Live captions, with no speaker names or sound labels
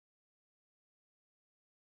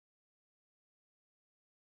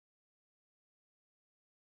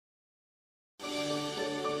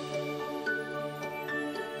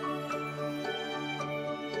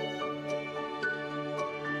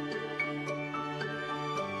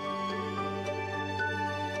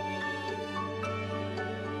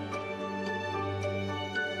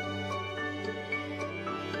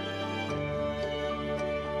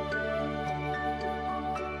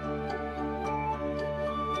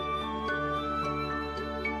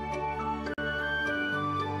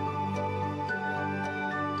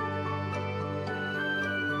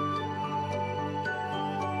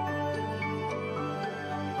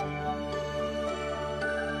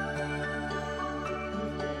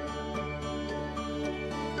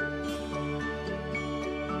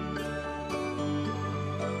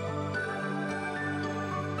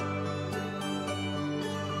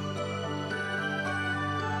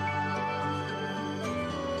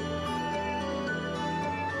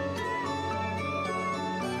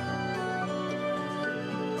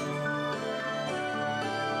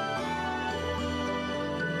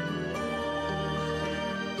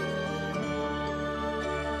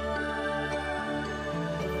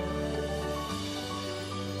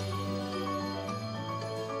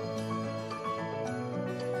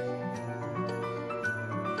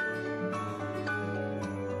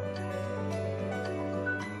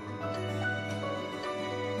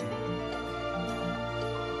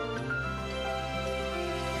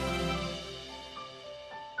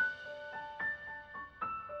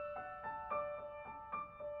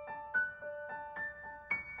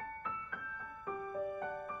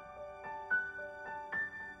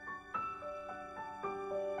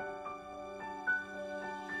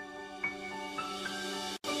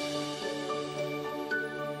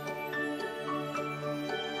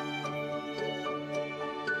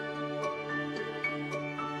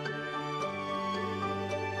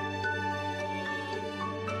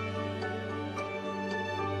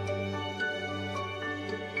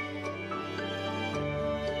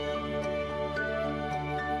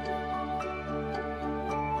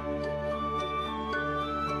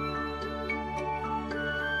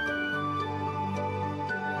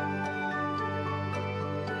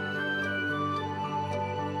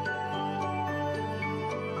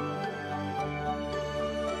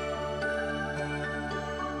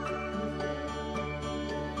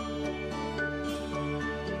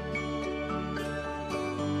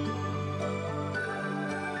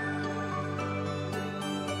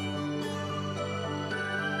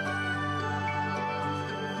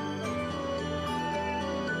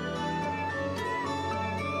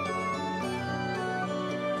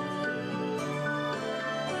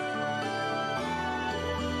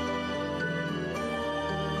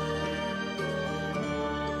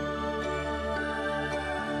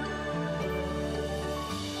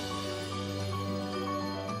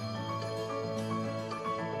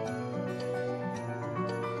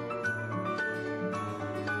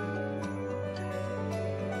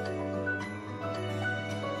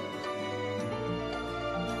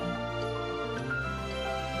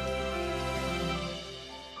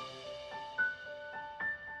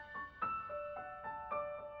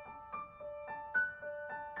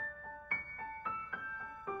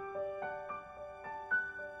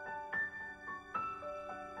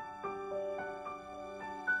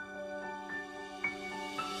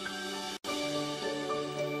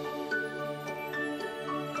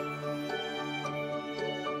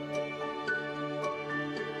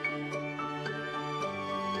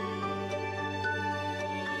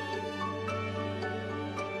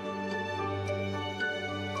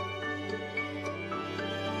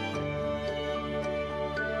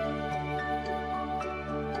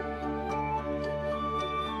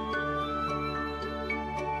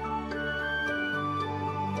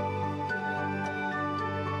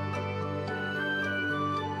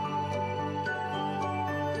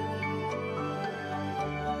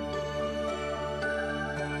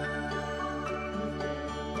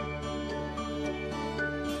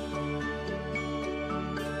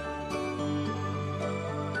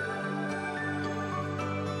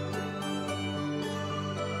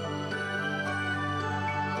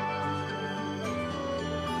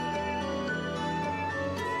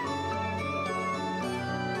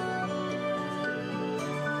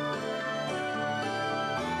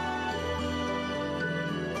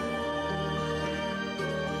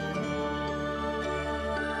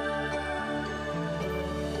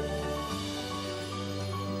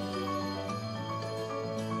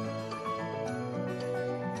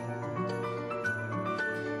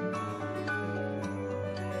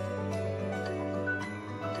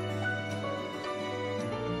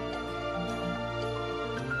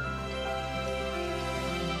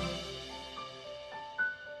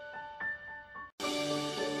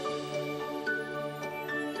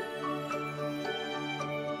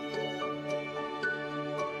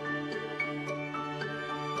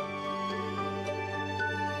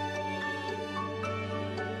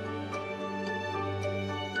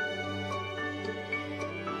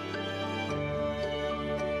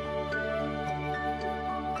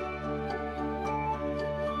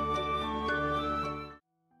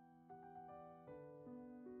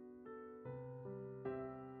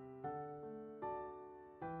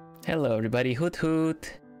Hello everybody, hoot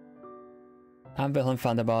hoot! I'm Vilhelm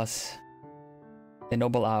Vanderbos, the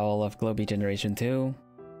noble owl of Globie Generation 2,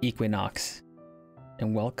 Equinnox.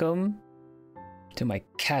 And welcome to my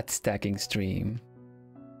cat stacking stream.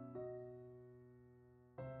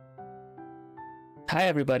 Hi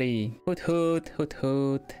everybody, hoot hoot, hoot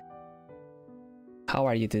hoot. How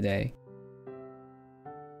are you today?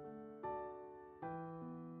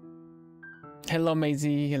 Hello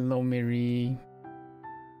Maisie, hello Mary.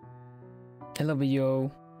 Hello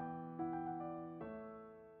Bio.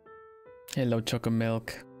 Hello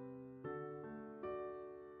Chocomilk.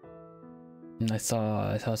 And I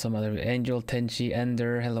saw some other Angel, Tenchi,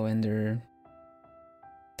 Ender. Hello Ender.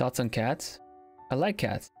 Thoughts on cats? I like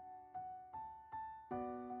cats.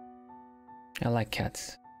 I like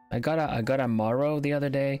cats. I got a Maro the other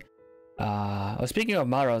day. Oh, speaking of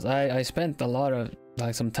Maros, I spent a lot of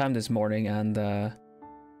some time this morning and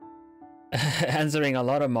answering a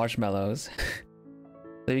lot of marshmallows.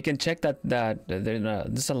 So you can check that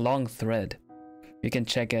there's a long thread. You can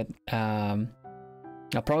check it. I'll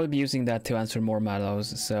probably be using that to answer more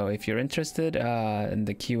mallows. So if you're interested in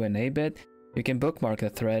the Q&A bit, you can bookmark the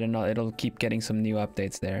thread and it'll keep getting some new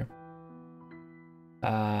updates there.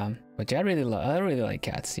 But yeah, I really like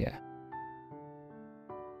cats. Yeah.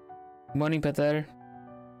 Morning, Peter.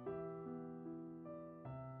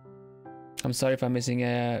 I'm sorry if I'm missing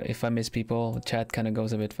if I miss people. Chat kind of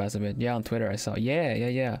goes a bit fast a bit. Yeah, on Twitter I saw.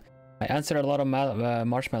 Yeah. I answered a lot of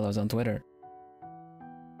marshmallows on Twitter.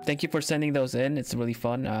 Thank you for sending those in. It's really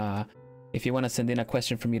fun. If you want to send in a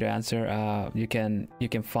question for me to answer, you can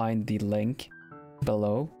find the link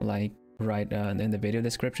below, like right in the video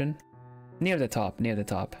description, near the top.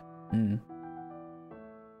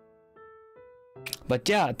 But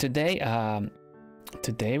yeah, today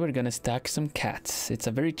we're gonna stack some cats. It's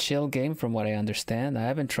a very chill game from what I understand. I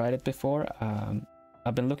haven't tried it before.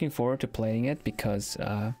 I've been looking forward to playing it because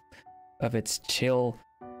of its chill,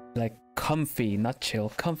 like comfy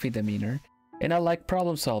demeanor. And I like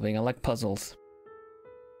problem solving, I like puzzles.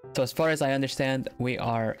 So as far as I understand, we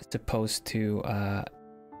are supposed to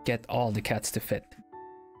get all the cats to fit.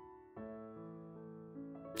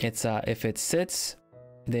 It's if it sits,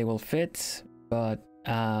 they will fit, but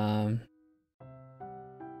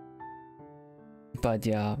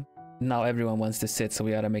yeah, now everyone wants to sit, so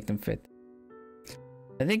we gotta make them fit.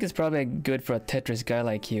 I think it's probably good for a Tetris guy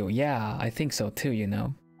like you. Yeah, I think so too, you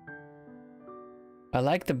know. I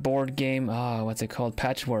like the board game, what's it called?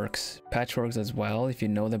 Patchworks as well, if you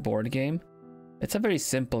know the board game. It's a very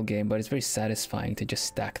simple game, but it's very satisfying to just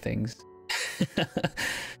stack things.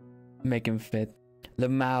 Make them fit.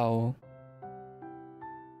 Lemao.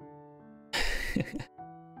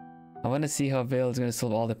 I want to see how Vale is going to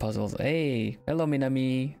solve all the puzzles. Hey, hello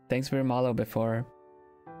Minami. Thanks for your mallow before.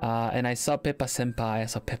 And I saw Pippa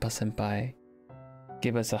Senpai.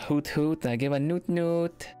 Give us a hoot hoot. I give a noot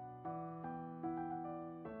noot.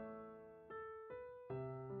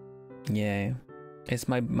 Yeah, it's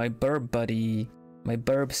my burb buddy, my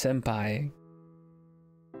burb senpai,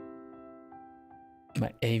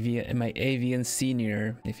 my avian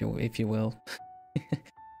senior, if you will.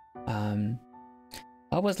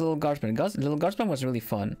 How was Little Guardsman? Little Guardsman was really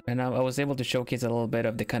fun, and I was able to showcase a little bit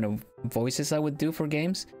of the kind of voices I would do for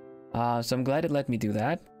games. So I'm glad it let me do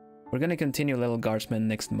that. We're gonna continue Little Guardsman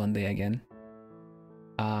next Monday again.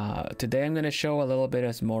 Today I'm gonna show a little bit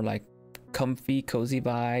of more like comfy, cozy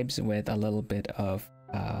vibes with a little bit of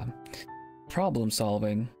problem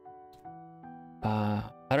solving. I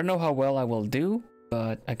don't know how well I will do,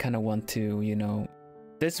 but I kind of want to, you know,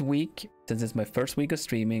 this week, since it's my first week of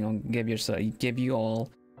streaming, I'll give you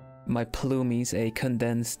all my plumies a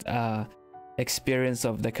condensed experience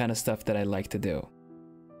of the kind of stuff that I like to do.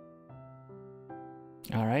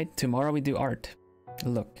 All right, tomorrow we do art.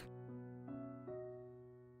 Look.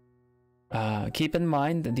 Keep in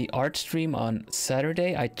mind the art stream on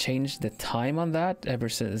Saturday. I changed the time on that ever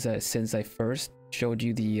since I first showed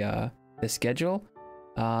you the schedule.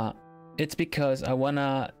 It's because I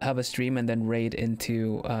wanna have a stream and then raid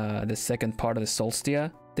into the second part of the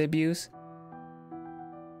Solstia debuts,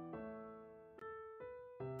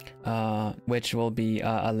 which will be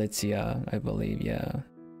Alicia, I believe. Yeah.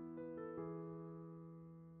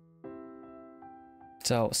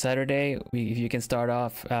 So Saturday, if you can start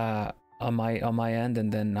off on my end,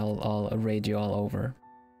 and then I'll raid you all over.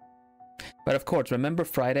 But of course, remember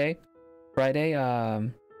Friday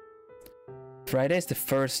is the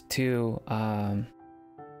first two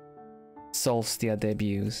Solstia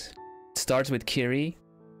debuts. It starts with Kiri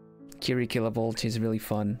Kilovolt. She's really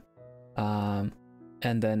fun. And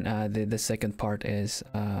then the second part is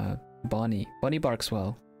Bonnie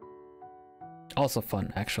Barkswell. Also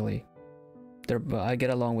fun, actually. I get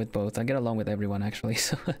along with both. I get along with everyone actually.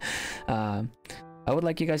 So I would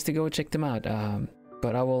like you guys to go check them out.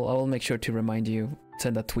 But I will make sure to remind you,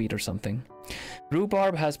 send a tweet or something.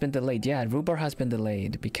 Rhubarb has been delayed. Yeah, Rhubarb has been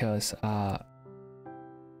delayed because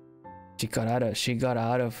she got out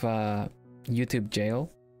of YouTube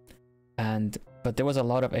jail, but there was a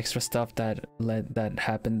lot of extra stuff that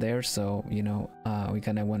happened there. So you know, we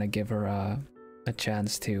kind of want to give her a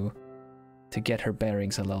chance to get her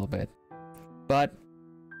bearings a little bit. But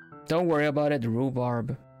don't worry about it.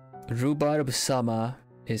 Rhubarb Sama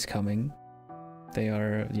is coming. They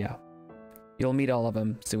are, yeah. You'll meet all of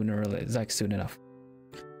them sooner or later, like soon enough.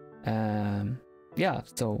 Yeah,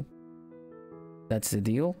 so that's the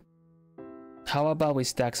deal. How about we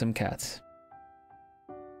stack some cats?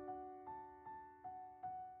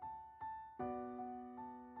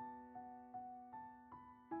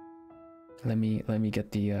 Let me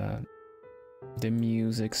get the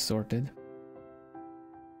music sorted.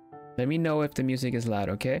 Let me know if the music is loud,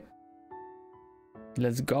 okay?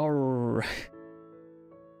 Let's go.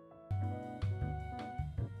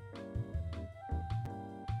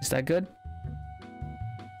 Is that good?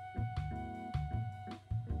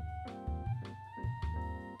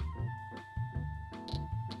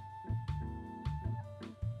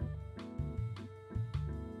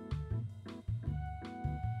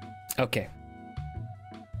 Okay.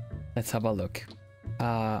 Let's have a look.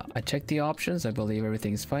 I checked the options. I believe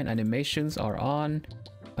everything's fine. Animations are on.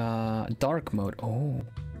 Dark mode. Oh.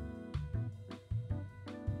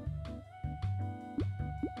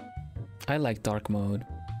 I like dark mode.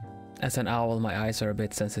 As an owl, my eyes are a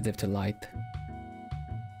bit sensitive to light.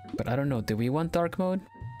 But I don't know, do we want dark mode?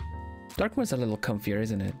 Dark mode's a little comfier,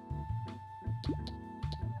 isn't it?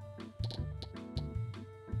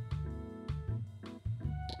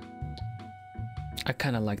 I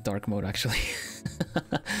kind of like dark mode actually.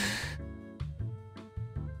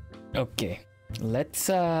 Okay, let's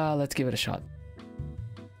give it a shot.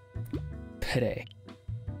 Play.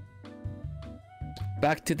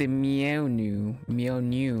 Back to the meow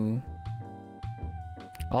new.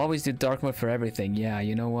 Always do dark mode for everything. Yeah,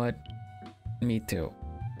 you know what? Me too.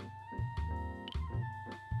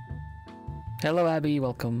 Hello Abby,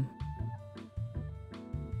 welcome.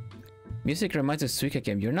 Music reminds us of Suika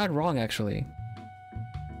game. You're not wrong actually.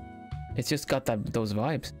 It's just got those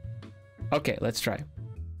vibes. Okay, let's try.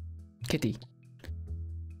 Kitty.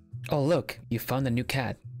 Oh look, you found a new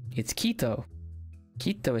cat. It's Quito.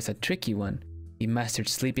 Quito is a tricky one. He mastered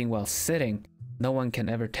sleeping while sitting. No one can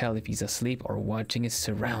ever tell if he's asleep or watching his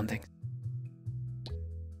surroundings.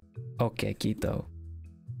 Okay, Quito.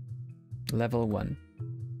 Level 1.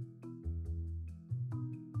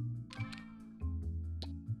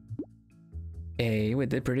 Hey, we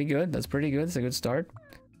did pretty good. That's pretty good. It's a good start.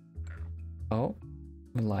 Oh,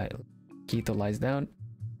 Quito lies down.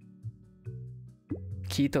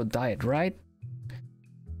 Keto diet, right?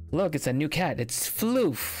 Look, it's a new cat. It's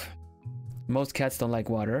Floof. Most cats don't like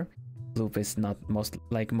water. Floof is not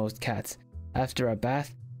like most cats. After a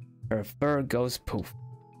bath, her fur goes poof.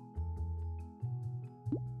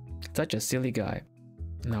 Such a silly guy.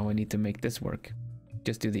 Now I need to make this work.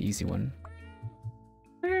 Just do the easy one.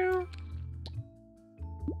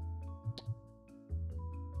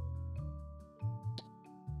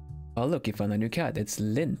 Oh look, you found a new cat. It's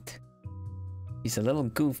Lint. He's a little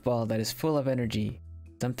goofball that is full of energy.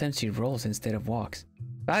 Sometimes he rolls instead of walks.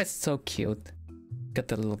 That's so cute. Got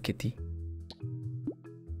the little kitty.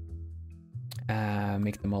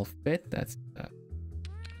 Make them all fit. That's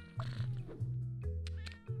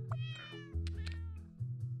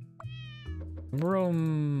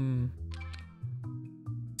room.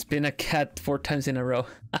 Spin a cat 4 times in a row.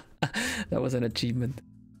 That was an achievement.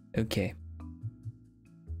 Okay.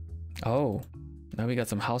 Oh, now we got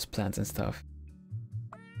some house plants and stuff.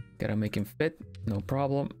 Gotta make him fit. No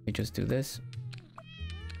problem. We just do this.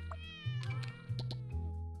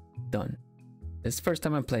 Done. This is the first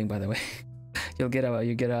time I'm playing, by the way. You get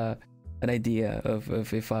an idea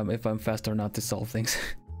of if I'm fast or not to solve things.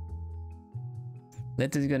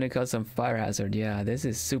 Lint is gonna cause some fire hazard. Yeah, this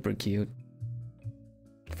is super cute.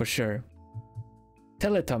 For sure.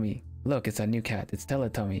 Teletubby. Look, it's a new cat. It's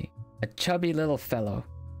Teletubby. A chubby little fellow.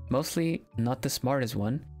 Mostly not the smartest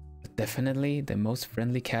one, but definitely the most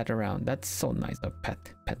friendly cat around. That's so nice. A pet.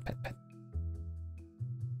 Pet, pet, pet.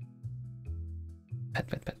 Pet,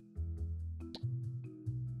 pet, pet.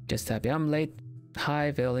 Just happy I'm late.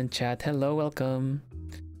 Hi, Vil in chat. Hello, welcome.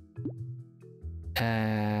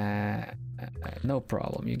 No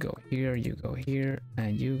problem. You go here, and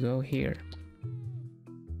you go here.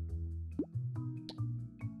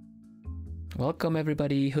 Welcome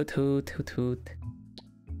everybody. Hoot hoot, hoot hoot.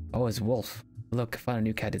 Oh, it's Wolf. Look, found a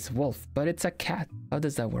new cat. It's Wolf, but it's a cat. How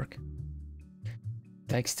does that work?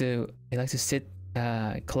 He likes to sit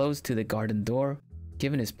close to the garden door.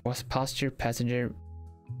 Given his posture,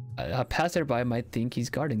 a passerby might think he's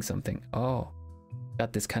guarding something. Oh,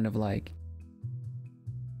 got this kind of like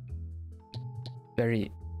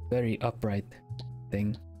very, very upright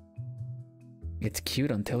thing. It's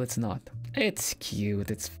cute until it's not. It's cute.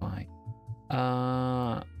 It's fine.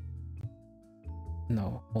 No,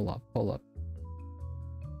 hold up.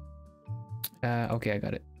 Okay, I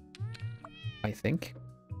got it. I think.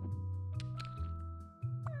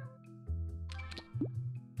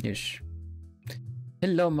 Yes.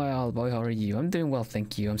 Hello, my old boy. How are you? I'm doing well,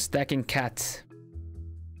 thank you. I'm stacking cats.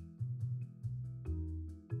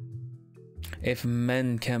 If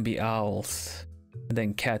men can be owls,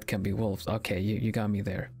 then cat can be wolves. Okay, you got me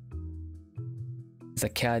there. It's a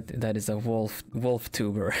cat that is a wolf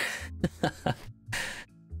tuber.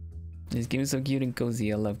 This game is so cute and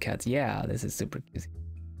cozy. I love cats. Yeah, this is super cozy.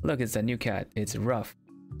 Look, it's a new cat. It's rough.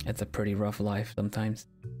 It's a pretty rough life sometimes.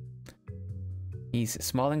 He's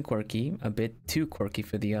small and quirky, a bit too quirky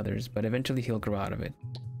for the others, but eventually he'll grow out of it.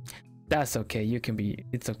 That's okay. You can be.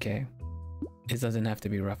 It's okay. It doesn't have to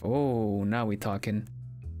be rough. Oh, now we talking.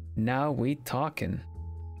 Now we talking.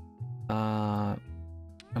 I'm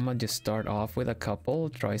gonna just start off with a couple,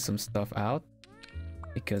 try some stuff out,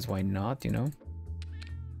 because why not, you know?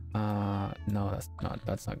 No,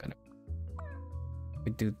 that's not gonna. If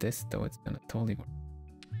we do this though, it's gonna totally work.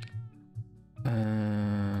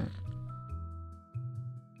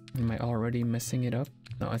 Am I already messing it up?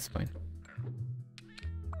 No, it's fine.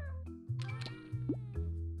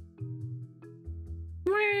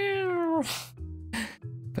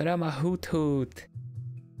 But I'm a hoot.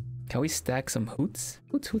 Can we stack some hoots?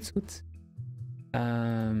 Hoots.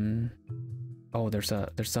 Oh, there's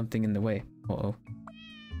something in the way. Uh-oh.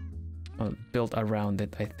 I'll build around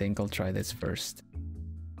it, I think. I'll try this first.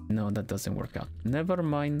 No, that doesn't work out. Never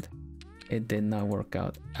mind. It did not work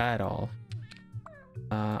out at all.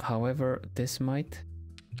 However, this might...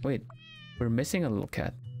 Wait, we're missing a little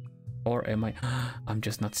cat. Or am I... I'm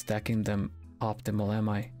just not stacking them optimal, am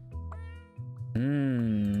I?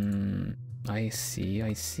 I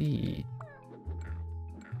see.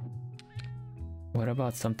 What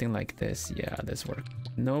about something like this? Yeah, this works.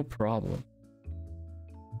 No problem.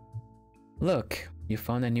 Look, you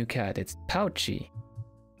found a new cat. It's Pouchy.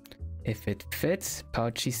 If it fits,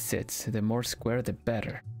 Pouchy sits. The more square, the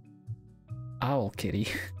better. Owl kitty.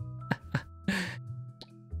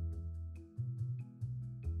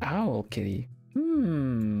 Owl kitty.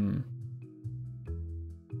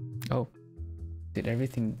 Oh, did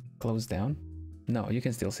everything close down? No, you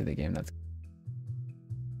can still see the game. That's.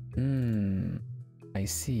 I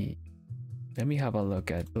see. Let me have a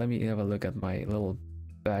look at my little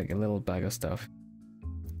bag of stuff.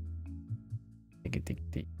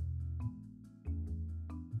 Tick.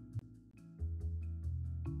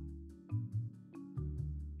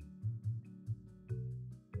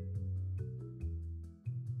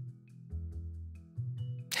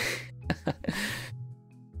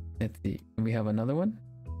 Let's see. We have another one.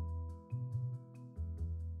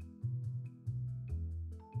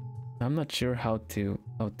 I'm not sure how to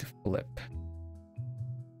flip.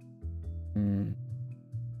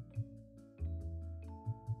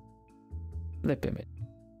 Flip image.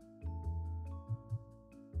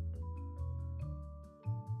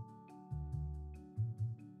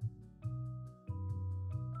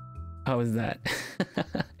 How is that?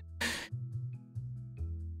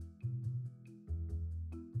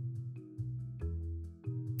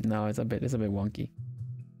 No, it's a bit wonky.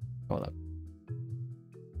 Hold up.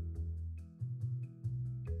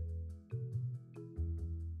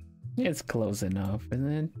 It's close enough,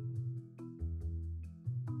 isn't it?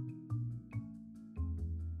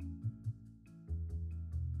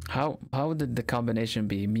 How did the combination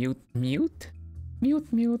be? Mute?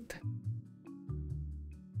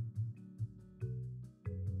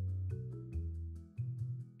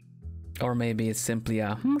 Or maybe it's simply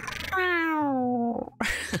a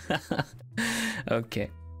okay.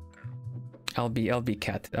 I'll be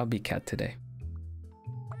cat today.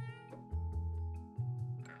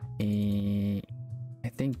 I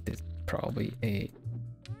think this is probably a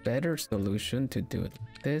better solution to do it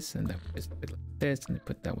like this, and then just put it like this, and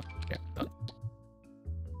put that one. Yeah, done.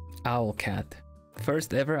 Owl cat.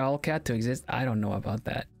 First ever owl cat to exist. I don't know about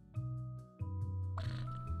that,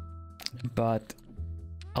 but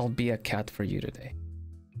I'll be a cat for you today.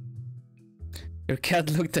 Your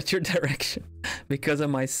cat looked at your direction because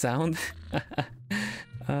of my sound.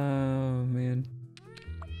 Oh man,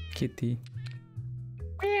 kitty.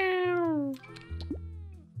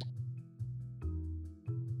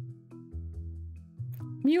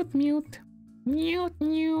 Mute, mute. Mute,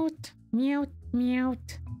 mute. Mute,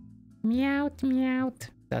 mute. Mute, mute.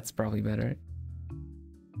 That's probably better.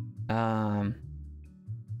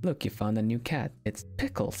 Look, you found a new cat. It's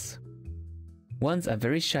Pickles. Once a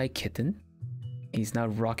very shy kitten, he's now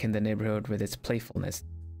rocking the neighborhood with his playfulness.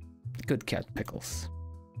 Good cat, Pickles.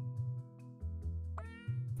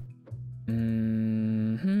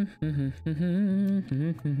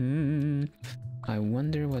 I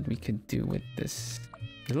wonder what we could do with this.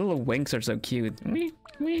 The little winks are so cute. Wee,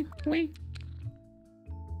 wee, wee.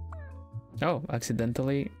 Oh,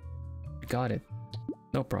 accidentally got it.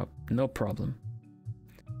 No problem.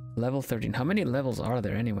 Level 13. How many levels are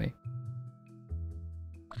there anyway?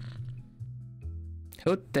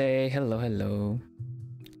 Hote, hello, hello.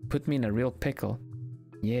 Put me in a real pickle.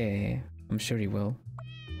 Yeah, I'm sure he will.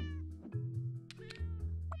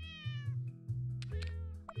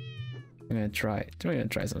 We're gonna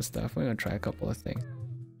try some stuff. We're gonna try a couple of things.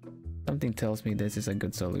 Something tells me this is a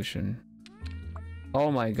good solution.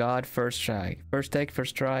 Oh my god, first try. First take,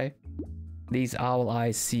 first try. These owl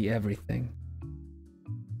eyes see everything.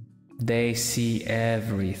 They see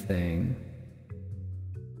everything.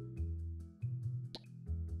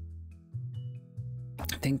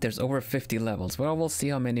 I think there's over 50 levels. Well, we'll see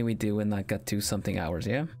how many we do in like a 2-something hours,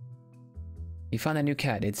 yeah? You found a new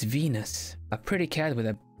cat. It's Venus. A pretty cat with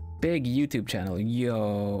a big YouTube channel.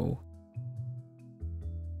 Yo.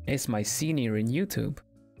 It's my senior in YouTube.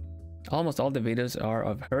 Almost all the videos are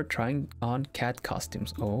of her trying on cat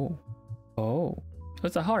costumes. Oh. Oh.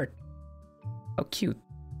 It's a heart. How cute.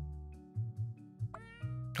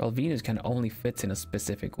 Well, Venus can only fit in a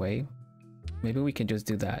specific way. Maybe we can just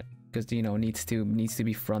do that. Because, you know, needs to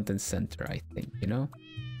be front and center, I think, you know?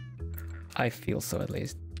 I feel so, at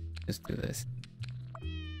least. Just do this.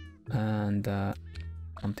 And,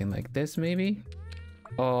 something like this, maybe?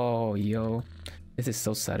 Oh, yo. This is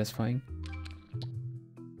so satisfying.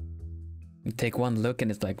 You take one look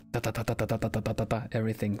and it's like... Ta -ta -ta -ta -ta -ta -ta -ta -ta -ta.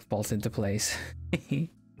 Everything falls into place.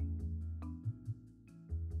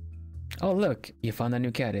 Oh, look. You found a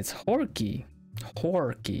new cat. It's Horky.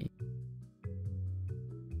 Horky.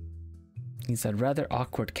 He's a rather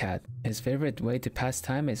awkward cat. His favorite way to pass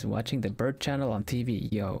time is watching the bird channel on TV.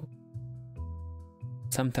 Yo.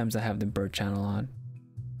 Sometimes I have the bird channel on.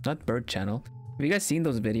 Not bird channel. Have you guys seen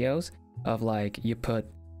those videos of like you put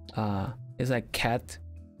it's like cat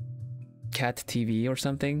TV or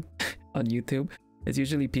something on YouTube? It's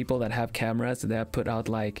usually people that have cameras that put out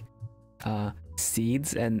like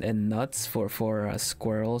seeds and nuts for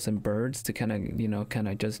squirrels and birds to kind of, you know, kind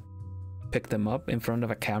of just pick them up in front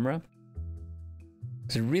of a camera.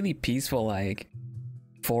 It's a really peaceful like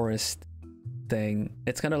forest thing.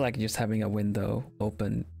 It's kind of like just having a window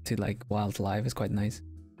open to like wildlife. It's quite nice.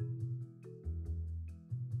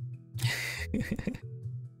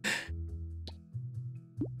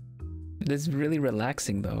 This is really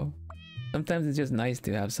relaxing though. Sometimes it's just nice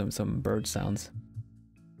to have some bird sounds.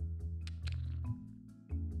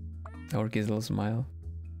 Orky's little smile.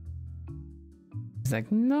 It's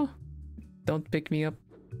like, no, don't pick me up.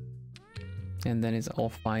 And then it's all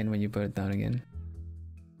fine when you put it down again.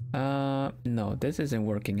 No, this isn't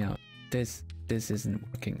working out. This isn't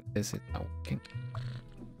working. This is not working.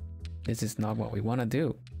 This is not what we want to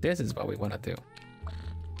do. This is what we want to do.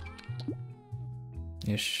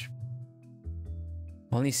 Ish.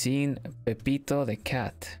 Only seen Pepito the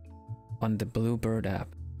cat on the Bluebird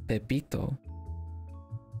app. Pepito.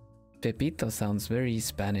 Pepito sounds very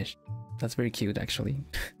Spanish. That's very cute, actually.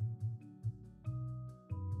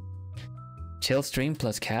 Chill stream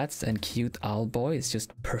plus cats and cute owl boy is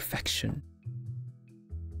just perfection.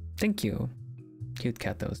 Thank you. Cute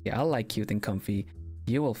catos. Yeah, I like cute and comfy.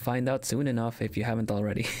 You will find out soon enough if you haven't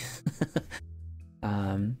already.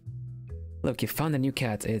 Look, you found a new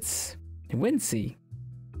cat. It's Wincy.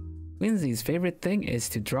 Wincy's favorite thing is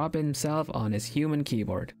to drop himself on his human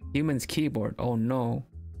keyboard. Human's keyboard. Oh no.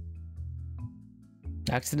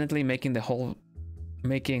 Accidentally making whole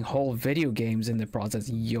video games in the process.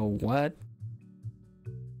 Yo, what?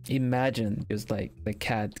 Imagine just like the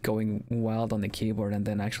cat going wild on the keyboard and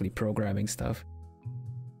then actually programming stuff.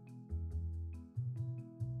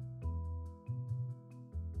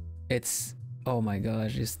 It's, oh my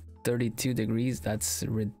gosh, it's 32 degrees. That's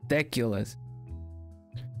ridiculous.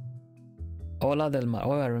 Hola del Mar.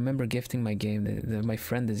 Oh, I remember gifting my game, my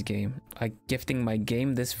friend this game. Gifting my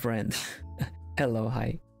game this friend. Hello,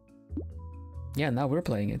 hi. Yeah, now we're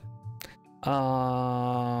playing it.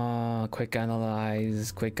 Quick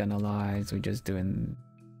analyze. We're just doing...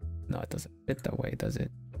 No, it doesn't fit that way, does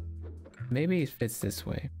it? Maybe it fits this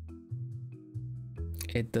way.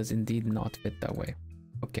 It does indeed not fit that way.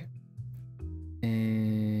 Okay.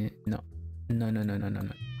 And No, no, no, no, no,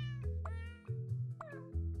 no.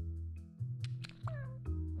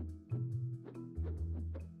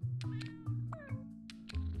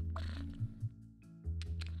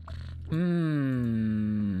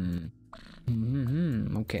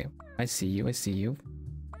 Okay, I see you, I see you.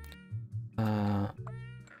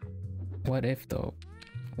 What if though?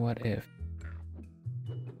 What if?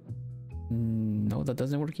 No, that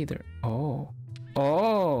doesn't work either. Oh.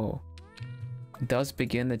 Oh! Thus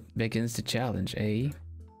begins the challenge, eh?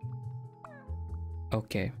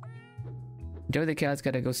 Okay. Joe the cat's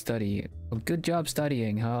gotta go study. Well, good job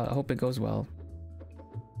studying, huh? I hope it goes well.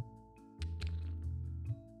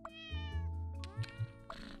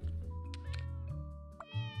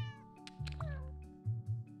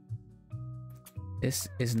 This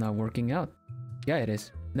is not working out. Yeah, it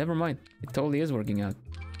is. Never mind. It totally is working out.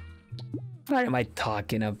 What am I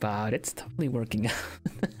talking about? It's totally working out.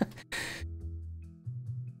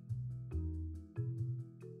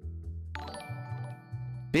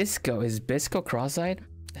 Bisco. Is Bisco cross-eyed?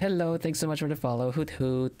 Hello, thanks so much for the follow. Hoot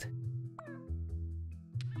hoot.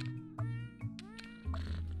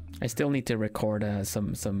 I still need to record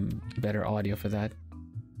some better audio for that.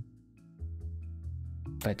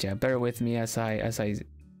 But yeah, bear with me as I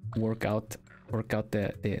work out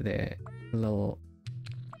the little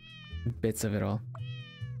bits of it all.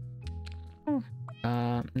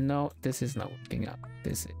 No, this is not working out.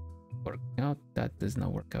 This is working out. That does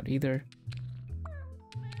not work out either.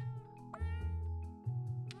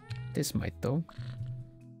 This might though.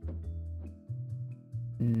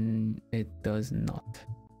 It does not.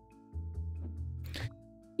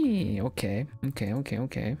 Yeah, okay.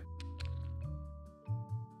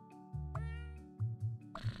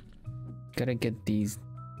 Gotta get these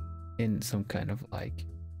in some kind of like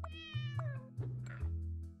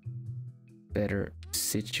better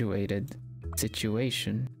situated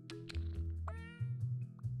situation.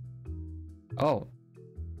 Oh,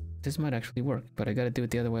 this might actually work, but I gotta do it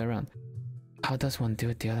the other way around. How does one do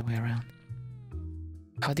it the other way around?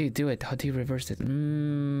 How do you do it? How do you reverse it?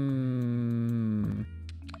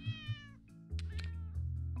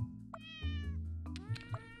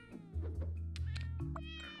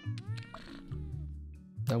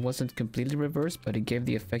 That wasn't completely reversed, but it gave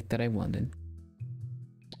the effect that I wanted.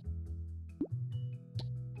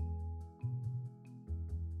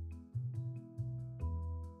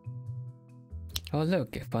 Oh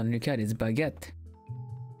look, I found a new cat. It's Baguette.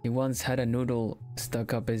 He once had a noodle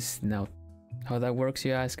stuck up his snout. How that works,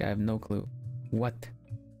 you ask? I have no clue. What?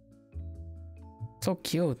 So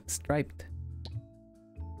cute, striped.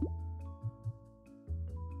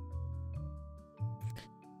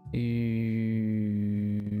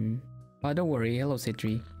 Oh, don't worry. Hello,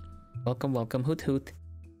 Citri. Welcome, welcome. Hoot hoot.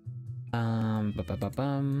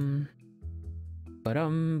 Ba-ba-ba-bum.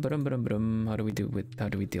 Ba-dum. How do we deal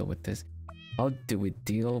with this? How do we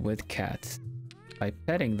deal with cats? By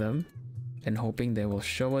petting them and hoping they will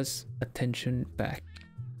show us attention back.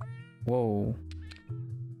 Whoa.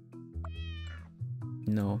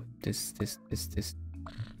 No, this.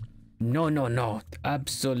 No.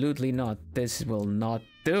 Absolutely not. This will not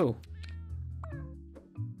do.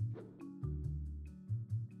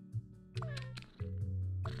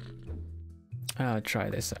 I'll try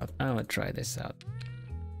this out.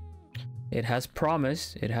 It has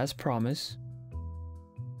promise.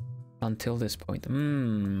 Until this point.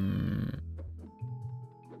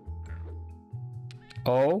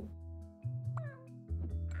 Oh.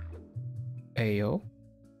 Ayo.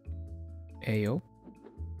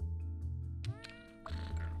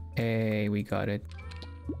 Hey, we got it.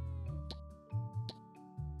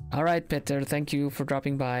 Alright, Peter, thank you for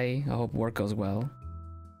dropping by. I hope work goes well.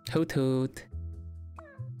 Hoot hoot.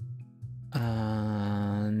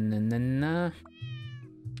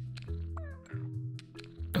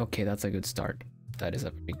 Okay, that's a good start. That is a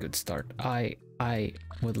very good start. I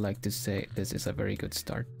would like to say this is a very good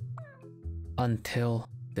start. Until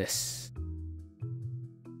this.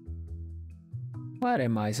 What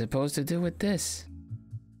am I supposed to do with this?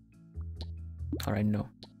 Alright, no.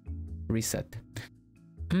 Reset.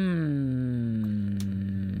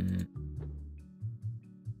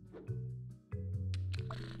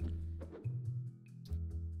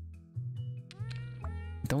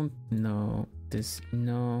 Don't know this.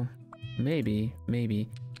 No. Maybe.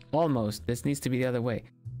 Almost. This needs to be the other way.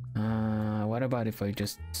 What about if I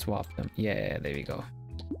just swap them? Yeah, there we go.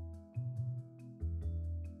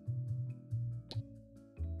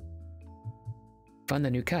 Found a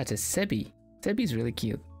new cat. It's Sebi. Sebi's really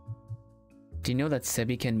cute. Do you know that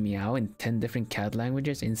Sebi can meow in 10 different cat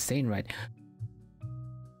languages? Insane, right?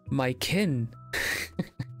 My kin.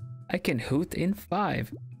 I can hoot in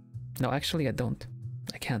 5. No, actually, I don't.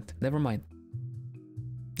 I can't. Never mind.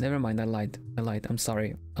 Never mind, I lied. I lied. I'm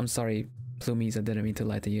sorry. I'm sorry, Plumies. I didn't mean to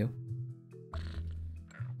lie to you.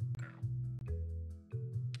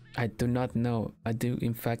 I do not know. I do,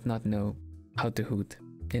 in fact, not know how to hoot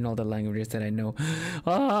in all the languages that I know.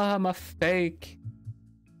 Oh, I'm a fake.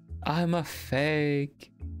 I'm a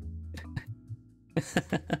fake.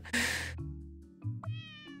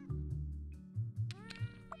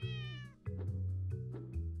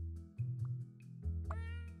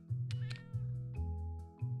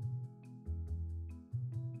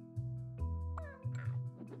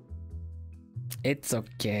 It's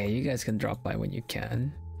okay. You guys can drop by when you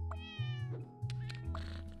can.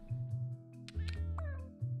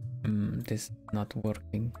 This is not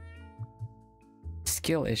working.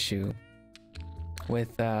 Skill issue with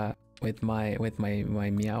my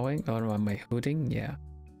meowing or my hooting. Yeah,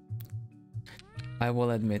 I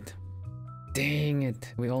will admit. Dang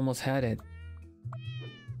it, we almost had it.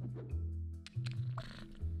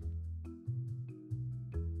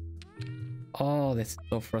 Oh, that's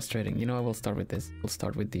so frustrating. You know, I will start with this. We'll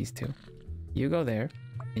start with these two. You go there,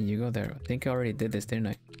 and you go there. I think I already did this, didn't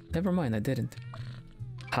I? Never mind, I didn't.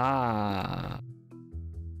 Ha!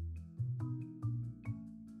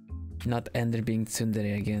 Not Ender being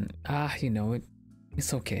tsundere again. Ah, you know it.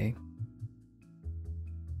 It's okay.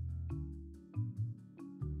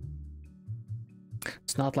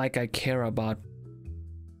 It's not like I care about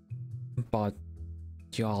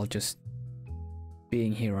y'all just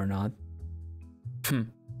being here or not.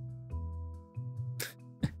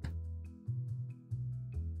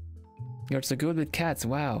 You're so good with cats.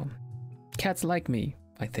 Wow. Cats like me,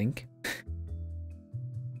 I think.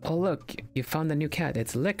 Oh look, you found a new cat.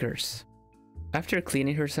 It's Lickers. After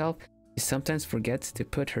cleaning herself, she sometimes forgets to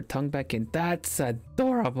put her tongue back in. That's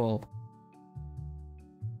adorable.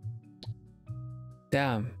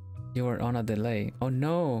 Damn, you were on a delay. Oh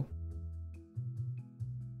no.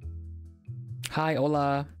 Hi,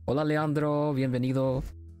 hola. Hola, Leandro. Bienvenido.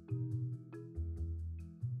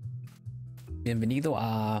 Bienvenido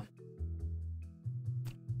a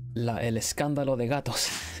el escándalo de gatos.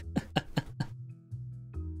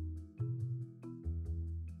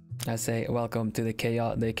 I say welcome to the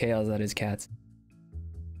chaos that is cats.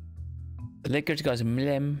 Lickers goes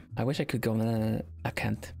mlem. I wish I could go. I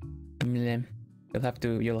can't. Mlem.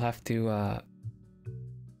 You'll have to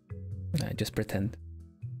just pretend.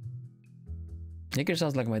 Lickers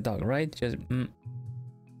sounds like my dog, right? Just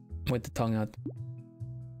with the tongue out.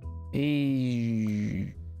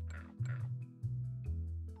 Eee.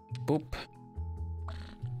 Boop.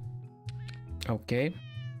 Okay.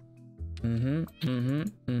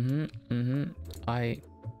 I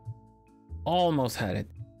almost had it.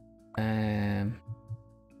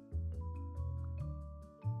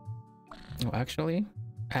 Oh, actually,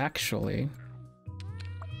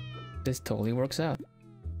 this totally works out.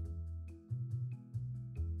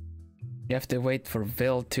 You have to wait for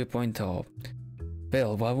Vil 2.0.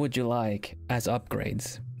 Vil, what would you like as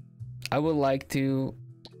upgrades? I would like to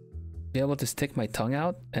be able to stick my tongue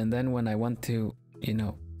out, and then when I want to, you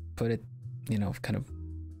know, put it, you know, kind of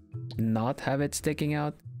not have it sticking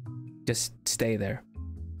out, just stay there.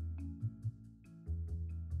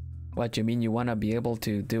 What, you mean you want to be able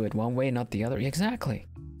to do it one way, not the other? Exactly.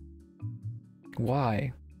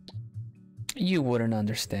 Why? You wouldn't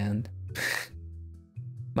understand.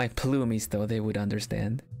 My plumies, though, they would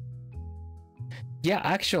understand. Yeah,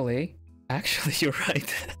 actually, you're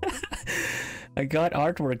right. I got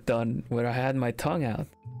artwork done where I had my tongue out.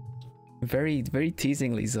 Very, very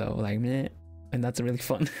teasingly so, like meh. And that's really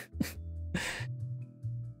fun.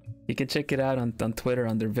 You can check it out on Twitter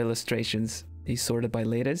under Villustrations. He's sorted by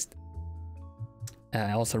latest.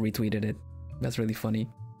 I also retweeted it. That's really funny.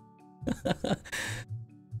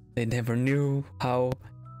 They never knew how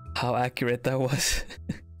accurate that was.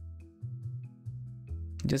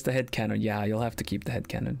 Just the headcanon. Yeah, you'll have to keep the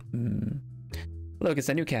headcanon. Look, it's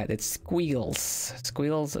a new cat. It's Squeals.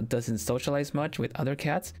 Squeals doesn't socialize much with other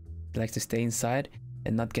cats. She likes to stay inside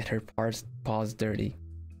and not get her paws dirty.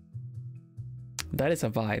 That is a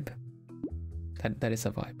vibe. That is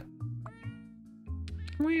a vibe.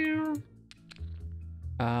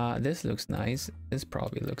 This looks nice. This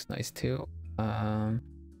probably looks nice too.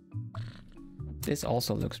 This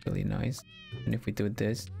also looks really nice. And if we do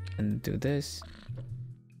this and do this,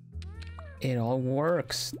 it all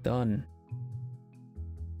works. Done.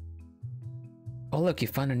 Oh look, you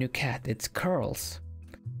found a new cat. It's Curls.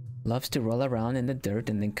 Loves to roll around in the dirt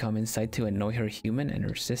and then come inside to annoy her human and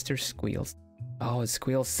her sister Squeals. Oh, it's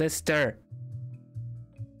Squeal's sister.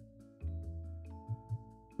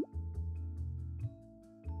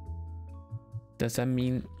 Does that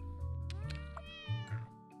mean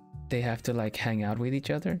they have to like hang out with each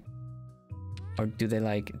other? Or do they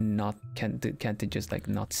like not, can't they just like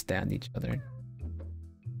not stand each other?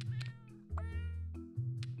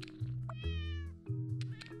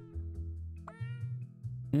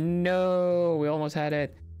 No, we almost had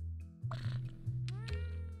it.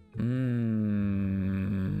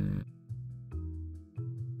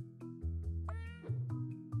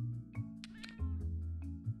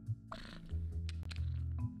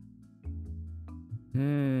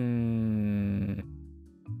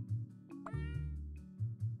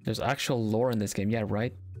 There's actual lore in this game, yeah,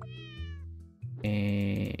 right?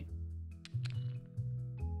 We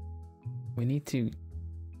need to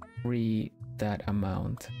free that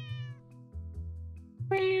amount.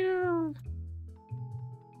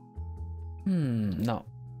 No.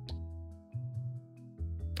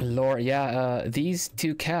 Lore, yeah, these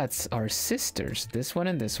two cats are sisters, this one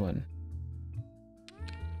and this one.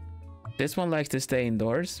 This one likes to stay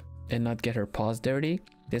indoors and not get her paws dirty.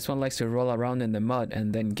 This one likes to roll around in the mud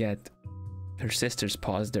and then get her sister's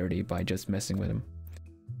paws dirty by just messing with him.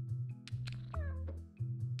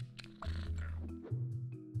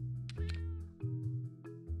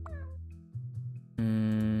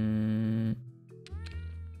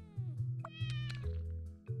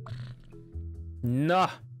 No,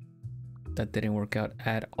 that didn't work out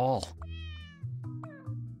at all.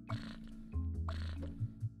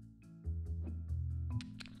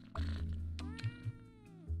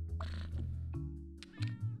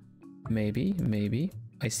 Maybe.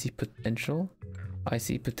 I see potential. I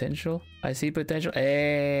see potential.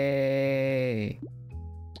 Hey!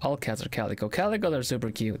 All cats are calico. Calico are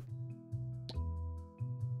super cute.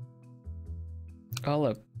 Oh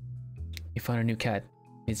look, you found a new cat.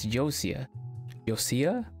 It's Josia.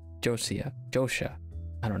 Josia? Josia.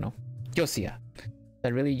 I don't know. Josia.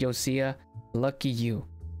 That really Josia? Lucky you.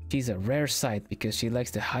 She's a rare sight because she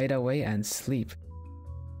likes to hide away and sleep.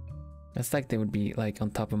 That's like they would be like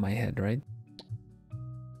on top of my head, right?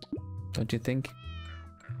 Don't you think?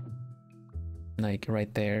 Like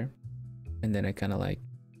right there. And then I kind of like...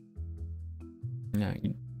 Yeah,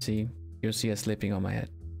 you see? Josia sleeping on my head.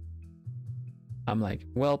 I'm like,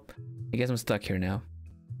 well, I guess I'm stuck here now.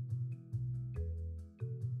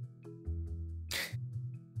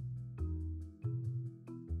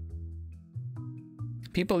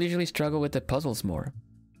 People usually struggle with the puzzles more.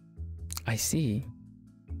 I see.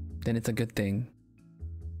 Then it's a good thing.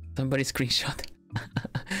 Somebody screenshot.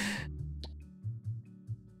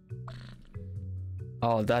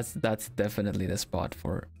 Oh, that's definitely the spot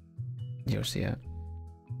for Josia.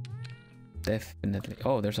 Definitely.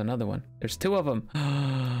 Oh, there's another one. There's two of them.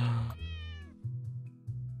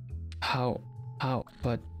 How,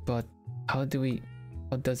 but how do we,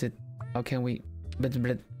 how does it, how can we,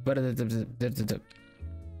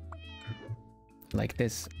 like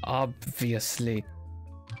this, obviously.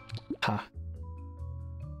 Ha.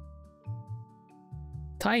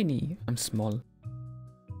 Tiny, I'm small.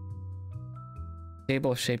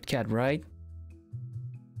 Table-shaped cat, right?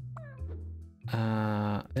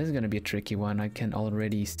 This is gonna be a tricky one. I can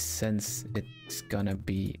already sense it's gonna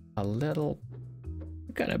be a little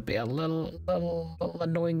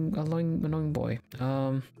annoying boy.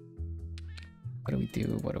 What do we do?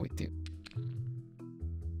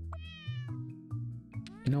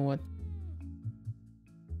 You know what?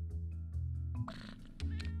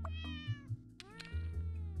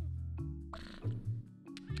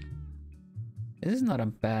 This is not a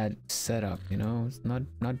bad setup, you know. It's not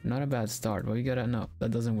a bad start. But we gotta no, that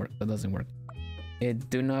doesn't work. It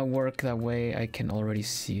do not work that way. I can already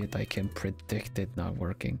see it. I can predict it not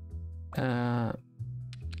working. No.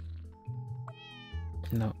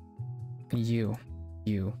 You.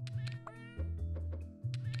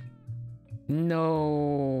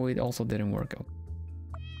 No, it also didn't work out.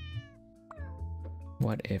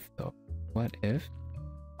 What if though? What if?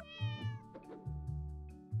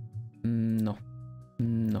 No.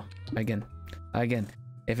 Again.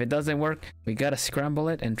 If it doesn't work, we gotta scramble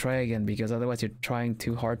it and try again, because otherwise you're trying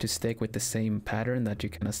too hard to stick with the same pattern that you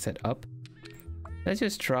kind of set up. Let's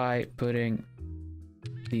just try putting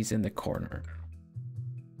these in the corner.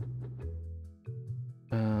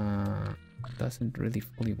 Doesn't really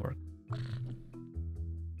fully work.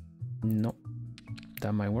 Nope.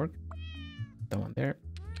 That might work. That one there.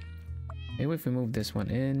 Maybe if we move this one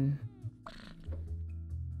in.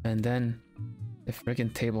 And then the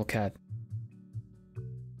freaking table cat.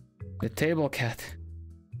 The table cat.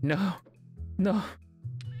 No.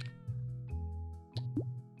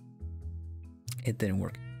 It didn't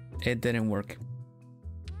work.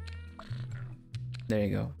 There you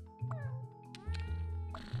go.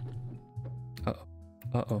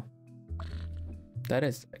 that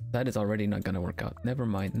is already not gonna work out. Never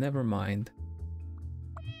mind, never mind.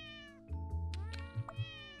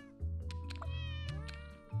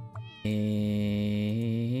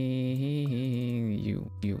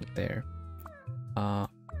 You there.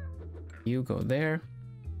 You go there.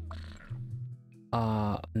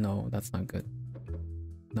 No, that's not good.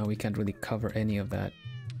 No, we can't really cover any of that.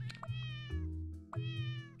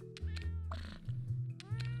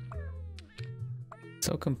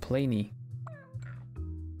 So complainy.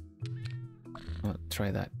 Oh, try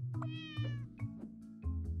that.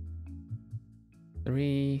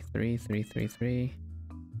 3, 3, 3, 3, 3.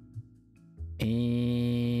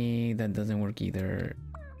 That doesn't work either.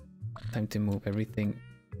 Time to move everything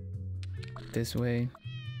this way.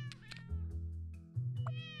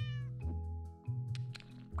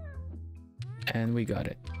 And we got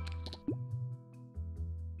it.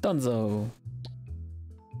 Dunzo!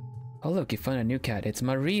 Oh look, you found a new cat. It's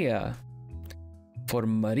Maria! For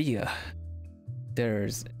Maria.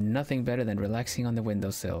 There's nothing better than relaxing on the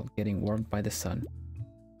windowsill, getting warmed by the sun.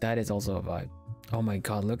 That is also a vibe. Oh my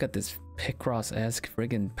god, look at this Picross-esque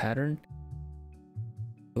friggin' pattern.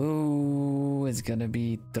 Ooh, it's gonna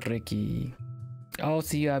be tricky. Oh,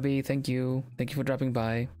 see you, Abby. Thank you. Thank you for dropping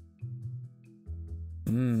by.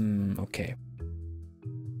 Okay.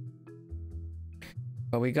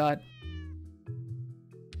 But we got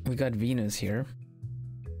Venus here,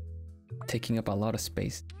 taking up a lot of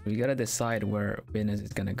space. We gotta decide where Venus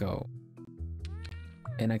is gonna go.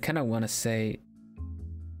 And I kind of want to say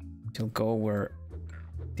she'll go where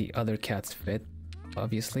the other cats fit,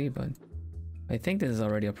 obviously, but I think this is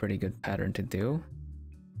already a pretty good pattern to do.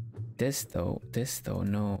 This though,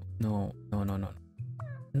 no.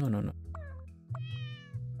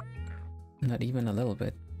 Not even a little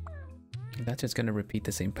bit. That's just gonna repeat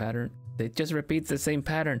the same pattern. It just repeats the same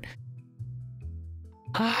pattern.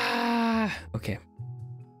 Ah, okay.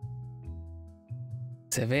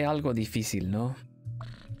 Se ve algo difícil, ¿no?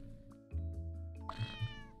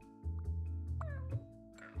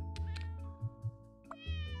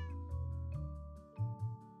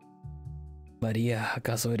 María,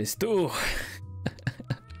 ¿acaso eres tú?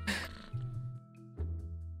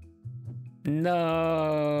 No.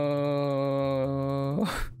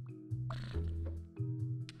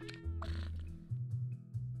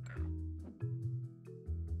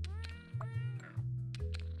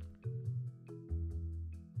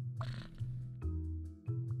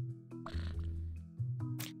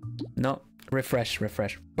 No, refresh.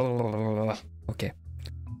 Okay.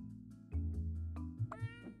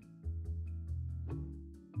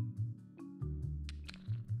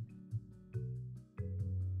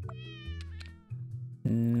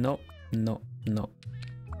 No.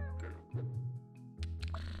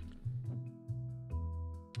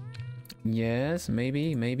 Yes,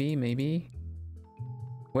 maybe.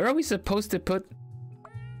 Where are we supposed to put?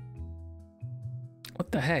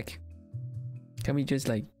 What the heck? Can we just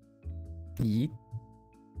like yeet?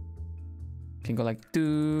 Can go like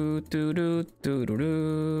do.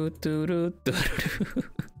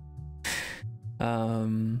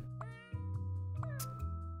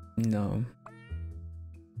 No.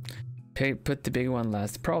 Put the bigger one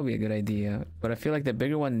last. Probably a good idea, but I feel like the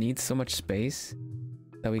bigger one needs so much space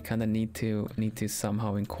that we kind of need to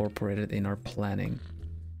somehow incorporate it in our planning.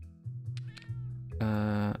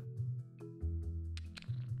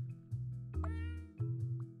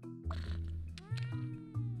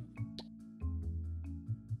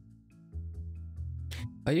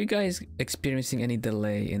 Are you guys experiencing any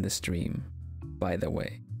delay in the stream, by the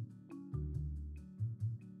way?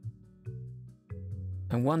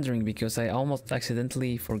 I'm wondering because I almost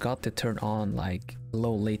accidentally forgot to turn on like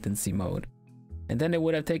low latency mode, and then it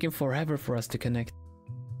would have taken forever for us to connect.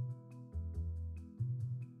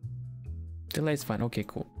 Delay is fine. Okay,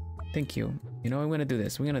 cool. Thank you. You know, I'm gonna do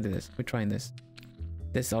this. We're trying this.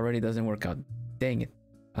 This already doesn't work out. Dang it.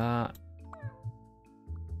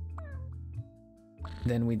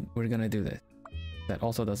 Then we're gonna do this. That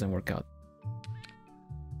also doesn't work out.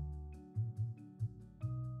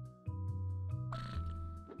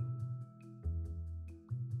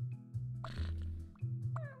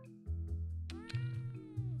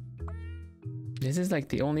 This is like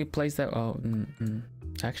the only place that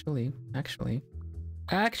actually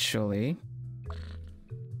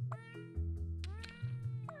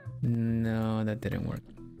no, that didn't work.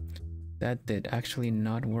 That did actually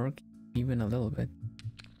not work even a little bit.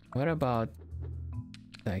 What about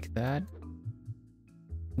like that?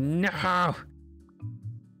 No.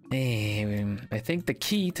 I think the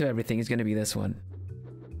key to everything is gonna be this one.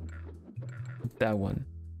 That one.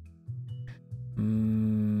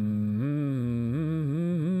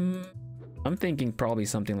 I'm thinking probably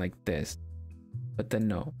something like this. But then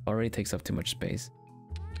no, already takes up too much space.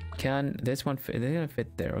 Can this one fit? They're gonna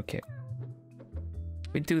fit there, okay.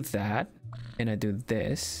 We do that, and I do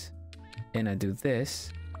this, and I do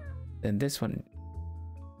this, then this one.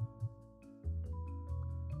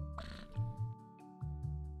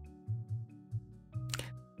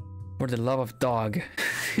 For the love of dog.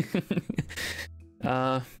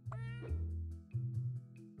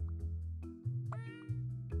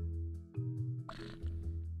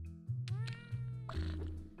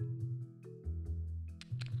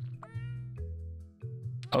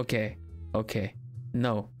 Okay, okay.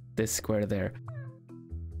 No, this square there.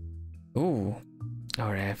 Ooh.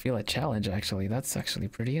 Alright, I feel a challenge actually. That's actually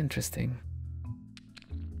pretty interesting.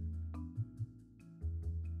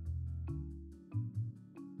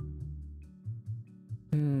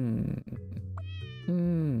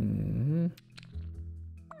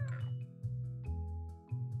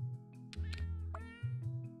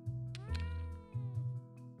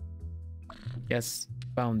 Yes,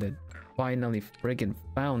 found it. Finally friggin'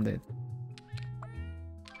 found it.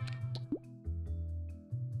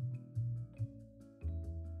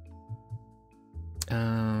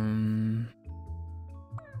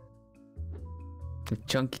 The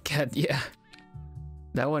chunky cat, yeah.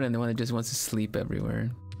 That one and the one that just wants to sleep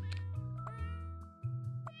everywhere.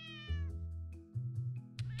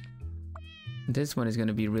 This one is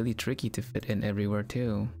gonna be really tricky to fit in everywhere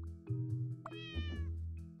too.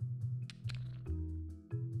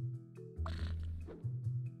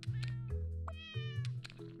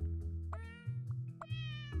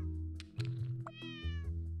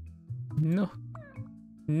 No.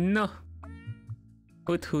 No.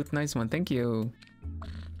 Hoot hoot, nice one, thank you.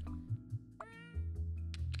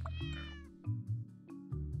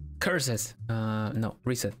 Curses. No,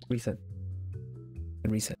 reset.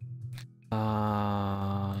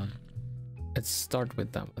 Let's start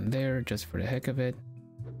with that one there, just for the heck of it.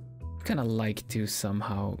 Kinda like to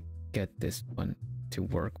somehow get this one to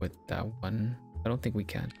work with that one. I don't think we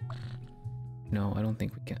can. No, I don't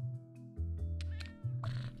think we can.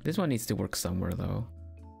 This one needs to work somewhere though.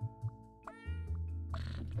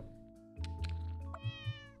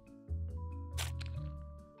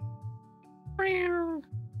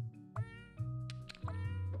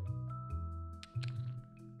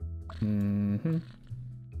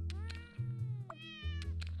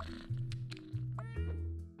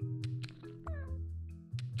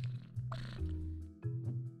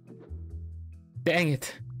 Dang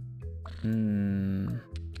it.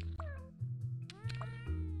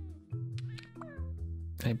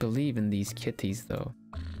 I believe in these kitties though.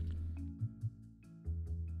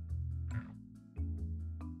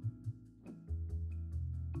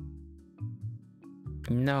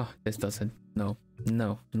 No, this doesn't. No.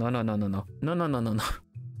 No. No, no, no, no, no. No, no, no, no, no.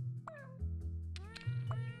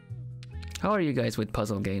 How are you guys with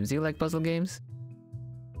puzzle games? Do you like puzzle games?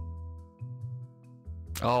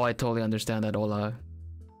 Oh, I totally understand that, Ola.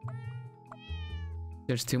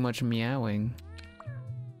 There's too much meowing.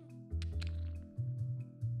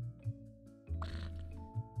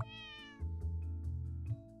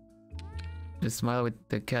 The smile with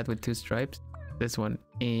the cat with two stripes. This one.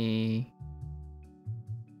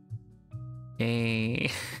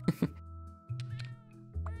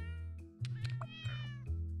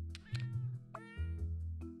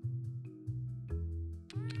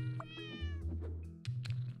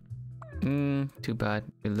 Too bad.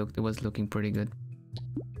 It was looking pretty good.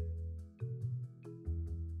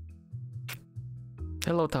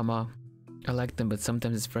 Hello, Tama. I like them, but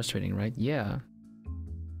sometimes it's frustrating, right? Yeah.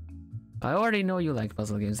 I already know you like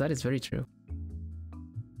puzzle games. That is very true.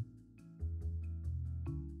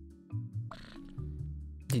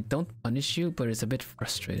 They don't punish you, but it's a bit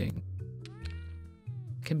frustrating.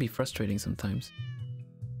 It can be frustrating sometimes.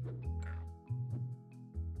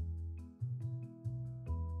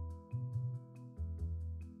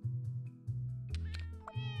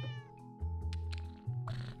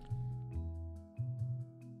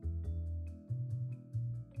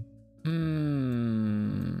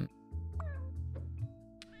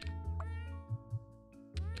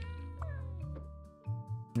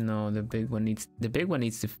 No, the big one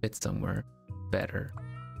needs to fit somewhere better.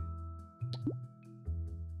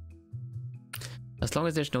 As long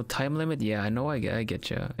as there's no time limit, yeah, I know, I get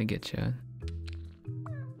you.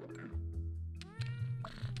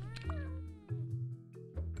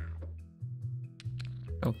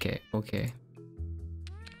 Okay.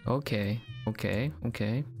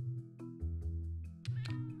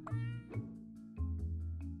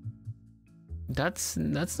 That's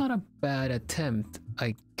not a bad attempt.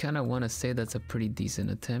 I kind of want to say that's a pretty decent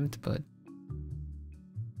attempt, but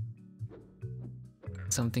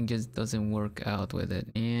Something just doesn't work out with it.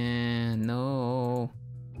 Yeah, no.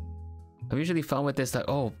 I've usually found with this that,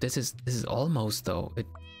 oh, this is almost though.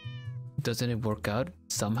 Doesn't it work out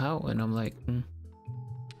somehow? And I'm like,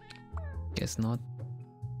 guess not.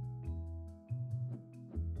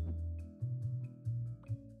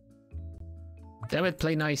 Damn it,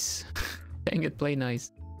 play nice. Dang it, play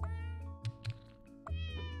nice.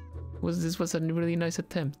 This was a really nice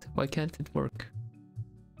attempt. Why can't it work?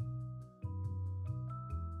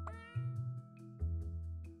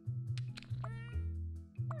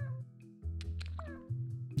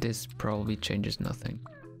 This probably changes nothing.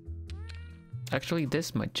 Actually,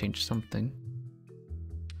 this might change something.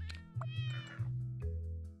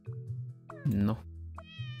 No.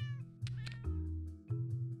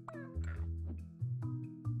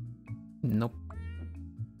 Nope.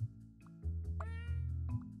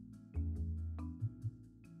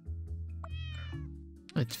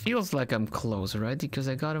 It feels like I'm close, right? Because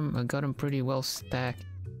I got him pretty well stacked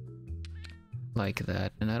like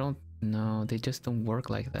that, and I don't know, they just don't work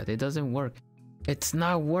like that. It doesn't work. It's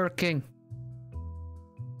not working.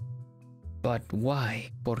 But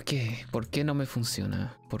why? ¿Por qué? ¿Por qué no me funciona?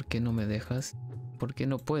 ¿Por qué no me dejas? ¿Por qué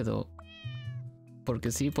no puedo?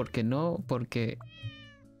 Porque sí, porque no, porque...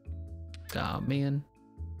 Ah, man.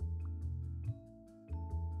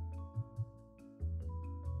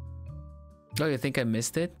 Oh, you think I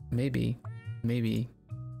missed it? Maybe. Maybe.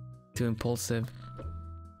 Too impulsive.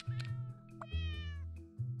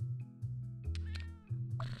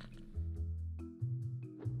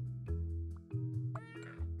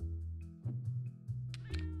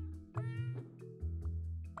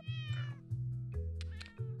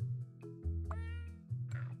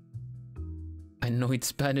 I know it's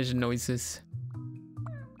Spanish noises.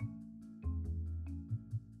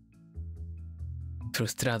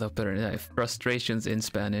 Frustrado, pero frustrations in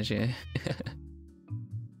Spanish, yeah.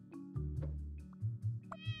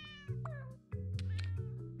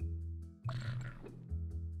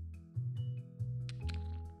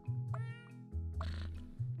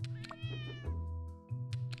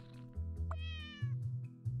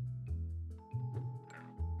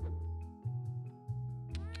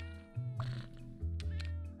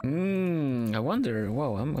 I wonder.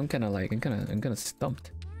 Whoa, I'm kind of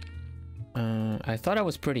stumped. I thought I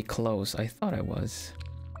was pretty close. I thought I was.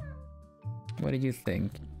 What do you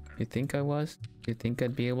think? You think I was? You think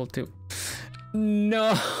I'd be able to?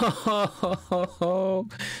 No.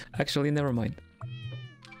 Actually, never mind.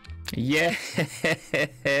 Yes.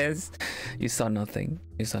 You saw nothing.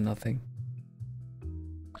 You saw nothing.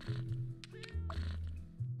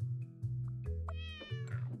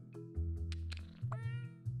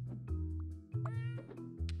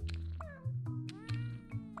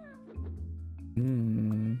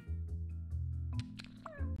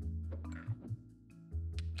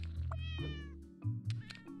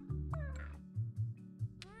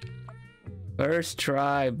 First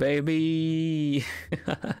try, baby.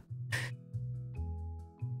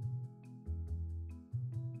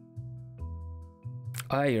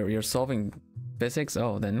 Ah, you're solving physics?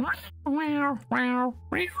 Oh, then.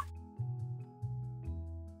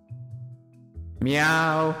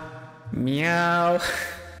 Meow. Meow.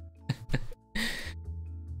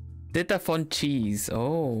 Tita von cheese.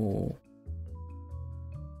 Oh.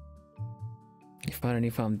 You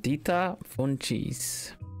finally found Tita von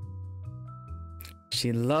cheese.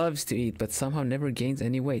 She loves to eat, but somehow never gains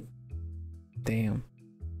any weight. Damn.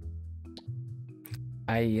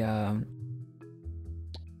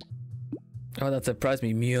 Oh, that surprised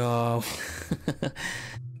me. Meow.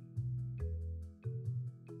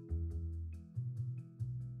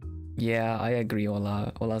 Yeah, I agree,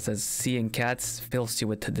 Ola. Ola says seeing cats fills you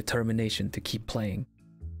with the determination to keep playing.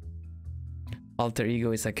 Alter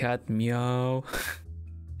ego is a cat. Meow.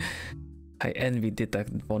 I envy Tita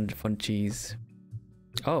von cheese.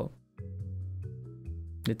 Oh.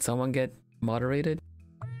 Did someone get moderated?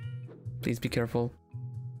 Please be careful.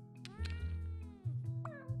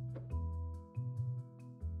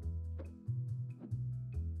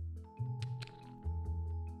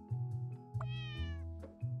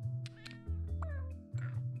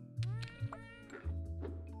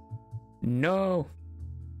 No.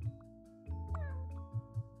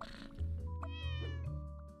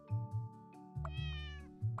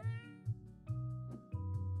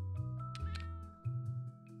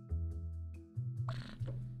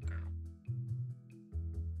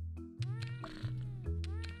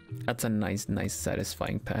 That's a nice,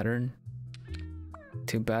 satisfying pattern.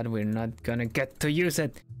 Too bad we're not gonna get to use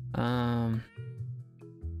it.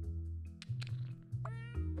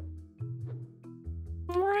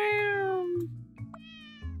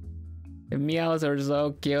 meows are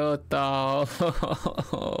so cute though.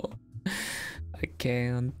 I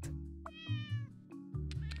can't.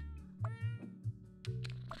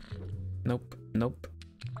 Nope, nope.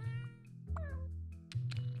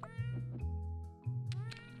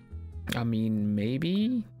 I mean,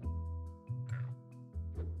 maybe?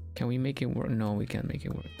 Can we make it work? No, we can't make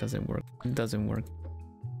it work. Doesn't work. It doesn't work.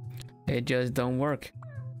 It just don't work.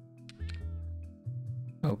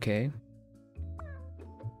 Okay.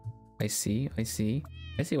 I see, I see.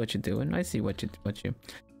 I see what you're doing. I see what you...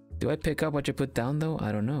 Do I pick up what you put down though?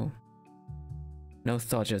 I don't know. No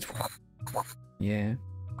thought, just... Yeah.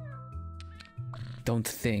 Don't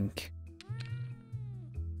think.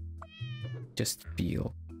 Just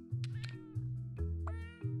feel.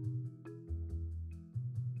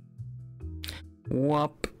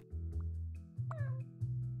 Whoop.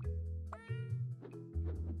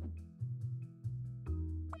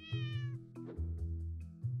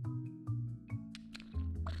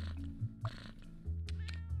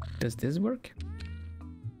 Does this work?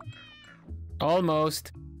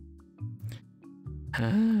 Almost.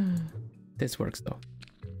 This works though.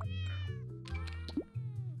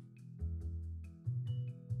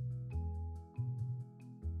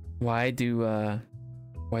 Why do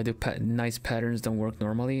nice patterns don't work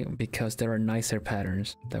normally? Because there are nicer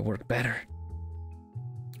patterns that work better.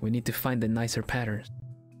 We need to find the nicer patterns.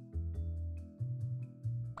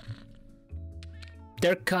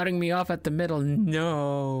 They're cutting me off at the middle.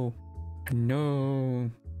 No. No.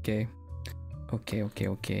 Okay. Okay, okay,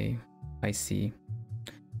 okay. I see.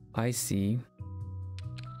 I see.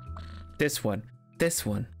 This one. This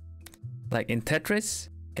one. Like in Tetris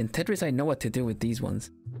I know what to do with these ones.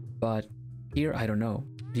 But here, I don't know.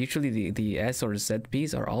 Usually the S or Z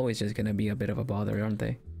piece are always just gonna be a bit of a bother, aren't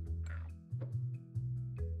they?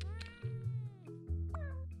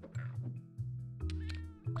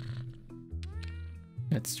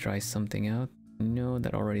 Let's try something out. No,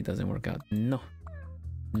 that already doesn't work out. No.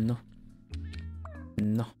 No.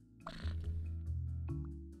 No.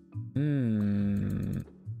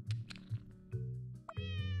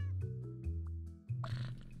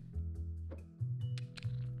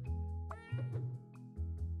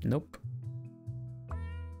 Nope.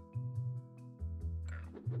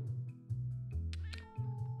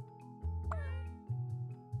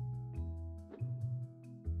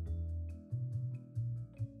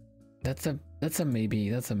 That's a maybe.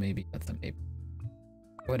 That's a maybe. That's a maybe.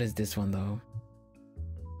 What is this one though?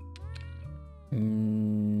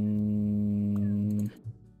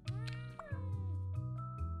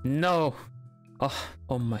 No.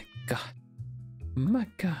 Oh my god. My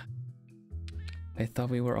god. I thought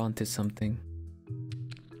we were onto something.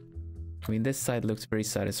 I mean, this side looks very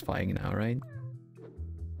satisfying now, right?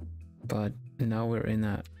 But now we're in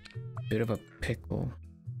a bit of a pickle.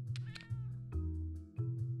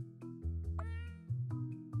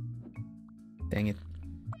 Dang it.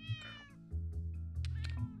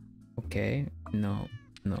 Okay, no,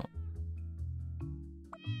 no.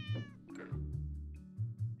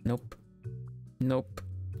 Nope. Nope.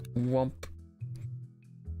 Womp.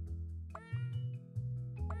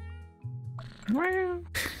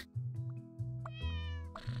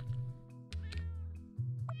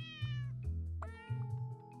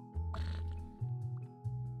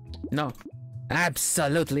 No,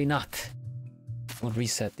 absolutely not. We'll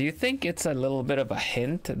reset. Do you think it's a little bit of a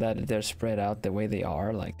hint that they're spread out the way they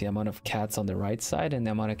are, like the amount of cats on the right side and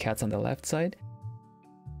the amount of cats on the left side?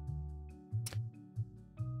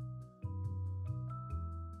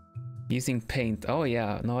 Using paint. Oh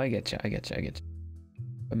yeah, no, I get you, I get you, I get you.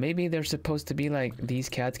 But maybe they're supposed to be like, these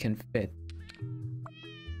cats can fit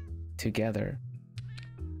together.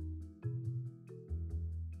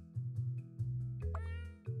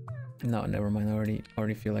 No, never mind. I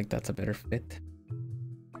already feel like that's a better fit.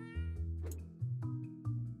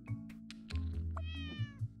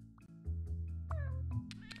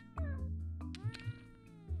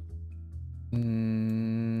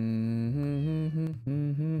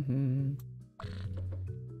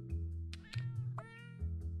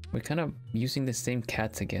 We're kind of using the same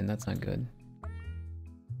cats again. That's not good.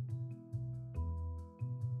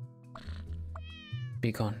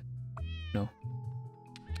 Be gone. No.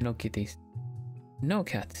 No kitties. No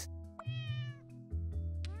cats.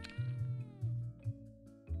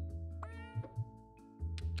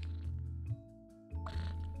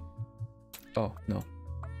 Oh no.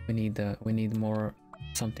 We need more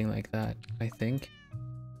something like that, I think.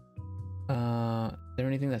 Is there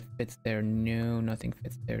anything that fits there? No, nothing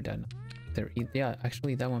fits there. Yeah,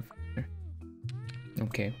 actually that one fits there.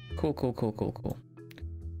 Okay. Cool.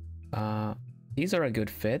 These are a good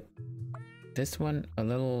fit. This one a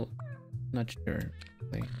little Not sure.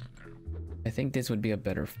 Like, I think this would be a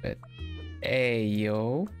better fit. Hey,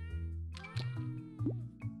 yo.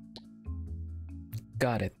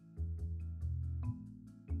 Got it.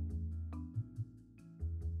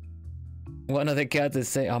 One of the cats is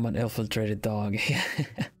saying I'm an infiltrated dog.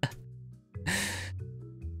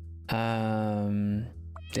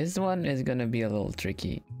 This one is gonna be a little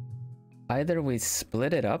tricky. Either we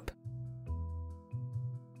split it up.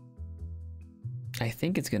 I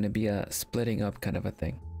think it's gonna be a splitting up kind of a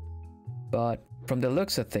thing. But from the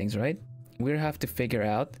looks of things, right? We have to figure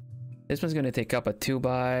out. This one's gonna take up a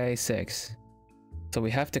 2x6. So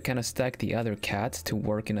we have to kind of stack the other cats to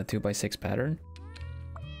work in a 2x6 pattern.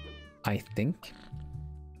 I think.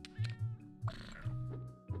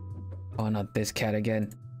 Oh, not this cat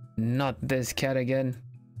again. Not this cat again.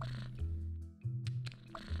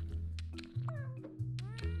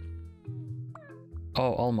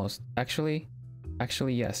 Oh, almost. Actually,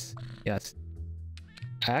 yes. Yes.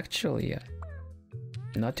 Actually, yeah.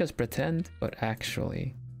 Not just pretend, but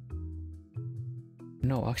actually.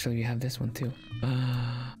 No, actually, we have this one too.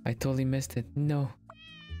 I totally missed it. No.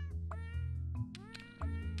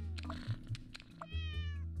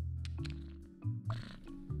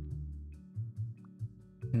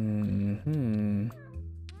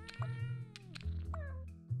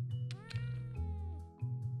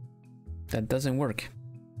 That doesn't work.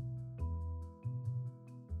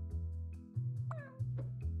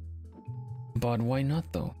 But why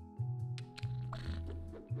not though?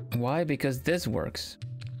 Why? Because this works.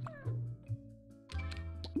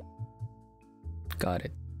 Got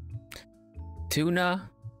it. Tuna.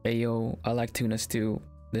 Ayo, I like tunas too.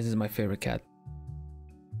 This is my favorite cat.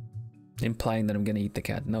 Implying that I'm gonna eat the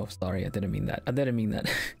cat. No, sorry, I didn't mean that. I didn't mean that.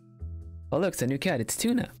 Oh look, it's a new cat. It's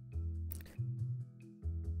Tuna.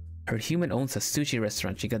 Her human owns a sushi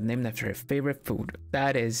restaurant. She got named after her favorite food.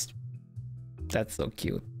 That's so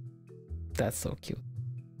cute. That's so cute.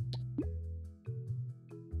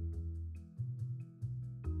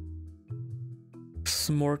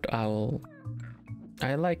 Smart owl.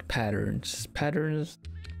 I like patterns. Patterns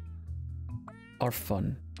are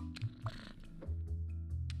fun.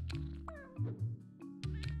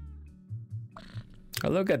 I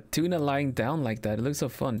look at Tuna lying down like that. It looks so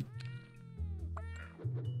fun.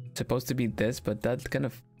 It's supposed to be this, but that kind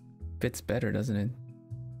of fits better, doesn't it?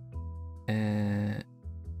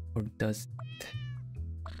 Or does it?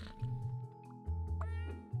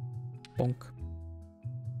 Bonk.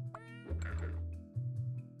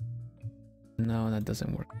 No, that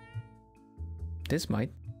doesn't work. This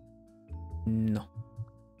might. No.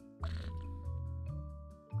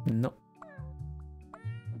 No.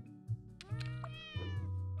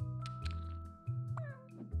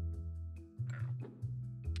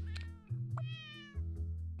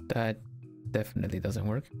 That definitely doesn't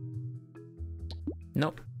work.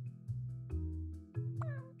 Nope.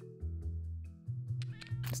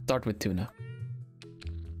 Start with Tuna.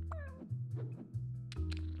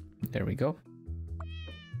 There we go.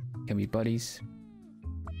 Can be buddies.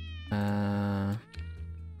 No,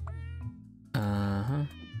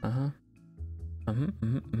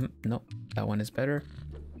 that one is better.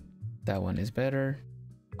 That one is better.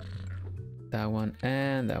 That one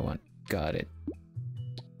and that one. Got it.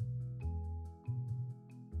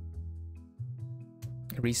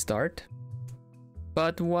 Restart.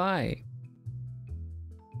 But why?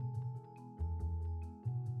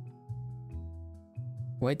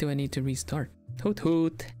 Why do I need to restart? Hoot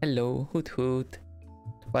hoot. Hello, hoot hoot.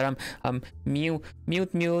 But I'm mute.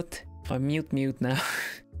 I'm mute now.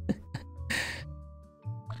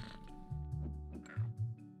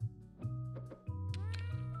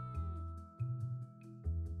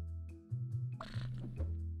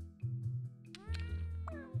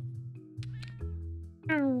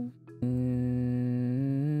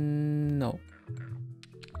 No.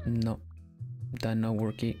 No. That not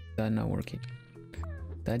working. That not working.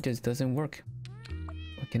 That just doesn't work.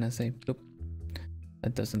 What can I say? Bloop.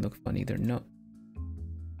 That doesn't look fun either. No.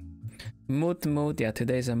 Mood. Yeah,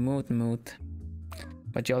 today's a mood.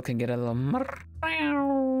 But y'all can get a little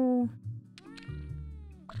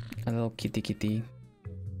kitty.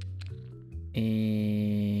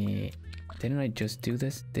 Didn't I just do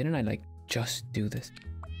this? Didn't I like just do this?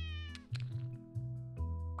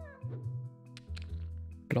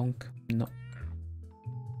 Plonk. No.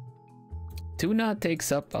 Tuna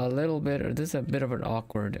takes up a little bit, or this is a bit of an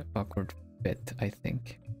awkward fit, I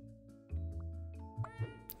think.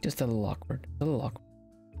 Just a little awkward.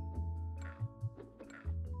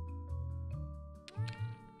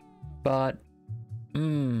 But,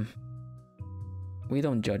 we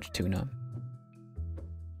don't judge Tuna.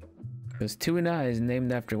 Because tuna is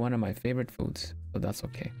named after one of my favorite foods, so that's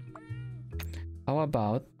okay. How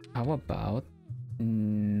about,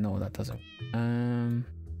 no, that doesn't.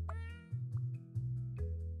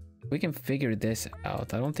 We can figure this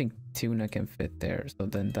out. I don't think tuna can fit there, so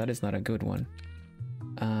then that is not a good one.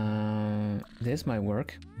 This might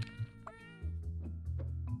work.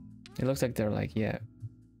 It looks like they're like, yeah,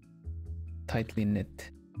 tightly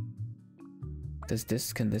knit.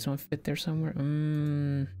 Can this one fit there somewhere?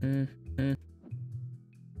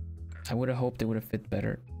 I would have hoped it would have fit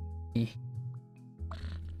better.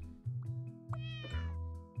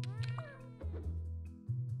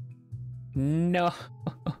 No.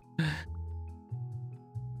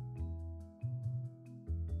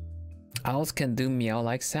 Owls can do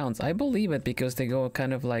meow-like sounds. I believe it because they go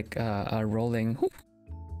kind of like a rolling.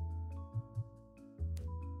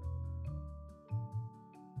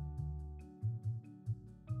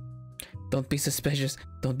 Don't be suspicious.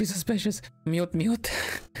 Don't be suspicious. Mute, mute.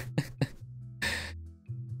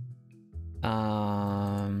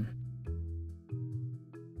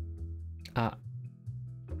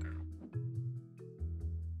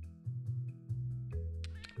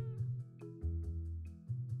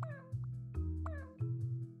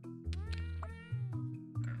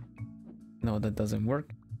 No, that doesn't work.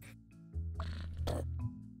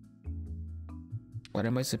 What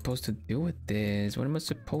am I supposed to do with this? What am I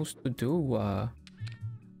supposed to do?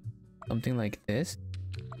 Something like this?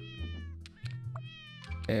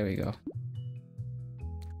 There we go.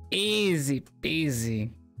 Easy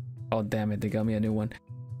peasy. Oh damn it, they got me a new one.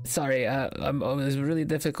 Sorry, it was really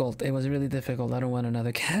difficult. It was really difficult. I don't want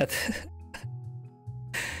another cat.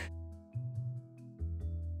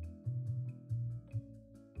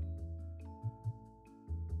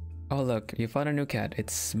 Oh look, you found a new cat. It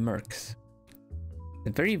smirks. A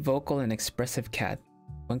very vocal and expressive cat.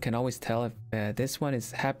 One can always tell if this one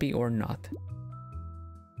is happy or not.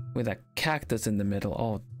 With a cactus in the middle.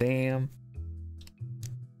 Oh, damn.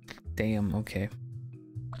 Damn, okay.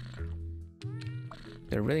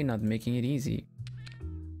 They're really not making it easy.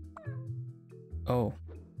 Oh.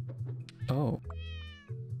 Oh.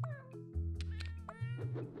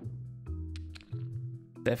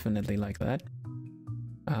 Definitely like that.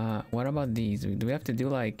 What about these? Do we have to do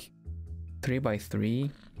like 3x3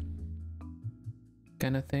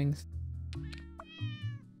 kind of things?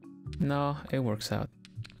 No, it works out.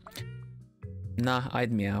 Nah,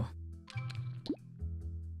 I'd meow.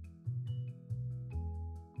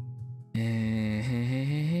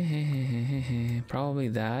 Probably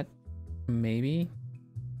that. Maybe.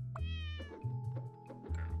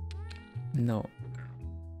 No.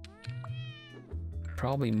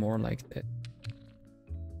 Probably more like that.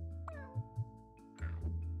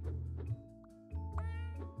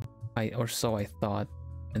 Or so I thought,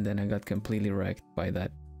 and then I got completely wrecked by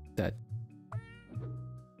that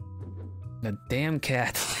damn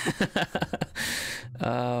cat.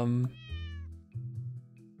 Oh,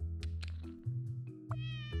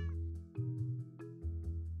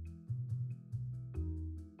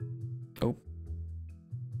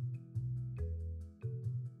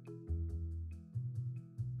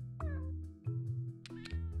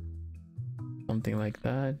 something like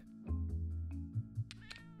that.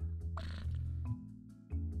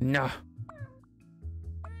 No.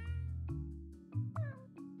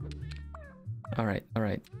 All right.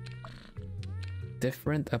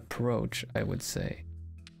 Different approach, I would say.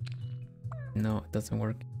 No, it doesn't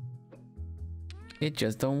work. It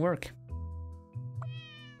just don't work.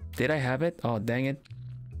 Did I have it? Oh, dang it.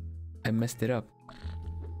 I messed it up.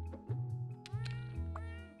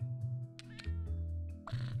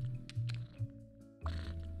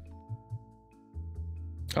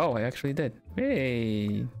 Oh, I actually did.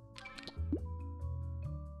 Hey.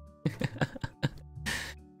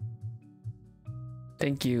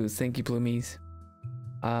 Thank you, Plumies.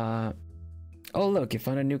 Oh look, you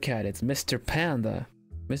found a new cat. It's Mr. Panda.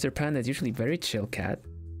 Mr. Panda is usually very chill cat.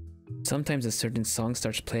 Sometimes a certain song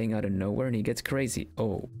starts playing out of nowhere and he gets crazy.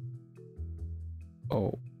 Oh.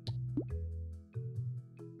 Oh.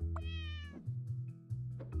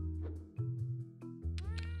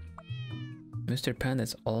 Mr. Panda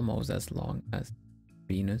is almost as long as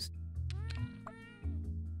Venus.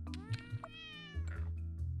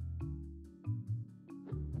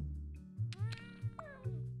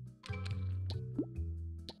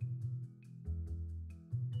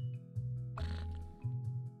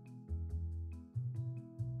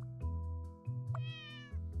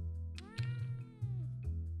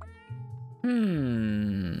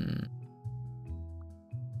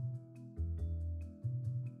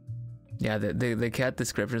 Yeah, the cat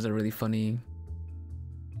descriptions are really funny.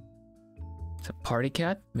 It's a party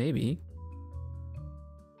cat? Maybe.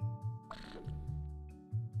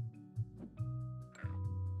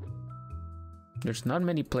 There's not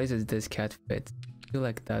many places this cat fits. I feel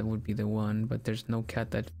like that would be the one, but there's no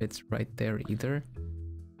cat that fits right there either.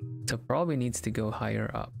 So probably needs to go higher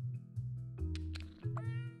up.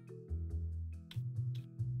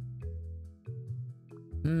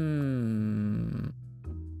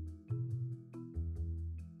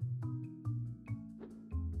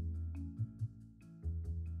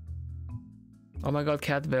 Oh my god,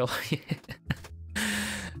 Catville.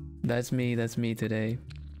 That's me today.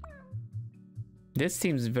 This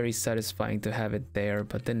seems very satisfying to have it there,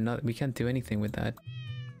 but then we can't do anything with that.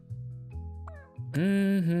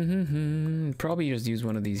 Probably just use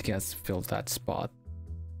one of these cats to fill that spot.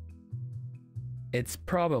 It's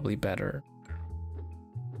probably better.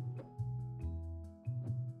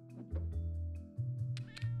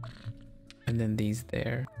 And then these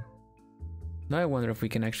there. Now I wonder if we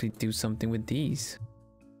can actually do something with these.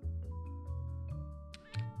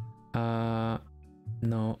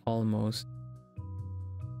 No, almost.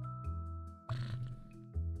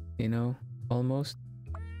 You know, almost.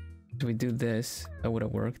 If we do this, that would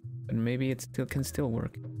have worked. But maybe it still can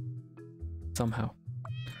work. Somehow.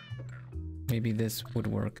 Maybe this would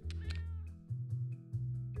work.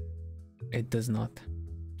 It does not.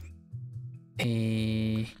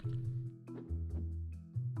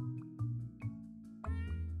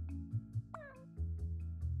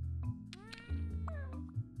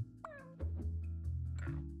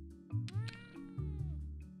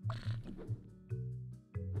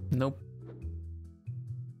 Nope.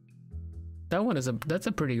 That one is that's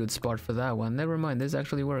a pretty good spot for that one. Never mind, this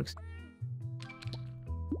actually works.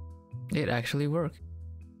 It actually worked.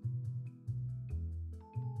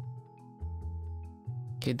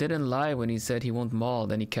 He didn't lie when he said he won't maul,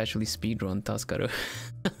 then he casually speedrun Taskaru.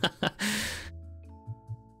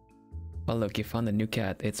 Oh look, he found a new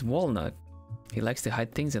cat. It's Walnut. He likes to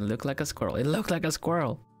hide things and look like a squirrel. It looked like a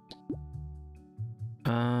squirrel.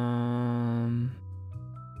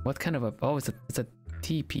 What kind of a... Oh, it's a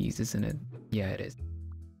T-piece, isn't it? Yeah, it is.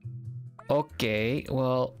 Okay,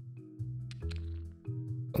 well...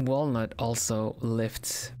 Walnut also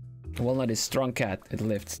lifts. Walnut is strong cat. It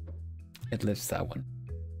lifts. It lifts that one.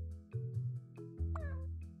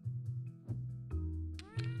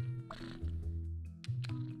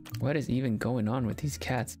 What is even going on with these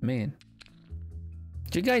cats, man?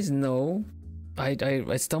 Do you guys know?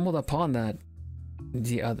 I stumbled upon that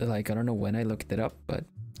the other, like, I don't know when I looked it up, but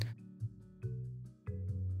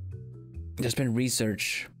there's been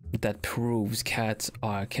research that proves cats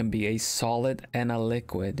can be a solid and a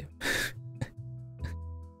liquid.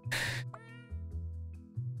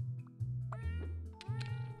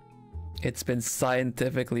 It's been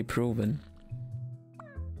scientifically proven.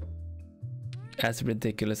 As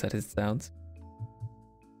ridiculous as it sounds.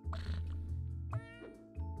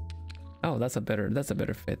 Oh, that's a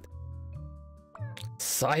better fit.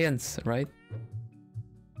 Science, right?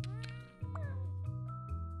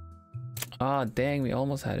 Ah, dang, we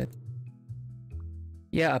almost had it.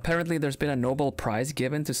 Yeah, apparently there's been a Nobel Prize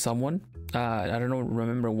given to someone. I don't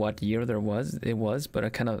remember what year it was, but I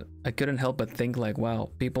couldn't help but think like, wow,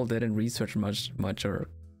 people didn't research much or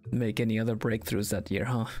make any other breakthroughs that year,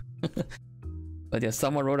 huh? But yeah,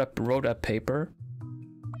 someone wrote a paper.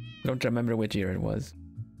 I don't remember which year it was.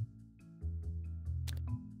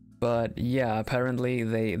 But yeah, apparently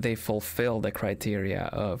they fulfill the criteria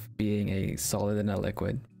of being a solid and a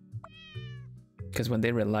liquid. Because when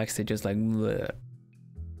they relax, they just like, bleh.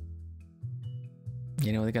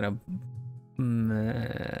 You know, they kind of.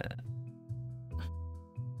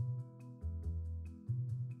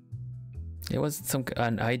 It was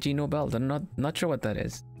an IG Nobel. I'm not sure what that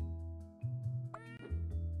is.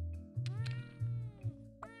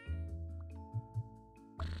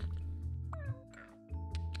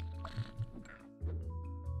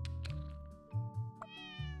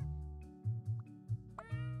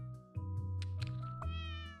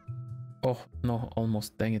 Oh no,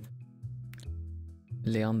 almost, dang it.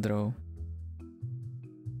 Leandro.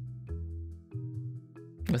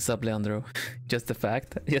 What's up, Leandro? Just the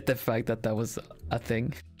fact that was a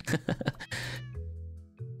thing.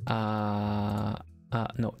 No,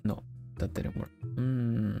 that didn't work.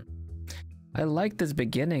 I like this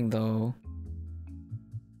beginning though.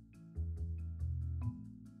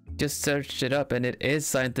 Just searched it up and it is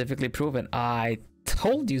scientifically proven. I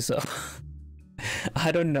told you so.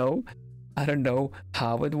 I don't know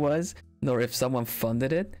how it was, nor if someone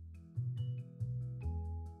funded it.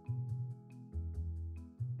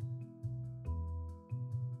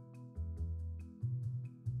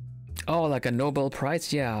 Oh, like a Nobel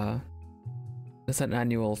Prize? Yeah. That's an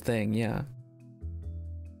annual thing, yeah.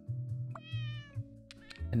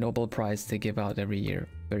 A Nobel Prize they give out every year.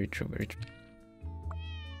 Very true, very true.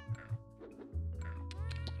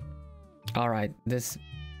 All right, this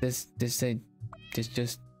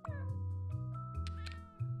just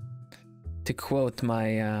to quote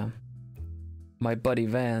my my buddy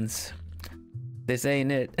Vance, this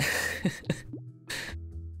ain't it.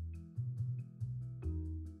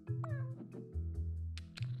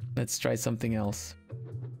 Let's try something else.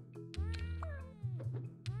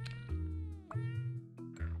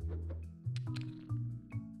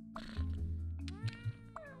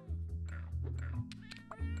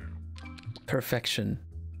 Perfection.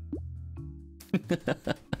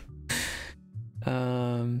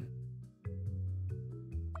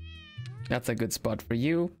 That's a good spot for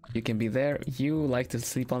you. You can be there. You like to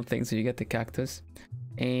sleep on things, so you get the cactus.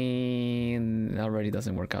 And already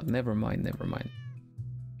doesn't work out. Never mind, never mind.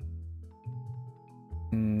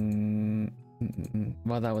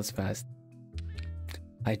 Well, that was fast.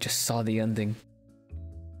 I just saw the ending.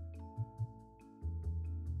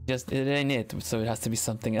 Just, it ain't it, so it has to be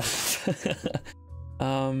something else.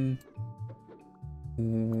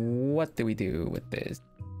 What do we do with this?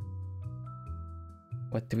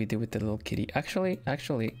 What do we do with the little kitty? Actually,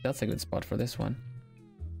 that's a good spot for this one.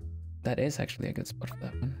 That is actually a good spot for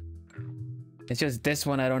that one. It's just this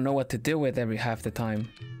one I don't know what to do with every half the time.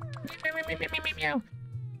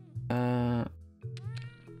 Oh,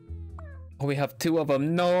 we have two of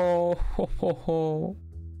them. No.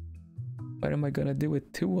 What am I gonna do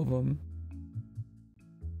with two of them?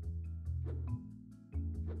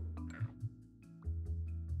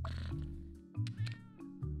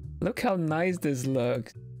 Look how nice this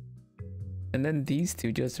looks. And then these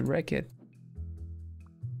two just wreck it.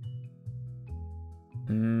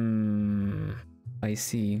 I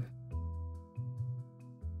see.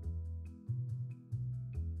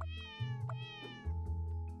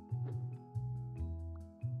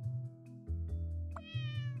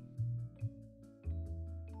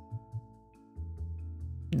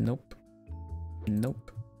 Nope.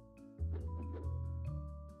 Nope.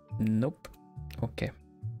 Nope. Okay.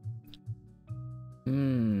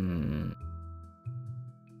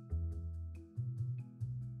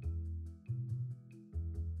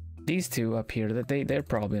 These two up here, that they're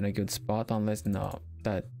probably in a good spot, unless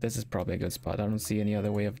this is probably a good spot. I don't see any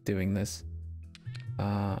other way of doing this.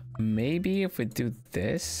 Maybe if we do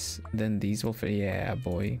this, then these will fit. Yeah,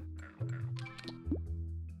 boy.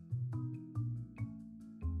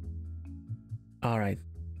 All right.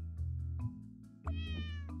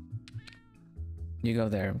 You go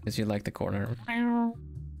there because you like the corner.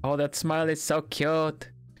 Oh, that smile is so cute.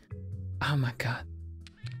 Oh my god.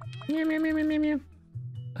 Meow, meow, meow, meow, meow.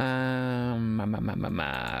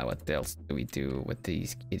 What else do we do with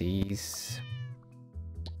these kitties?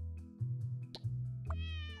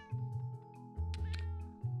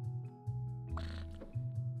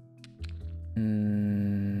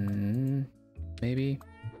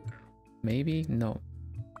 Maybe? No.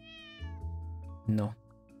 No.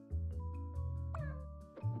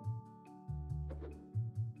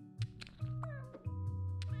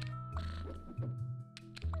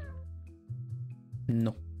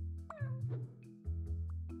 No.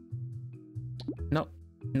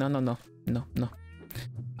 No. No.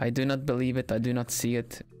 I do not believe it. I do not see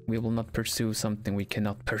it. We will not pursue something we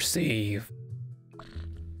cannot perceive.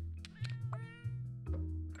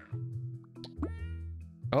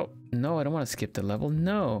 Oh, no, I don't want to skip the level.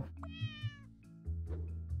 No.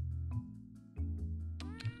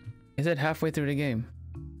 Is it halfway through the game?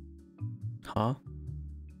 Huh?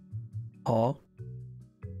 Huh?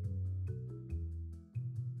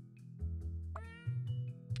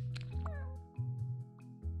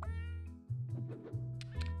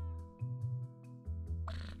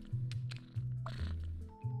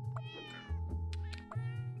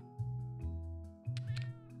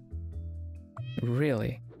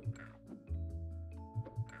 Really?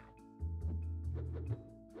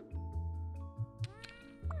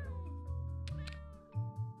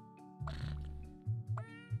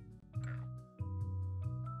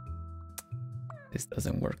 This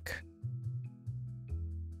doesn't work.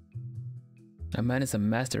 A man is a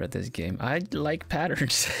master at this game. I like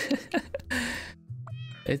patterns.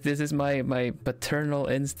 This is my paternal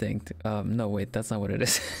instinct. No, wait, that's not what it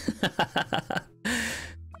is.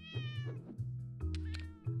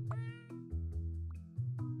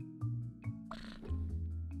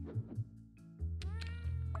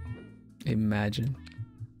 Imagine.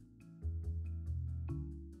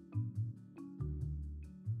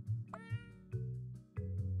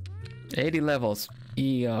 $80 levels.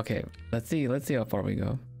 Yeah, okay. Let's see how far we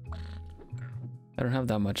go. I don't have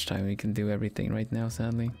that much time. We can do everything right now,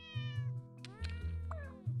 sadly.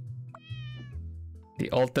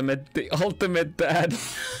 The ultimate dad.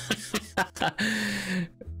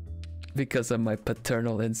 because of my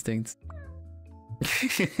paternal instincts.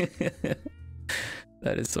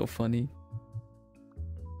 That is so funny.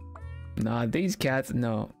 Nah, these cats,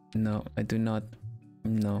 no, I do not.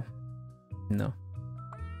 No.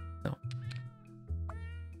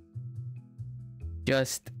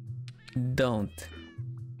 Just don't.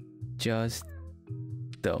 Just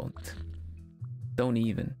don't. Don't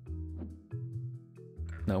even.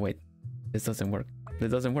 No, wait. This doesn't work.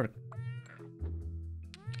 This doesn't work.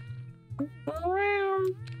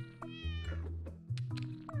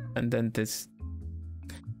 And then this.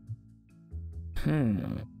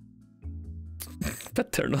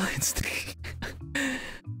 Paternal instinct.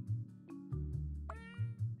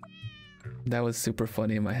 That was super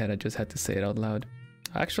funny in my head. I just had to say it out loud.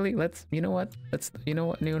 Actually, you know what? You know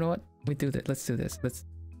what? We do that. Let's do this. Let's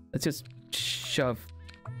just shuffle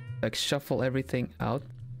everything out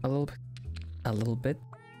a little bit.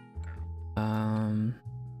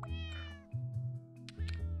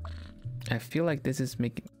 I feel like this is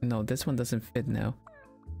making, no, this one doesn't fit now.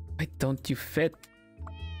 Why don't you fit?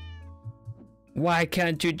 Why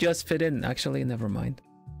can't you just fit in? Actually, never mind.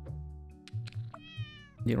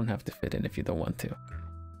 You don't have to fit in if you don't want to.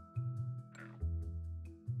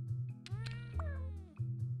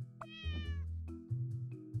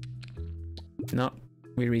 No,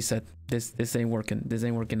 we reset. This ain't working. This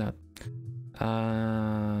ain't working out.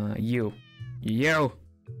 You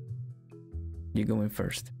go in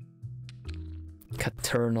first.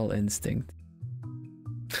 Paternal instinct.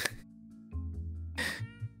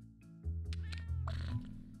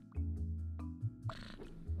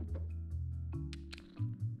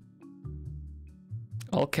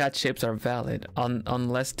 All cat shapes are valid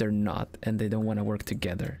unless they're not and they don't want to work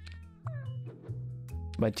together.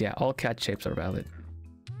 But yeah, all cat shapes are valid.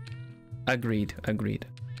 Agreed.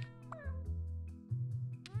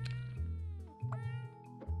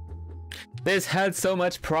 This had so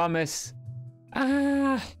much promise.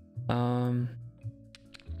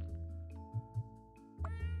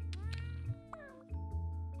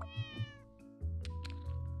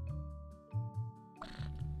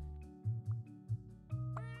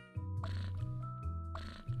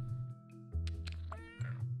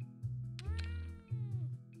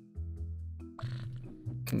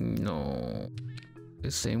 No,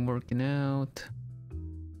 this ain't working out.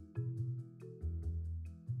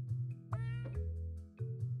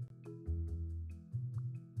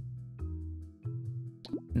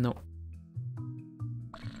 No.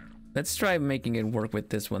 Let's try making it work with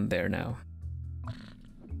this one there now.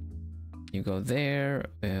 You go there,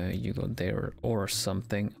 you go there, or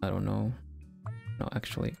something. I don't know. No,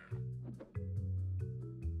 actually.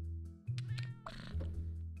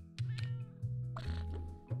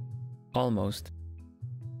 Almost.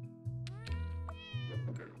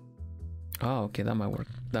 Oh, okay, that might work.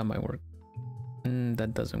 That might work.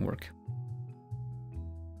 That doesn't work.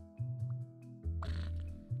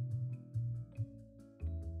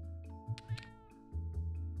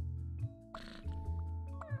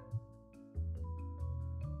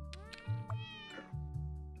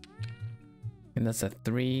 And that's a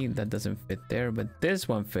 3. That doesn't fit there, but this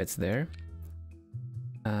one fits there.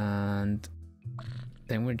 And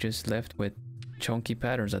then we're just left with chunky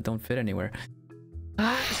patterns that don't fit anywhere.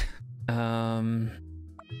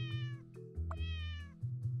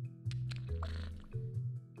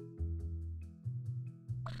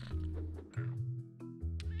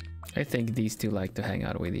 I think these two like to hang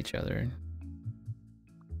out with each other.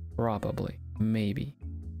 Probably. Maybe.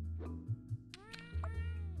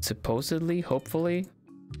 Supposedly, hopefully.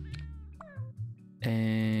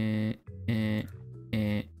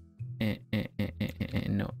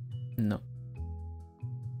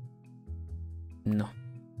 No.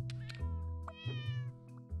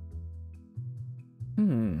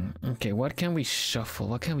 Okay, what can we shuffle?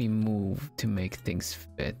 What can we move to make things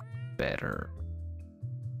fit better?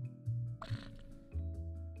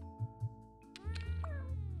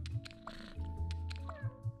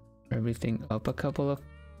 Everything up a couple of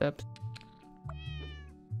steps.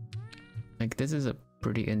 Like, this is a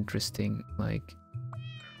pretty interesting, like,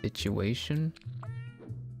 situation,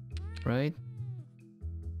 right?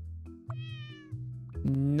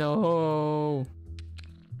 No.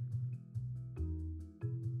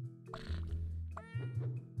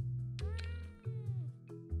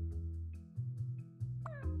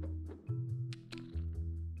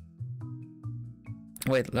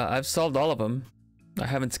 Wait, I've solved all of them. I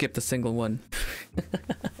haven't skipped a single one.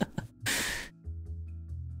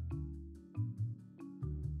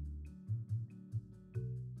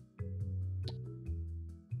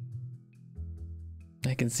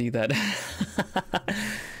 I can see that.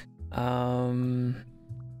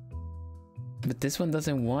 But this one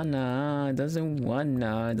doesn't wanna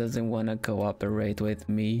cooperate with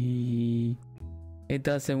me. It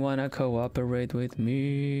doesn't wanna cooperate with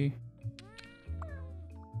me.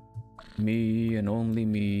 Me and only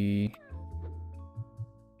me.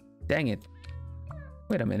 Dang it.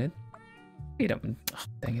 Wait a minute. Oh,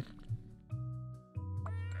 dang it.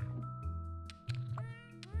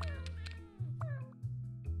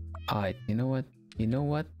 Alright, you know what?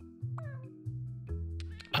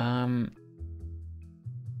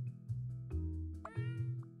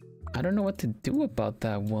 I don't know what to do about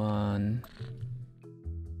that one.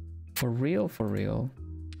 For real.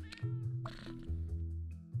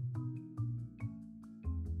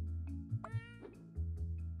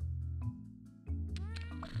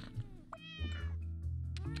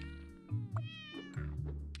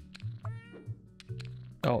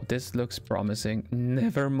 Oh, this looks promising.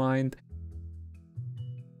 Never mind.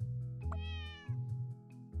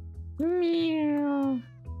 Meow.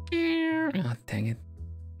 Oh, dang it.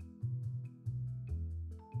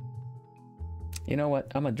 You know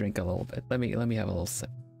what? I'm gonna drink a little bit. Let me have a little sip.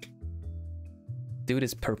 Dude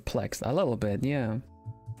is perplexed. A little bit, yeah.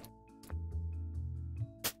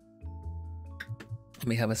 Let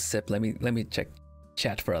me have a sip. Let me check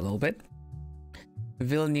chat for a little bit.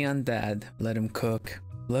 Vilhelm dad, let him cook.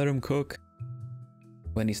 Let him cook.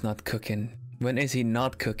 When he's not cooking. When is he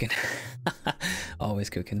not cooking? Always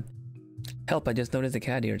cooking. Help, I just noticed the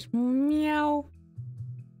cat ears. Meow.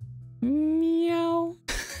 Meow.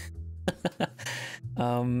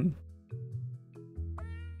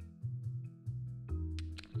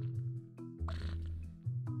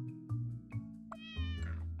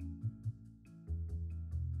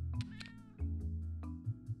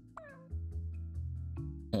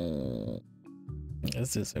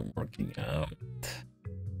 This isn't working out.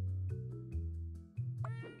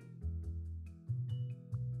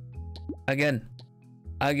 Again.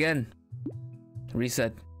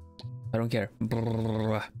 Reset. I don't care.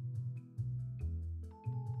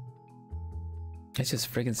 Let's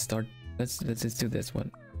just freaking start. Let's just do this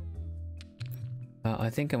one. I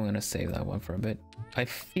think I'm gonna save that one for a bit. I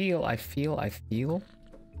feel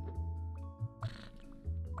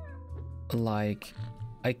like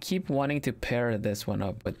I keep wanting to pair this one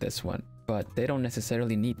up with this one, but they don't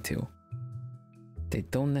necessarily need to.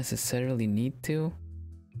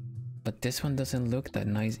 But this one doesn't look that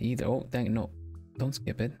nice either. Oh, dang, no. Don't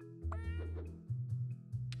skip it.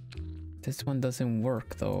 This one doesn't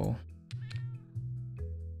work though.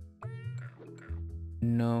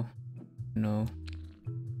 No.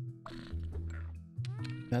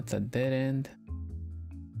 That's a dead end.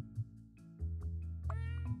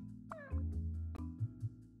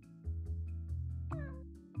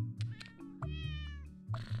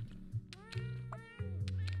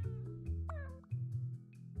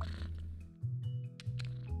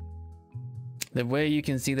 The way you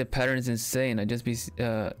can see the pattern is insane. I'd just be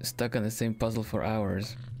stuck on the same puzzle for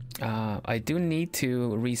hours. I do need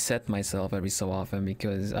to reset myself every so often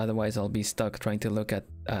because otherwise I'll be stuck trying to look at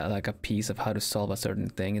like a piece of how to solve a certain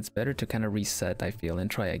thing. It's better to kind of reset, I feel, and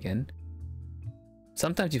try again.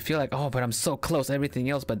 Sometimes you feel like, oh, but I'm so close, everything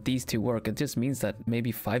else but these two work. It just means that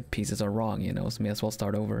maybe 5 pieces are wrong, you know, so may as well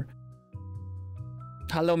start over.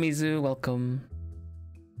 Hello Mizu, welcome.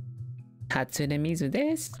 Hatsune Mizu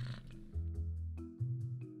desu.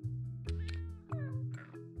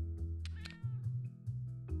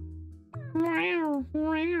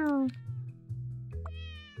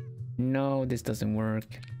 No, this doesn't work.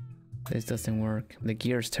 The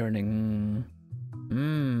gear's turning.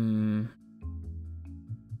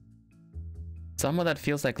 Some of that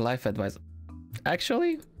feels like life advice.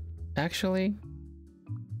 Actually,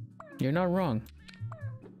 you're not wrong.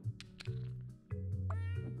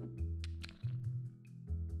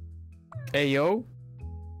 Hey yo.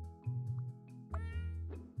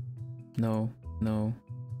 No.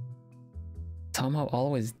 Somehow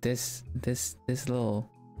always this little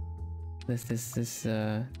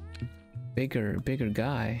bigger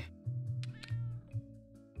guy.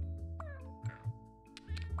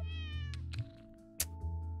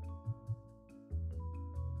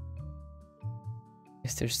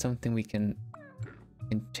 Is there something we can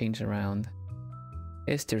change around?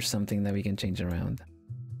 Is there something that we can change around?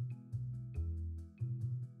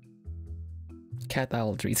 Cat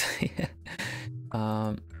owl trees.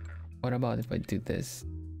 What about if I do this?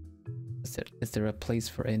 Is there a place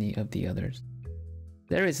for any of the others?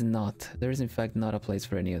 There is not. There is in fact not a place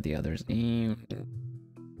for any of the others.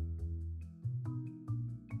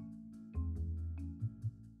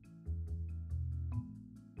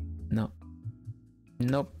 No.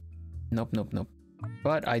 Nope.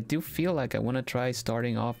 But I do feel like I want to try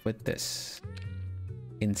starting off with this.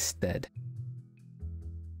 instead.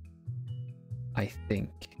 I think.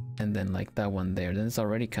 And then like that one there, then it's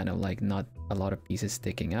already kind of like not a lot of pieces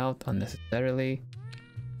sticking out unnecessarily.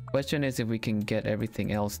 Question is if we can get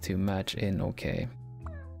everything else to match in okay.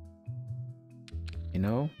 You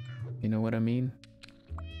know what I mean?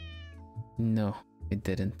 No, it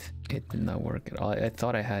didn't. It did not work at all. I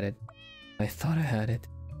thought I had it. I thought I had it.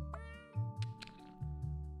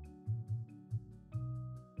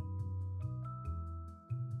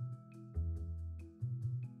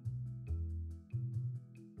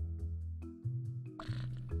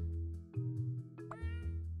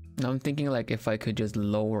 I'm thinking like if I could just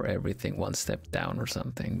lower everything one step down or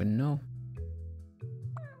something, but no.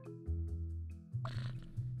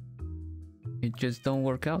 It just don't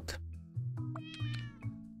work out.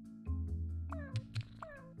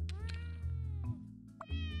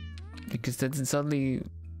 Because then suddenly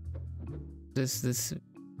this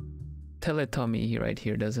teletubby right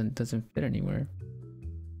here doesn't fit anywhere.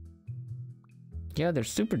 Yeah, they're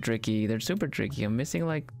super tricky. They're super tricky. I'm missing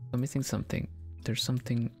something. There's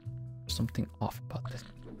something off about this.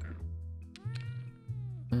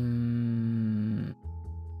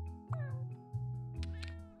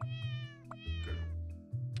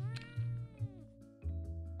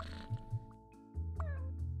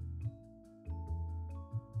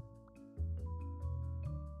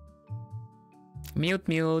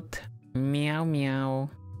 Mute. Meow meow.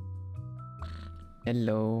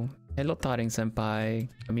 Hello. Hello, Taring senpai.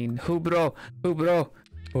 I mean, who bro?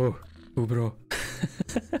 Oh, who bro?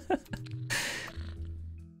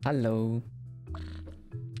 Hello.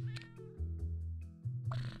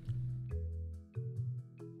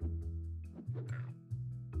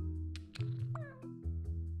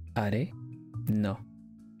 Are? No.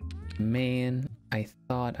 Man, I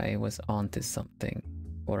thought I was onto something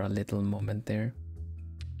for a little moment there.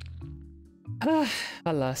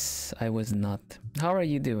 Alas, I was not. How are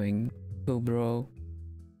you doing, who bro?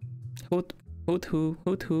 Hoot. Hoot.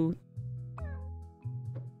 Hoot.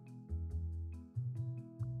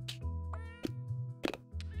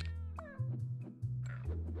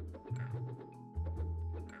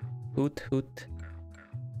 Hoot.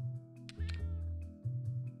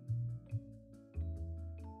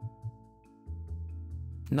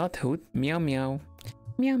 Not hoot, meow meow.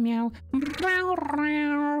 Meow meow.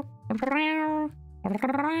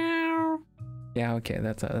 Yeah, okay,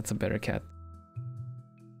 that's a better cat.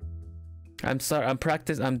 I'm sorry, I'm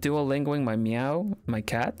duolinguing my meow, my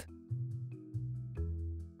cat.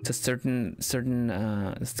 It's a certain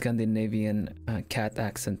Scandinavian cat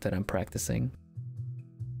accent that I'm practicing.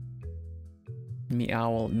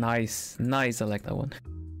 Meow, nice, I like that one.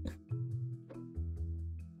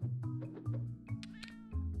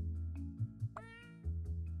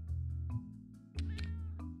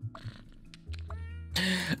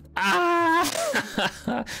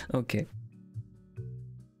 Ah! Okay.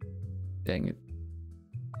 Dang it.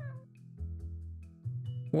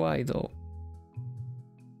 Why though?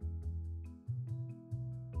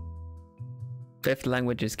 Fifth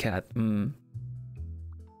language is cat.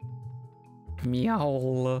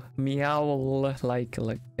 Meow, like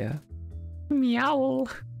yeah. Meow.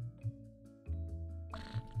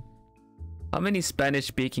 How many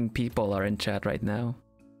Spanish-speaking people are in chat right now?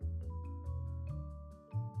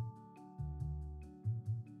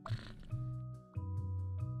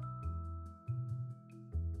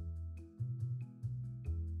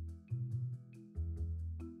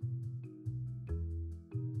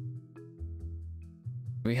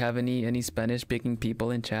 Do we have any Spanish-speaking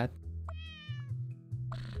people in chat?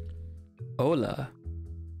 Hola.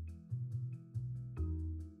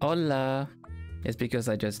 Hola. It's because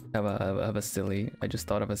I just have a silly. I just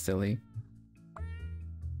thought of a silly.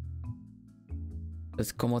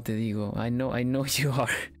 Pues como te digo, I know you are.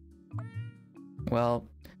 Well,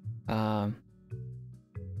 I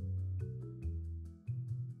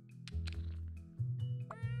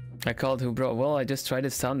called who bro. Well, I just tried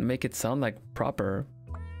to make it sound like proper.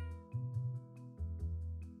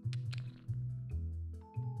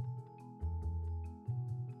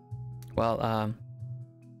 Well,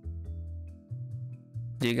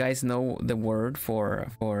 do you guys know the word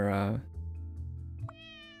for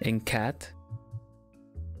in cat?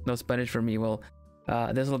 No Spanish for me. Well,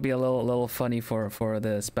 this will be a little funny for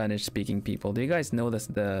the Spanish speaking people. Do you guys know this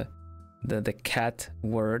the cat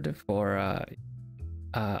word for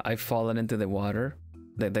I've fallen into the water?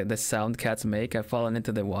 The sound cats make, I've fallen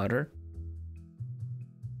into the water.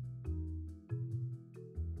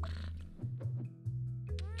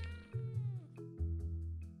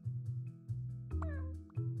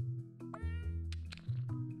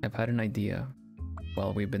 I've had an idea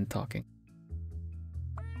while we've been talking.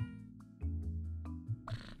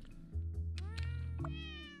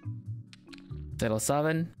 Level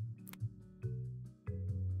 7.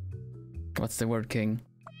 What's the word, King?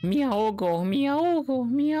 Miaogo, miaogo,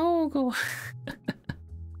 miaogo.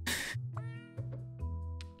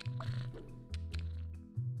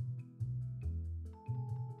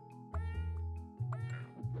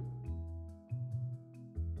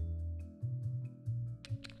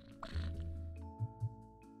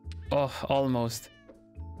 Oh, almost.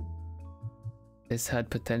 This had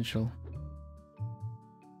potential.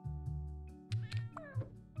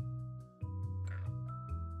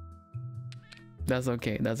 That's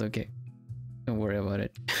okay, that's okay. Don't worry about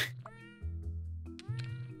it.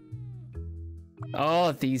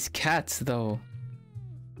 Oh, these cats though.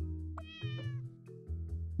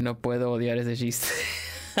 No puedo odiar ese chiste.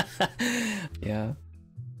 Yeah.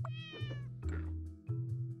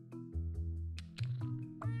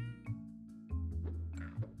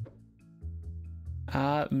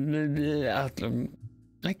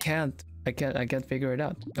 I can't figure it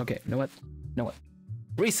out. Okay, you know what? You know what?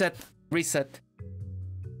 Reset, reset.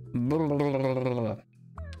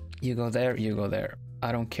 You go there, you go there.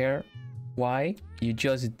 I don't care why, you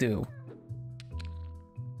just do.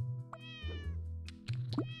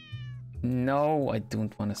 No, I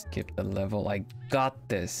don't want to skip the level. I got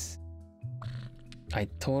this. I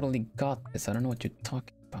totally got this. I don't know what you're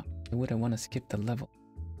talking about. Why would I want to skip the level?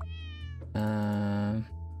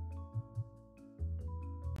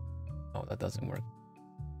 Oh, that doesn't work.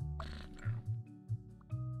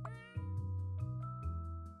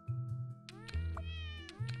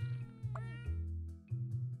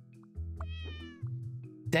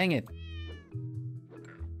 Dang it.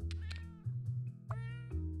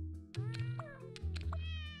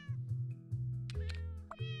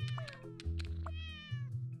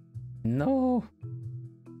 No.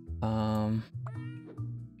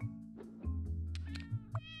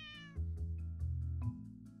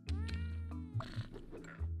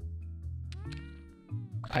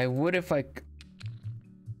 I would if I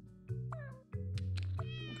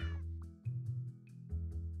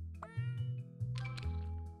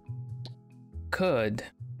could.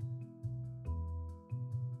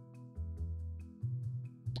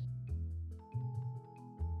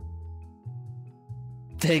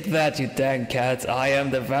 Take that, you dang cats. I am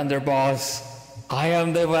the Vanderbos. I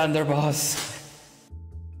am the Vanderbos.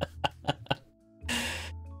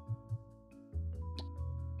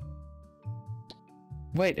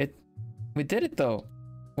 Wait, we did it though.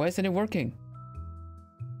 Why isn't it working?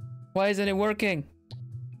 Why isn't it working?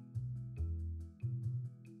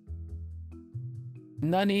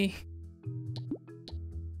 Nani?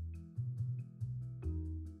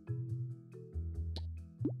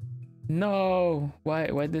 No, why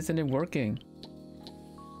isn't it working?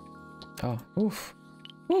 Oh, oof,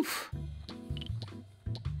 oof.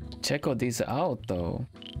 Check all these out though.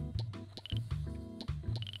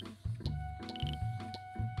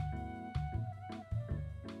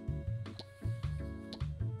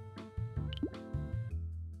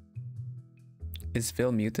 Is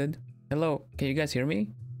Phil muted? Hello, can you guys hear me?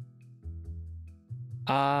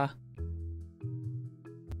 Oh,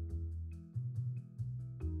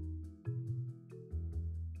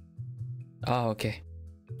 okay.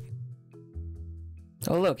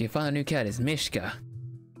 Oh look, you found a new cat. It's Mishka.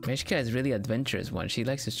 Mishka is really adventurous one. She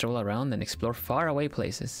likes to stroll around and explore faraway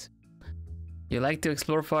places. You like to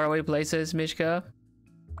explore faraway places, Mishka?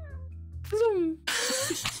 Zoom.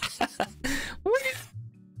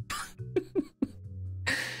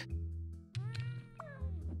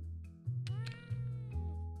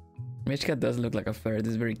 Mishka does look like a ferret.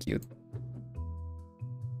 It's very cute.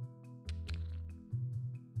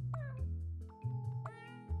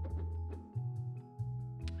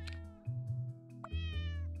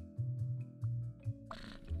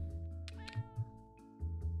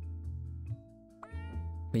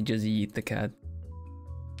 We just eat the cat.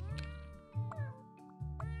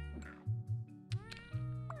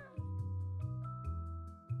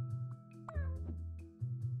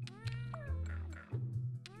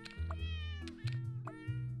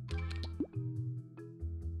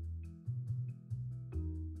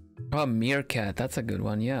 Oh, meerkat, that's a good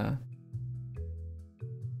one, yeah.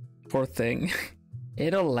 Poor thing.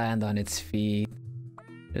 It'll land on its feet.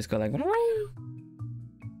 Just go like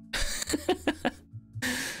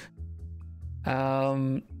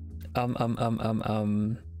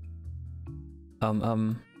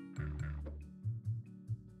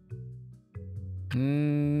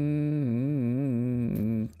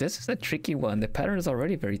This is a tricky one. The pattern is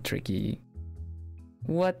already very tricky.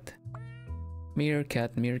 What?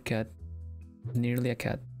 Meerkat, meerkat. Nearly a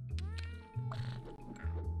cat.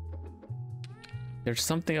 There's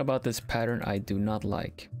something about this pattern I do not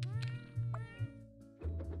like.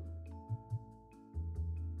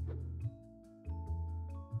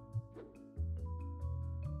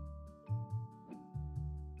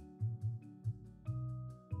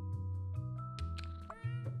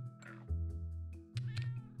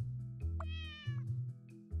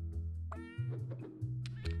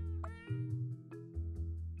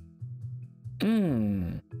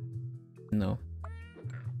 No.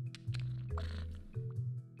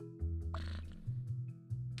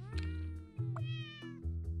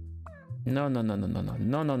 No, no, no, no, no, no,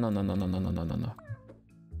 no, no, no, no, no, no, no, no, no, no, no.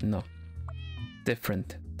 No.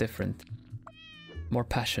 Different, different. More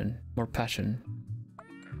passion, more passion.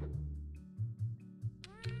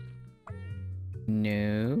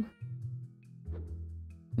 No.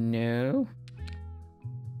 No.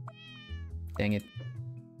 Dang it.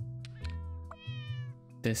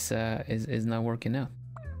 This is not working out.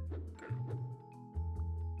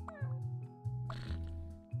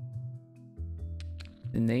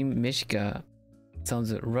 The name Mishka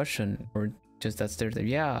sounds Russian, or just that stereotype.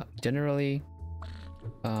 Yeah, generally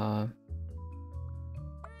a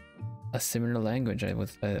similar language, I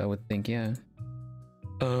would think, yeah.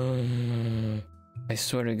 I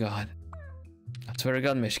swear to God. I swear to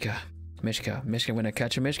God, Mishka. Mishka. Mishka when I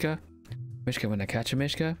catch a Mishka. Mishka when I catch a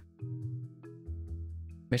Mishka.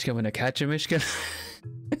 Mishka when I catch a Mishka.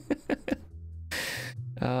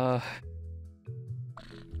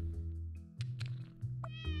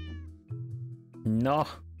 No.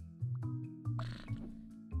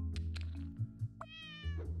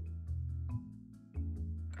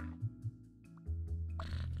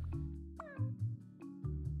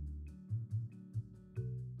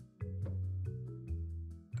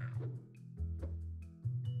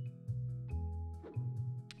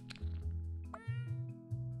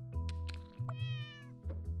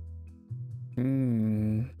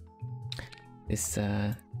 This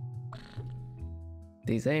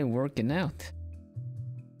these ain't working out.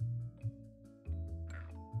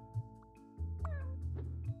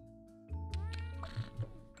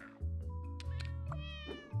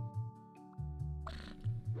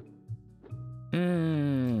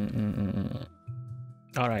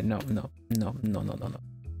 All right, no.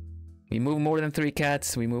 We move more than 3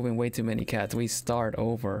 cats. We move in way too many cats. We start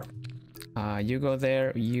over. You go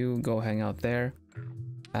there. You go hang out there,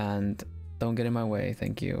 and don't get in my way.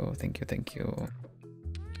 Thank you.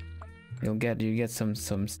 You get some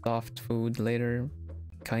soft food later,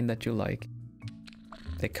 kind that you like.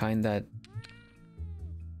 The kind that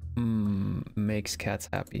makes cats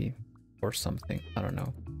happy, or something. I don't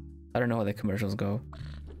know. I don't know how the commercials go.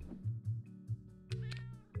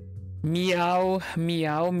 Meow,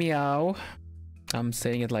 meow, meow. I'm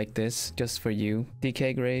saying it like this just for you,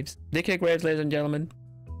 DK Graves. DK Graves, ladies and gentlemen,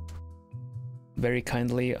 very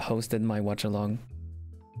kindly hosted my watch along.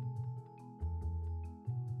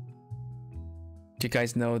 Do you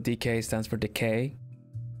guys know DK stands for decay?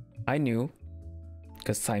 I knew,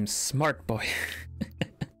 because I'm smart boy.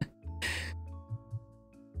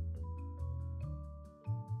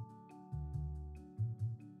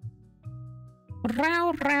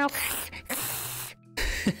 Row, row.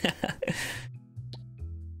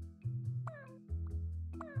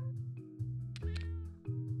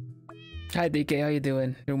 Hi DK, how you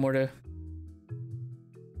doing? You're more to...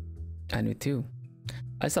 I knew too.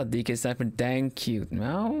 I saw DK stand for dang cute.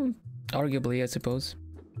 Well, arguably, I suppose.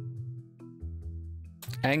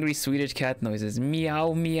 Angry Swedish cat noises.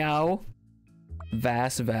 Meow, meow.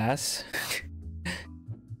 Vass, vass.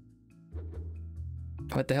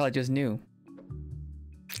 What the hell, I just knew.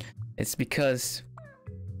 It's because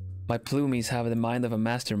my plumies have the mind of a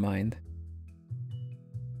mastermind.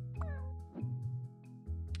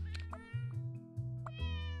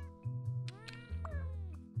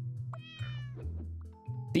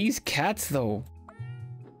 These cats though.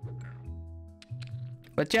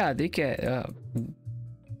 But yeah, Decay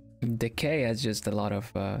has just a lot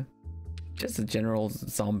of just a general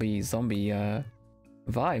zombie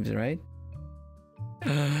vibes, right?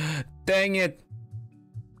 Dang it.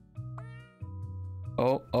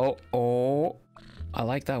 Oh. I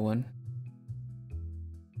like that one.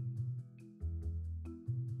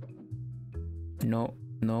 No.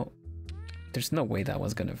 There's no way that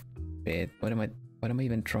was gonna fit. What am I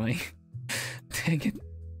even trying? Dang it.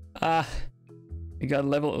 We got a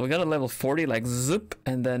level 40, like zoop,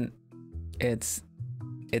 and then it's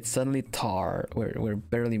suddenly tar. We're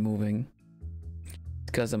barely moving.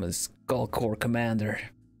 Because I'm a Skull Core commander.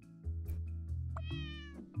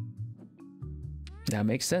 That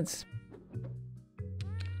makes sense.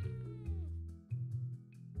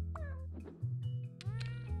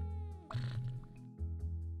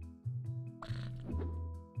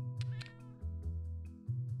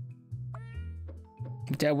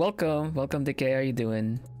 Yeah, welcome Decay, how you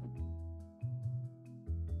doing?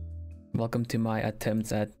 Welcome to my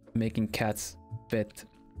attempts at making cats fit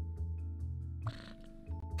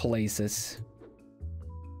places.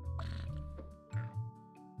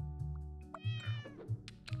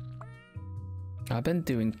 I've been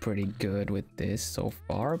doing pretty good with this so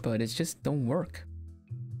far, but it's just don't work.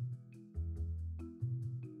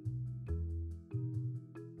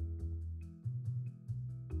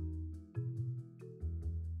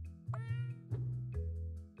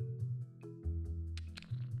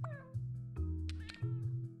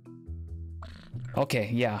 Okay,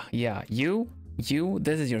 yeah. You,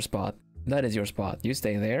 this is your spot. That is your spot. You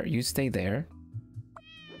stay there, you stay there.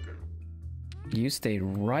 You stay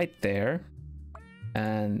right there.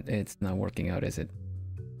 And it's not working out, is it?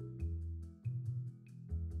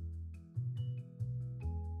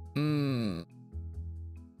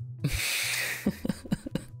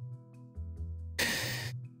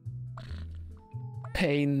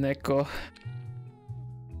 Pain, Neko.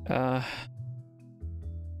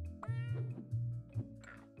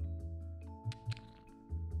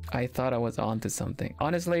 I thought I was onto something.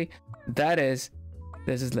 Honestly, this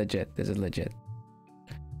is legit. This is legit.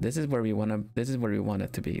 This is where we want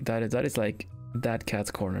it to be. That is like that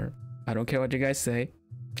cat's corner. I don't care what you guys say.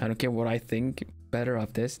 I don't care what I think better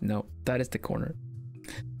of this. No, that is the corner.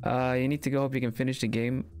 You need to go. Hope you can finish the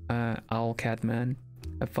game. Owl Catman.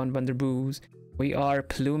 Have fun, Vanderbos. We are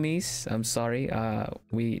Plumies. I'm sorry.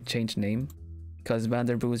 We changed name because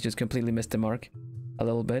Vanderbos just completely missed the mark. A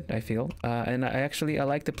little bit, I feel. And I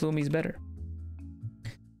like the Plumies better.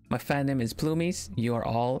 My fan name is Plumies. You are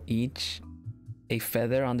all each a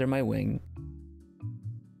feather under my wing.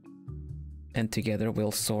 And together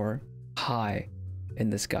we'll soar high in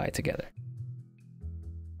the sky together.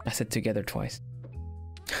 I said together twice.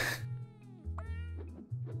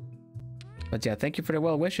 But yeah, thank you for the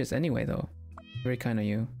well wishes anyway, though. Very kind of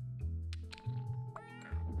you.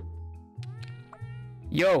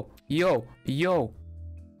 Yo!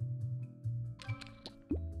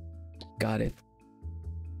 Got it.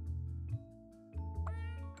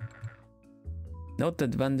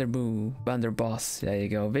 Noted, Vanderbos. There you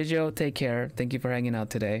go. Vigio, take care. Thank you for hanging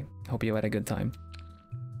out today. Hope you had a good time.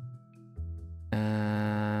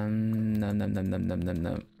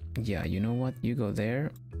 No. Yeah, you know what? You go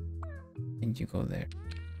there. And you go there.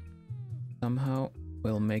 Somehow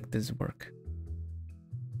we'll make this work.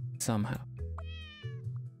 Somehow.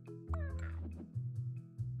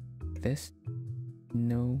 This?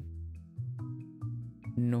 No.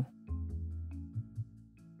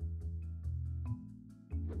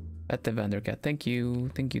 At the Vandercat. Thank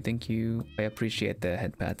you. I appreciate the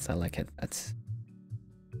headpats. I like headpats.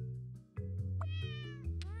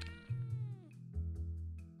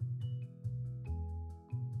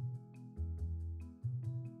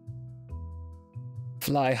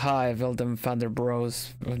 Fly high, Vilhelm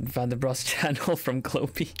Vanderbos channel from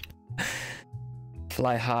Globie.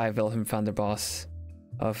 Fly high, Vilhelm Vanderbos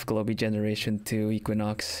of Globie Generation 2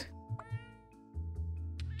 Equinnox.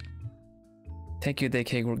 Thank you,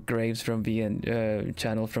 DK Graves from VN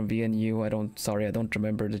channel from VNU. I don't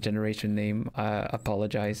remember the generation name. I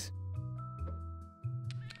apologize.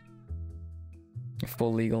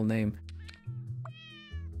 Full legal name.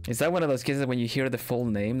 Is that one of those cases that when you hear the full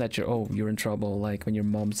name that you're in trouble, like when your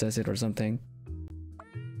mom says it or something?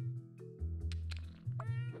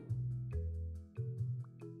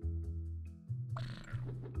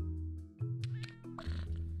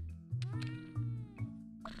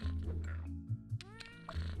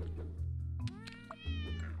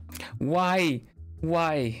 Why?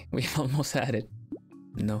 We almost had it.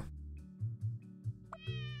 No.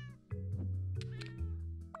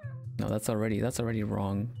 No, that's already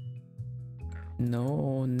wrong.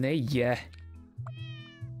 No, nay, yeah.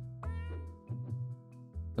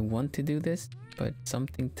 I want to do this, but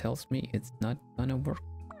something tells me it's not gonna work.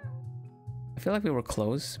 I feel like we were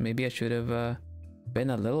close. Maybe I should have been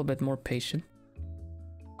a little bit more patient.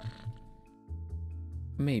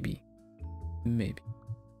 Maybe. The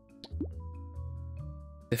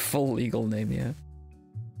full legal name, yeah.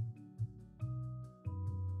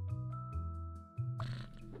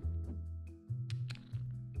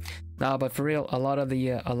 Nah, but for real, a lot of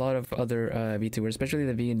other VTubers, especially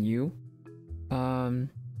the VNU,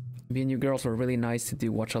 VNU girls were really nice to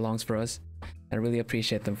do watch-alongs for us. I really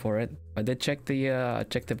appreciate them for it. I did check the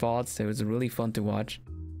VODs. It was really fun to watch,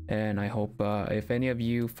 and I hope if any of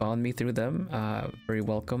you found me through them, very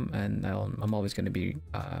welcome, and I'm always going to be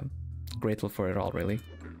grateful for it all, really.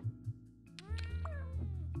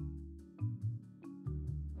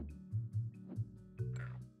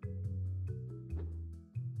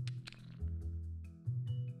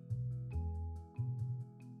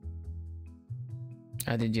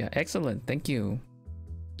 I did, yeah. Excellent, thank you.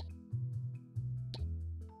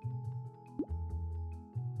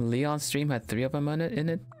 Leon's stream had 3 of them in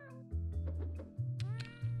it.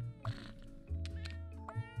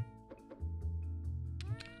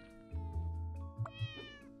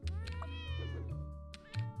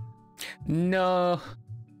 No.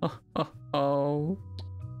 Oh.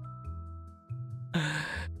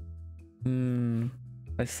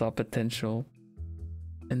 I saw potential,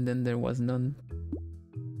 and then there was none.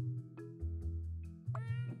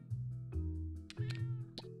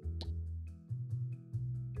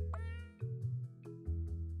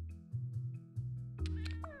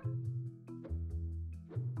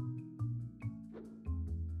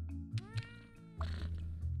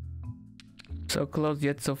 So close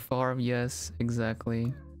yet so far, yes,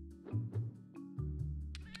 exactly.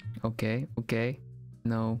 Okay, okay.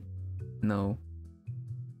 No, no.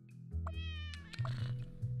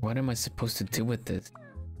 What am I supposed to do with this?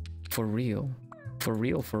 For real? For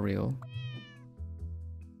real, for real?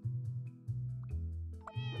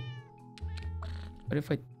 What if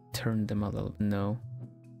I turn them a little? No.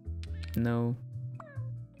 No.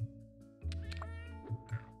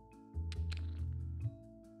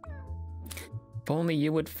 If only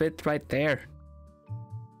you would fit right there.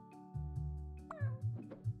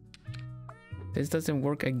 This doesn't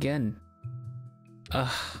work again. Ugh.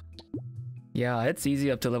 Yeah, it's easy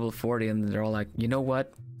up to level 40 and they're all like, you know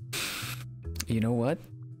what? You know what?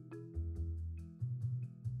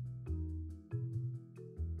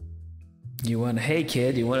 Hey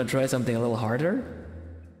kid, you wanna try something a little harder?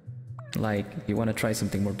 Like, you wanna try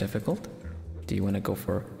something more difficult? Do you wanna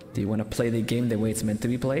play the game the way it's meant to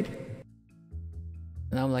be played?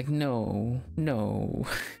 And I'm like, no, no.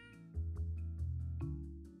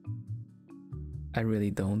 I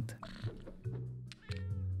really don't.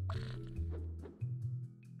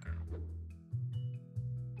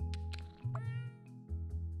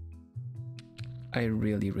 I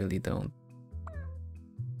really, really don't.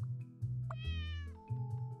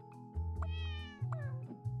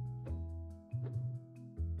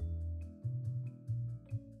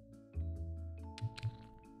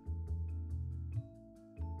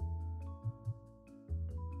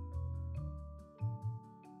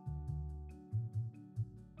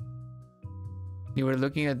 You were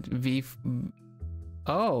looking at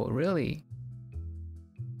Oh, really?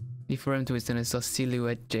 V4M twist and I saw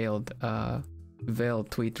silhouette jailed. Veil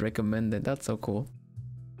tweet recommended. That's so cool.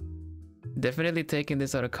 Definitely taking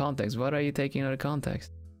this out of context. What are you taking out of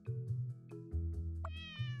context?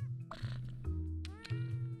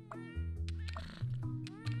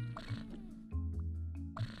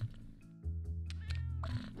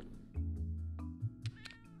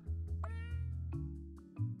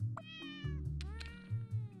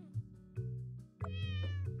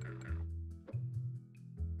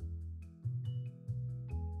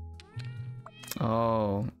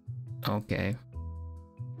 Oh, okay.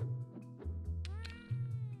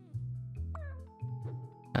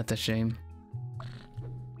 That's a shame.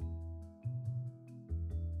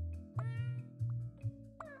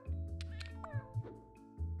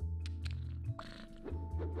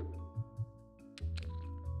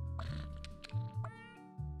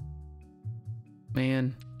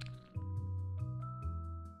 Man.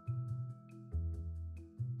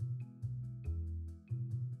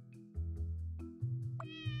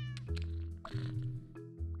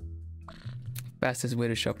 Fastest way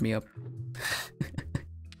to shut me up.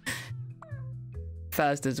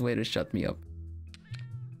 Fastest way to shut me up.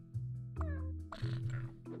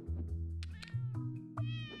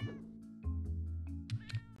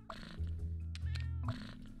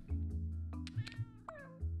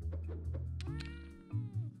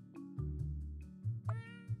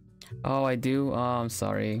 Oh, I do? Oh, I'm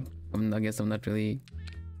sorry. I guess I'm not really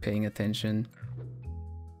paying attention.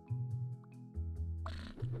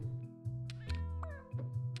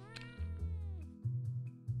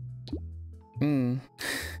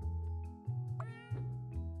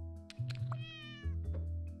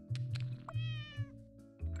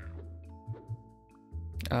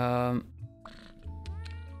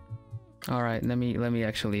 All right, let me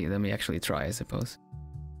actually try, I suppose.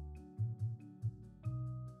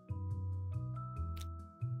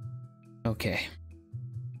 Okay.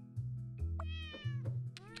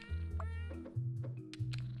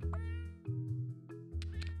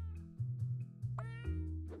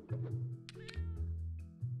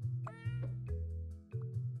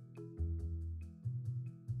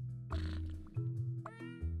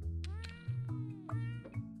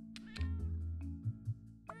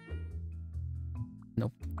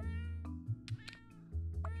 Nope.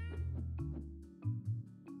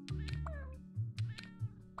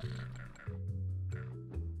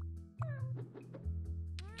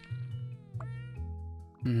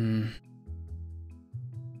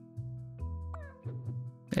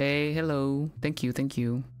 Hey, hello. Thank you, thank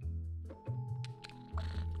you.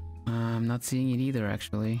 I'm not seeing it either,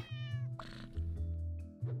 actually.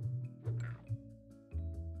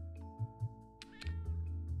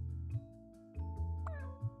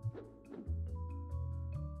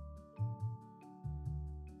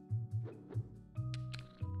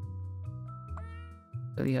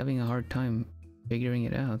 Really having a hard time figuring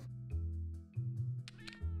it out.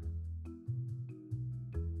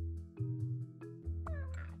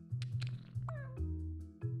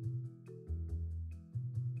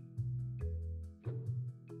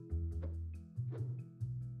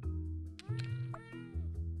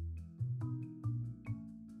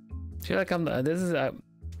 I feel like this is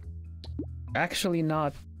actually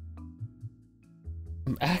not.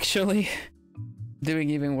 I'm actually doing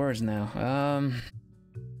even worse now.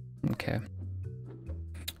 Okay. I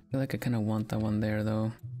feel like I kind of want that one there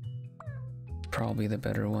though. Probably the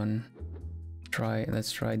better one.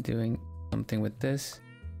 Let's try doing something with this.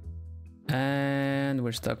 And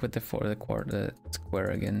we're stuck with the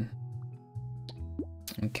square again.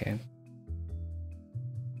 Okay.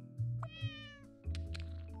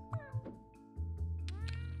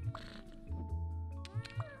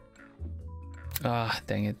 Ah,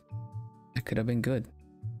 dang it. That could have been good.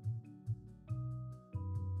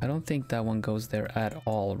 I don't think that one goes there at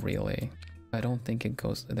all, really. I don't think it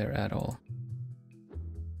goes there at all.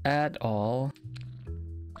 At all.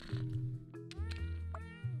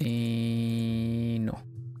 No.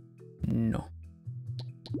 No.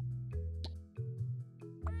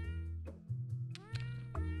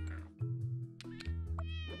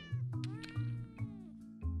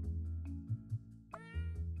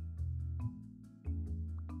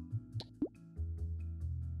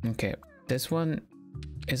 Okay, this one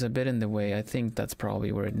is a bit in the way. I think that's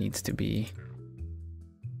probably where it needs to be.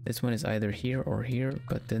 This one is either here or here,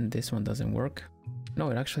 but then this one doesn't work. No,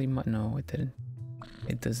 it actually might. No, it didn't.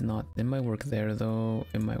 It does not. It might work there though.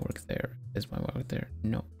 It might work there. This might work there.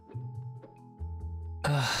 No.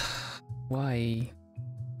 Why?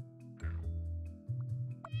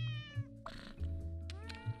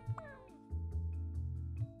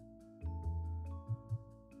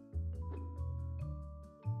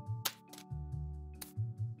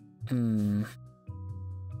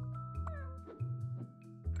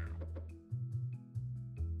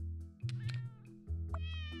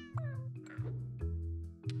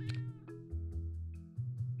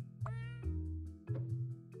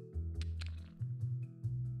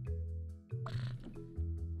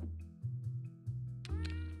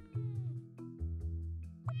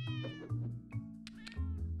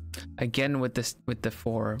 Again with this, with the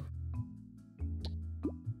 4.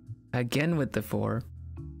 Again with the 4.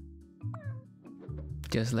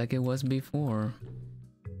 Just like it was before.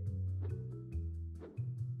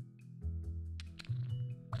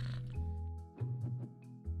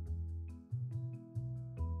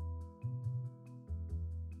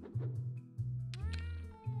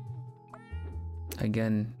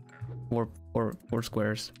 Again, four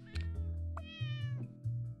squares.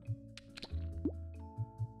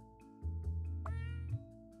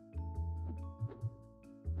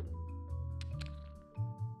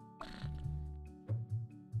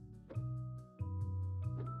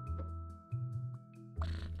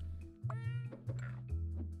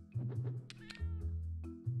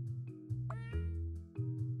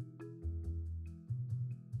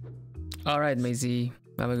 All right, Maisie,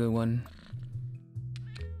 have a good one.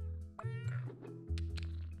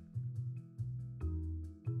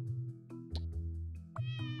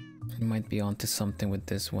 You might be onto something with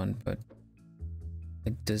this one, but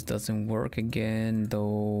it just doesn't work again,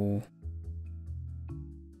 though.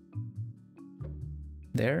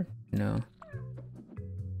 There? No.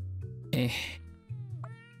 Eh.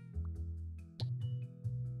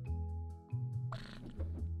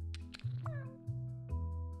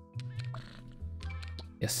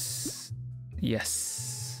 Yes.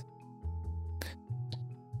 Yes.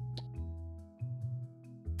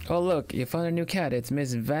 Oh look, you found a new cat. It's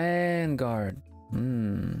Miss Vanguard.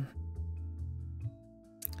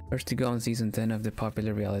 First to go on season 10 of the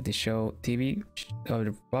popular reality show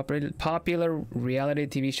popular reality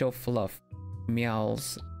TV show Fluff.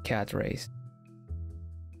 Meow's cat race.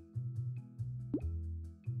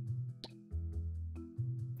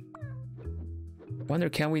 Wonder,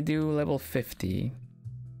 can we do level 50?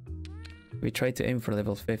 We tried to aim for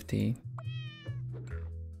level 50.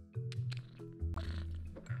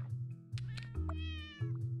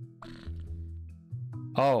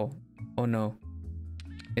 Oh no.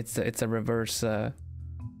 It's a reverse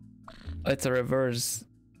it's a reverse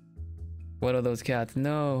one of those cats.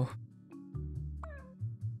 No.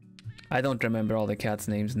 I don't remember all the cats'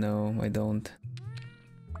 names. No, I don't.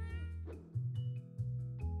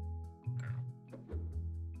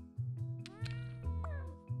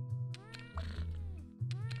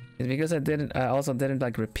 It's because I also didn't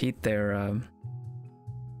like repeat their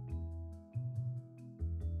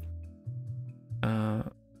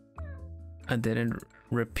I didn't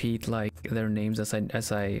repeat like their names as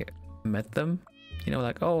I met them. You know,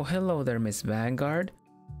 like, oh, hello there, Miss Vanguard.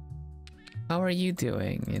 How are you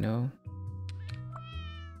doing? You know,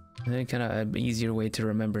 and then kind of an easier way to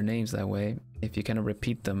remember names that way if you kind of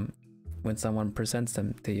repeat them when someone presents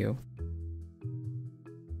them to you.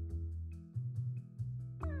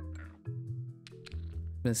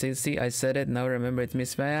 And see, I said it, now remember it's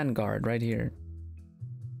Miss Vanguard right here.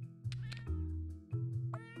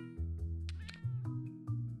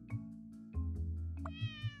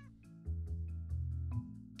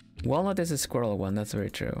 Walnut is a squirrel one, that's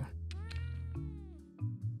very true.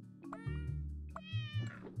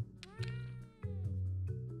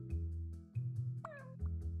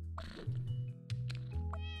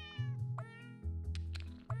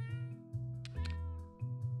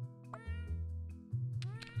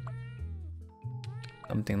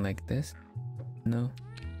 Something like this. No.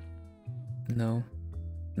 No.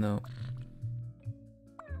 No.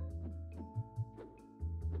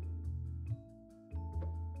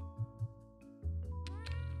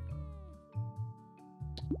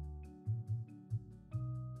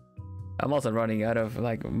 I'm also running out of,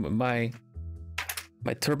 like, my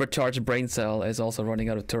turbocharged brain cell is also running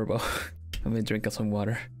out of turbo. Let me drink some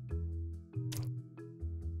water.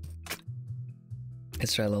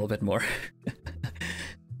 Let's try a little bit more.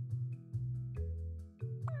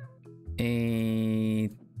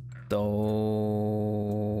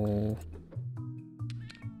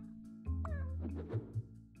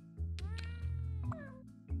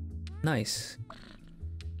 Nice.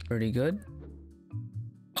 Pretty good.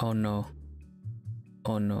 Oh no.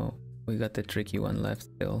 Oh no. We got the tricky one left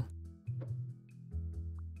still.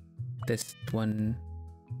 This one.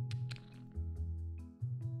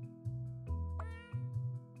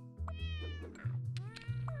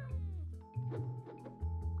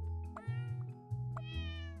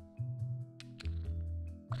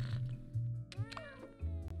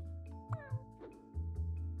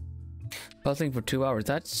 Puzzling for 2 hours.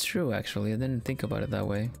 That's true, actually. I didn't think about it that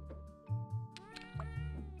way.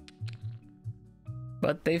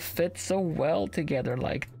 But they fit so well together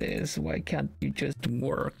like this. Why can't you just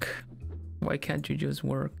work? Why can't you just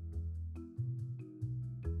work?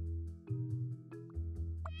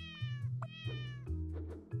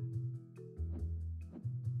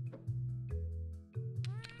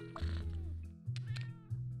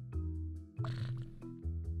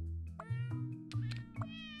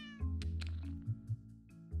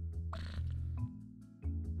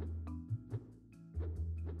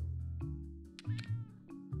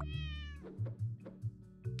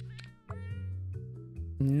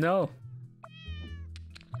 No.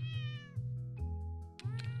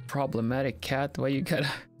 Problematic cat. Why you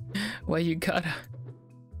gotta? Why you gotta?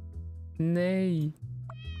 Nay.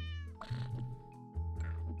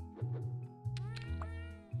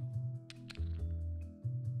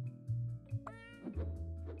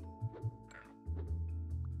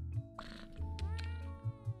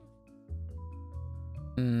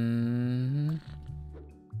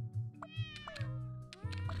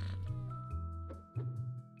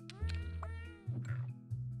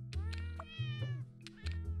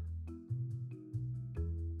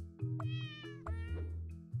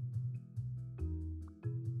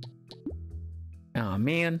 Oh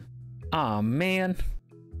man. Oh man.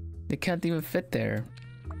 They can't even fit there.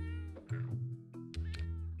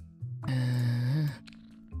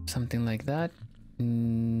 Something like that?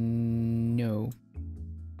 No.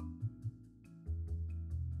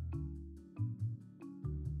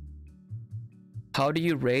 How do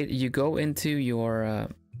you rate? You go into your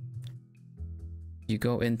you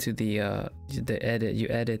go into the edit, you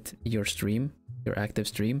edit your stream, your active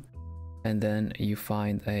stream, and then you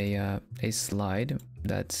find a slide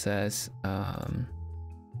that says let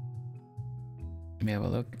me have a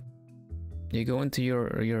look. You go into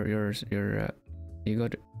your you go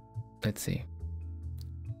to, let's see,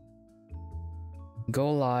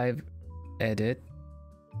 go live, edit,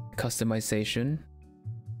 customization,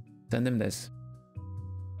 send them this.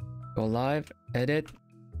 Go live, edit,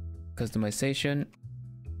 customization,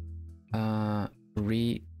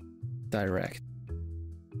 redirect,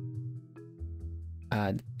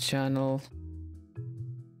 add channel,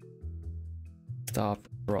 stop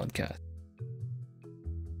broadcast.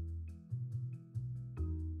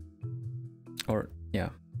 Or, yeah.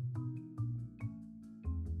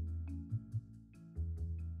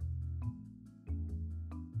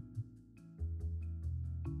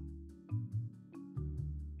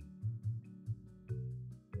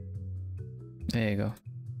 There you go.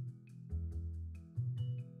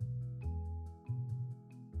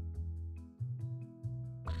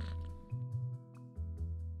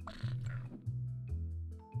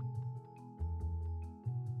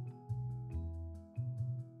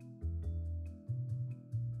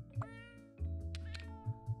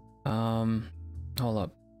 Hold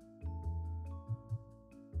up.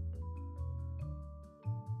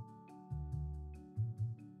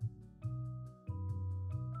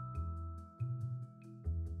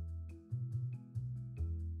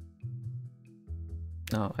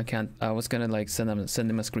 No, I can't. I was gonna like send him a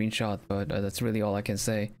screenshot, but that's really all I can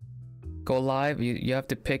say. Go live. You have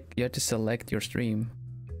to pick. You have to select your stream.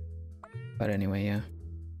 But anyway, yeah.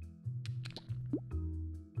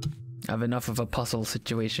 I have enough of a puzzle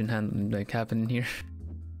situation happening here.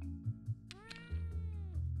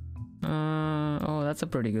 Oh, that's a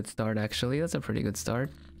pretty good start actually. That's a pretty good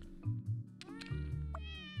start.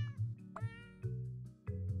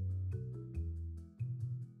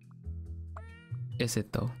 Is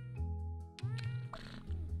it though?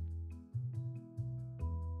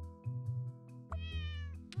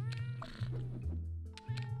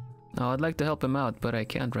 Oh, I'd like to help him out, but I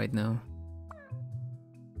can't right now.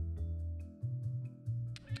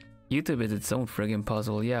 YouTube is its own friggin'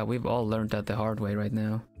 puzzle. Yeah, we've all learned that the hard way right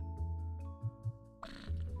now.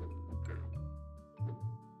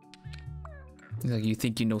 Like, you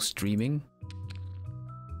think you know streaming?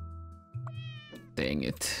 Dang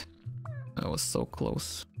it. I was so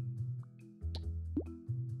close.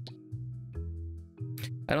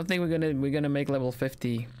 I don't think we're gonna make level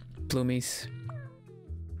 50, Plumies.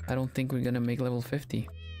 I don't think we're gonna make level 50.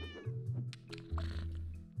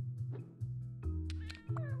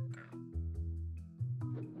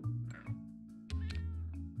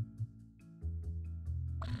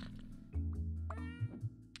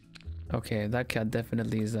 Okay, that cat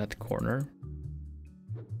definitely is that corner.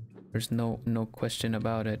 There's no question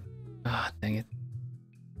about it. Ah, dang it.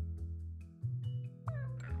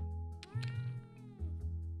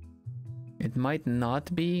 It might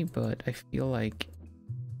not be, but I feel like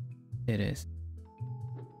it is.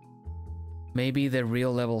 Maybe the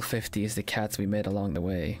real level 50 is the cats we met along the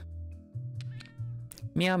way.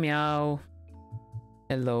 Meow meow.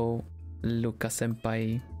 Hello, Luca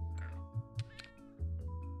senpai.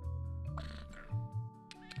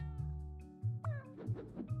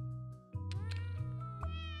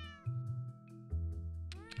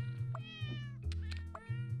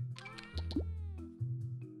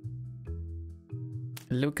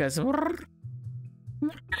 Lucas,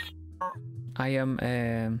 I am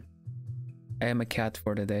a cat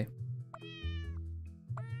for the day.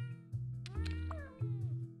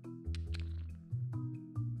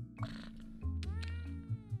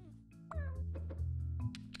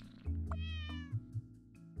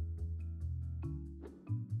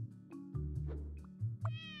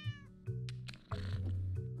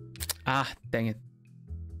 Ah, dang it.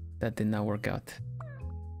 That did not work out.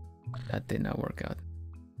 That did not work out.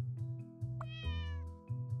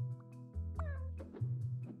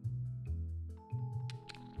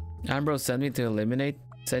 Ambrose sent you to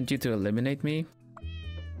eliminate me?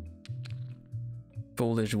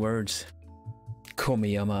 Foolish words.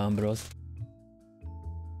 Komiyama Ambrose.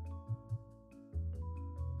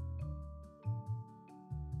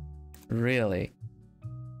 Really?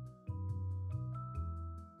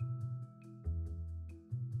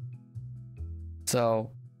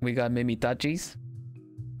 So, we got Mimitachis?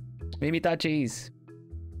 Mimitachis!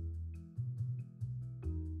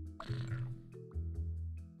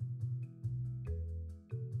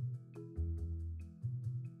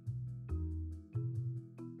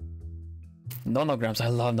 Nonograms, I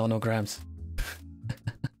love nonograms.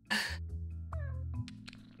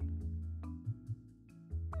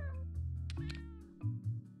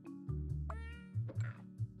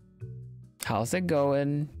 How's it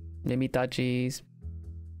going, Mimitachis?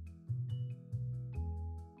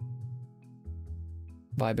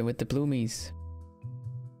 Vibing with the Plumies.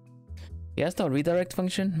 He has no redirect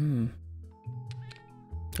function?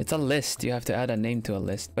 It's a list, you have to add a name to a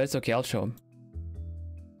list, but it's okay, I'll show him.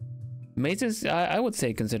 Mazes, I would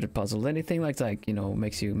say considered puzzles. Anything like you know,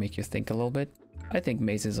 make you think a little bit. I think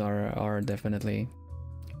mazes are definitely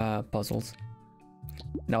puzzles.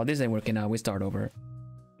 No, this ain't working out. We start over.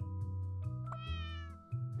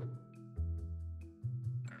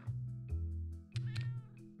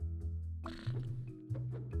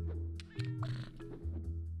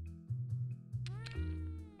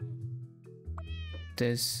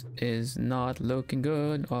 This is not looking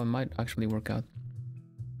good. Or it might actually work out.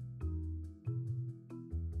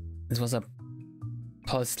 This was a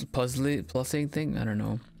puzzling thing? I don't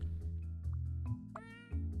know.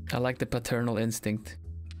 I like the paternal instinct.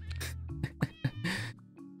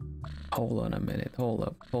 Hold on a minute. Hold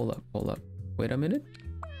up. Wait a minute.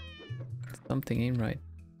 Something ain't right.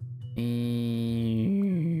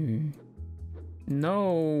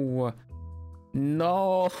 No.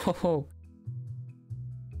 No.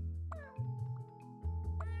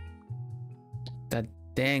 That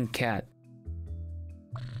dang cat.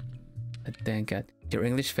 That dang cat. Your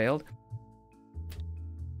English failed?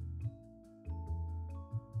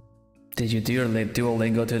 Did you do your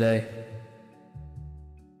Duolingo today?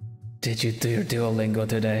 Did you do your Duolingo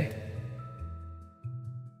today?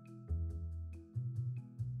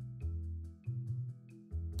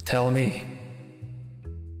 Tell me.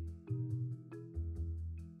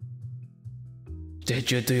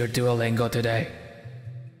 Did you do your Duolingo today?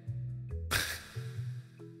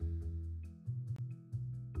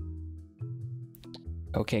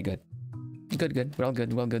 Okay, good. Good. We're all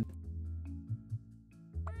good. Well, good.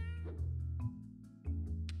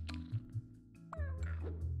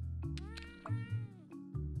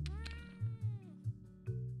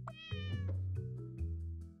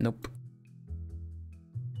 Nope.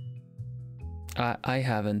 I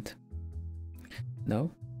haven't.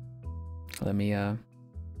 No. Let me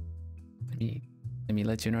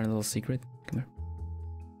let you know a little secret. Come here.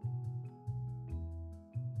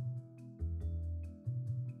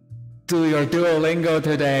 Do your Duolingo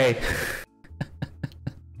today.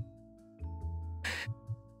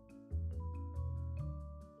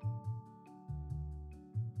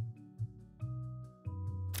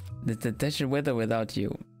 That's your weather without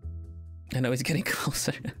you. I know it's getting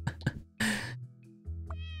closer.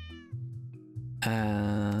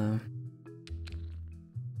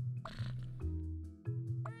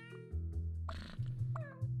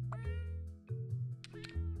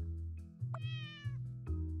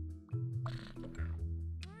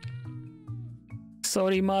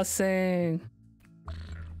 Sorimasen.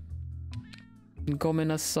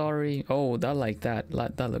 Gomena sorry. Oh, that like that.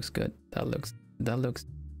 That looks good. That looks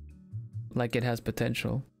like it has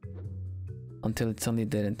potential. Until it suddenly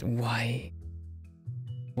didn't. Why?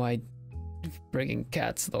 Why friggin'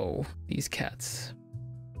 cats though? These cats.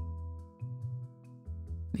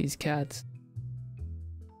 These cats.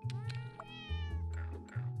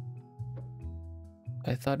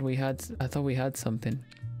 I thought we had something.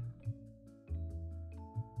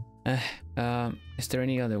 Is there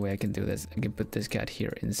any other way I can do this? I can put this cat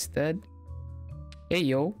here instead. Hey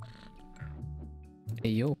yo. Hey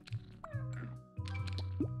yo.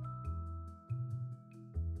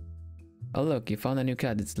 Oh look, you found a new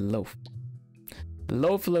cat. It's Loaf.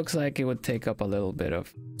 Loaf looks like it would take up a little bit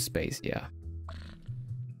of space, yeah.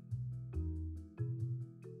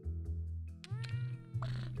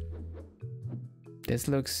 This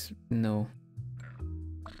looks... no.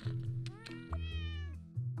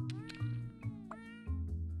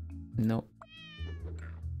 No.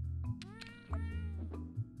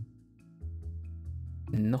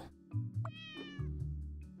 No.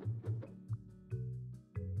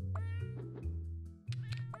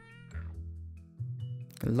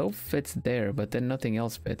 Loaf fits there, but then nothing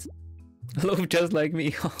else fits. Loaf just like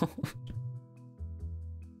me.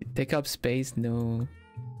 Take up space, no.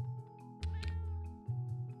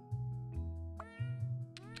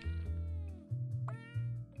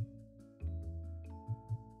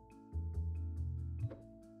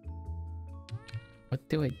 What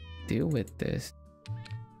do I do with this?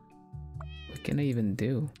 What can I even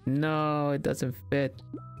do? No, it doesn't fit.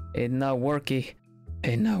 It's not worky.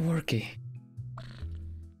 It's not worky.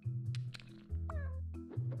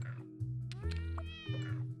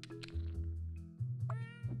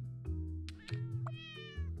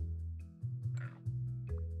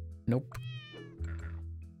 Nope.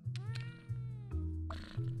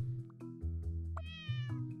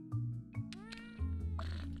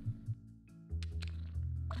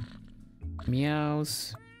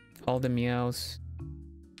 Meows. All the meows.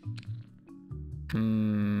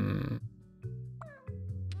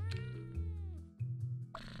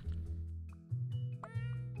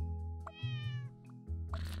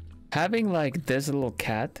 Having like this little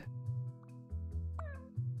cat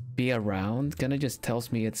be around kind of just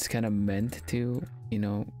tells me it's kind of meant to, you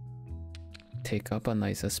know, take up a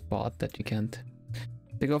nicer spot that you can't.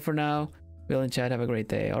 To go for now. Will and chat, have a great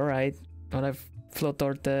day. All right. Hola,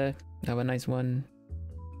 Flotorte. Have a nice one.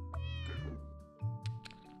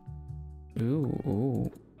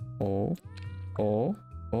 Ooh. Oh.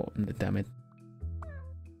 Damn it.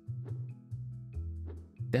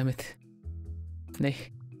 Damn it. Nay.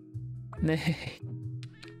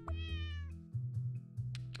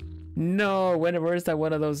 No, where's that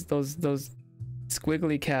one of those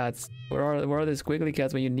squiggly cats? Where are the squiggly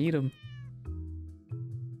cats when you need them?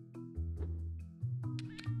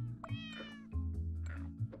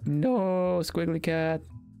 No, squiggly cat.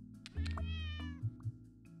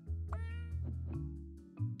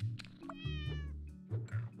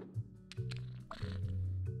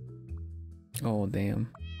 Oh,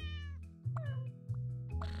 damn.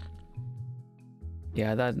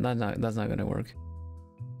 Yeah, that's not gonna work.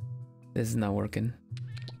 This is not working.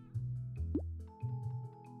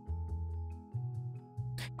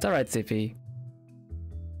 It's alright, CP.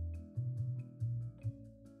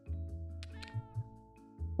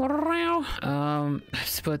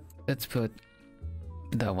 Let's put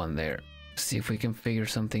that one there. See if we can figure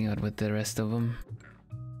something out with the rest of them.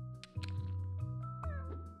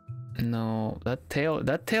 No, that tail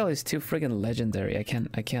is too friggin' legendary. I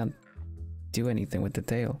can't do anything with the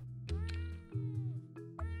tail.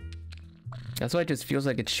 That's why it just feels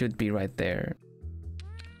like it should be right there.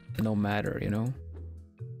 No matter, you know?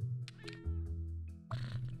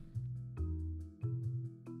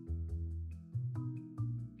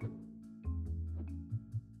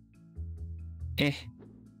 Eh.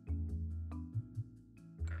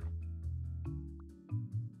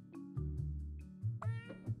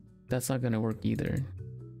 That's not gonna work either.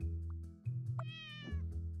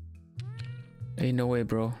 Ain't no way,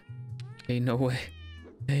 bro. Ain't no way.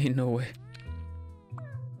 Ain't no way.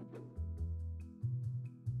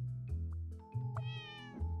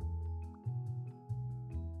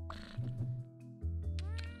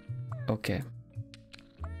 Okay.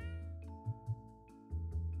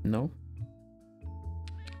 No.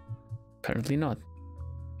 Apparently not.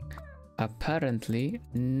 Apparently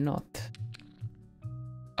not.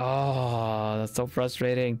 Oh, that's so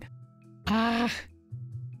frustrating. Ah.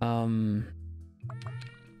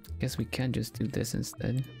 Guess we can just do this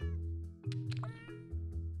instead.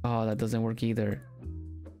 Oh, that doesn't work either.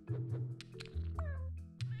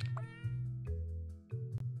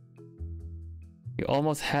 You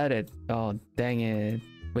almost had it. Oh, dang it.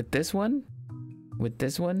 With this one? With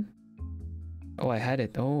this one? Oh, I had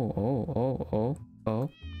it. Oh.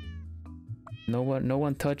 No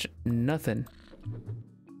one touched nothing.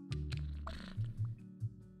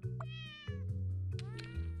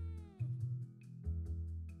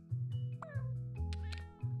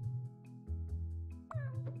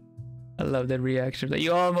 I love that reaction. That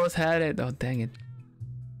you almost had it. Oh, dang it.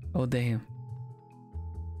 Oh, damn.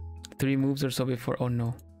 3 moves or so before. Oh,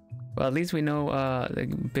 no. Well, at least we know the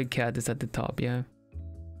big cat is at the top, yeah.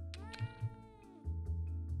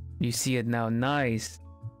 You see it now. Nice.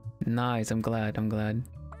 Nice. I'm glad. I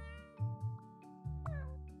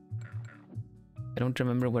don't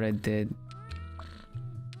remember what I did.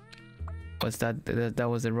 Was that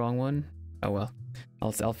was the wrong one? Oh well.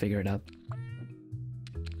 I'll figure it out.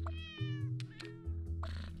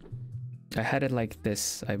 I had it like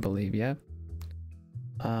this, I believe, yeah?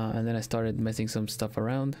 And then I started messing some stuff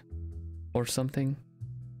around or something.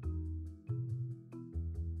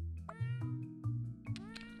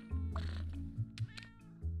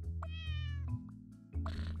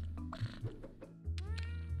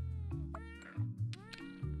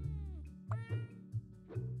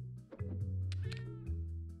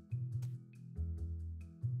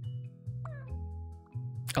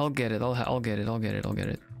 I'll get it. I'll get it.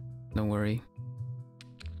 Don't worry.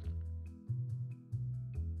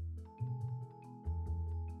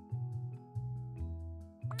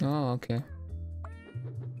 Oh, okay.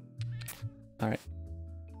 All right.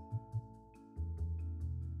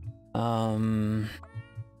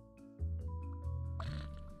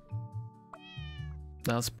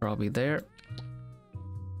 That's probably there.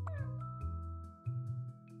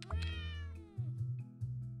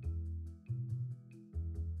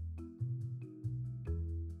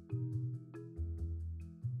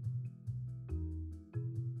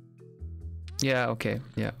 Yeah, okay.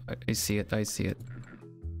 Yeah, I see it.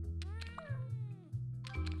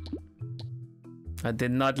 I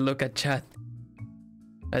did not look at chat.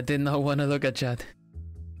 I did not want to look at chat.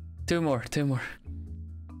 Two more.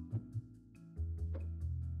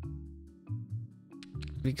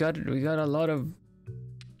 We got a lot of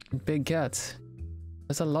big cats.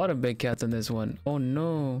 There's a lot of big cats in this one. Oh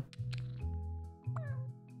no.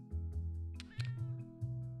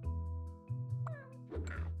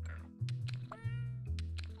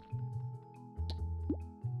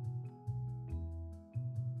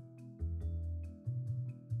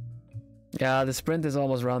 Yeah, the sprint is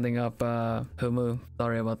almost rounding up, Humu.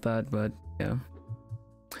 Sorry about that, but yeah.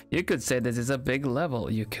 You could say this is a big level.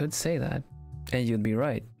 You could say that. And you'd be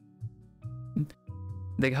right.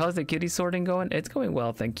 How's the kitty sorting going? It's going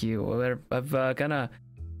well, thank you. I've kind of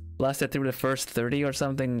blasted through the first 30 or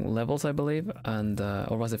something levels, I believe. And,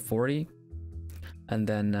 or was it 40? And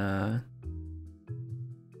then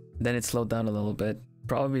it slowed down a little bit.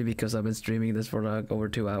 Probably because I've been streaming this for like over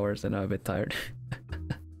 2 hours and I'm a bit tired.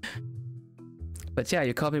 But yeah,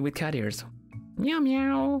 you caught me with cat ears. Meow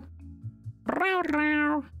meow. Row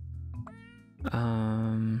row.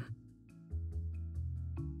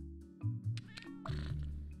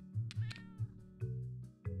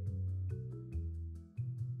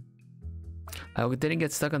 I didn't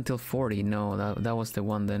get stuck until 40. No, that was the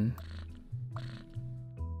one then.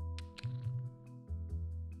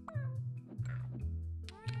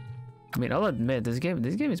 I mean, I'll admit this game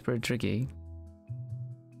is pretty tricky.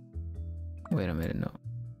 Wait a minute, no.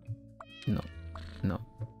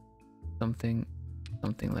 Something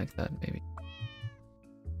like that maybe.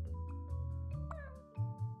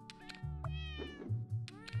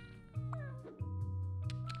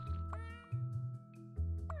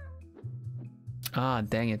 Ah,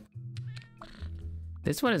 dang it.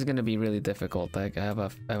 This one is gonna be really difficult. Like I have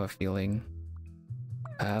a feeling.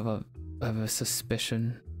 I have a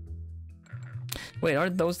suspicion. Wait,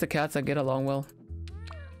 aren't those the cats that get along well?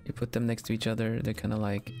 You put them next to each other, they kind of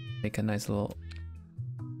like make a nice little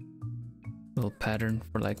pattern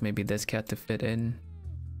for like maybe this cat to fit into,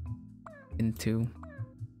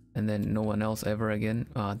 and then no one else ever again.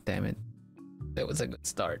 Ah, oh, damn it. It was a good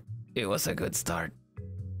start. It was a good start.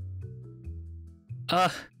 I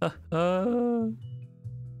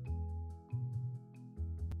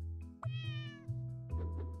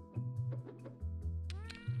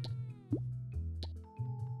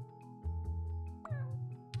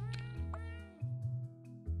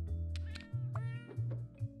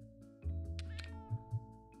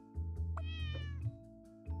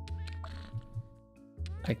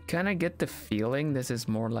kind of get the feeling this is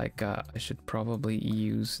more like I should probably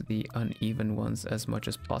use the uneven ones as much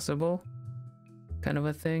as possible kind of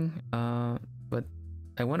a thing, but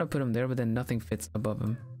I want to put them there, but then nothing fits above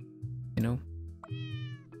them, you know?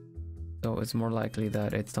 So it's more likely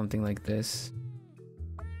that it's something like this.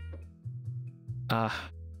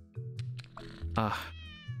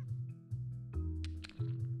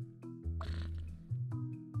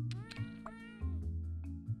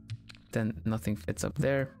 Then nothing fits up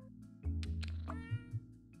there.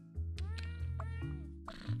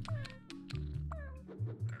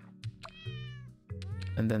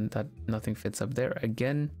 And then that nothing fits up there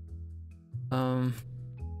again. No,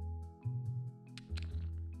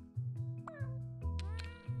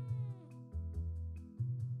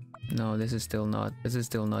 this is still not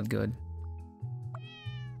good.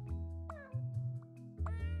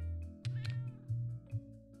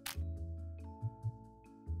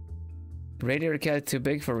 Radiator cat too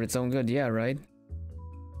big for its own good, yeah, right?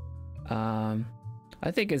 I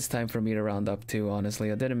think it's time for me to round up too,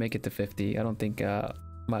 honestly. I didn't make it to 50. I don't think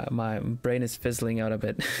my brain is fizzling out a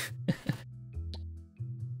bit.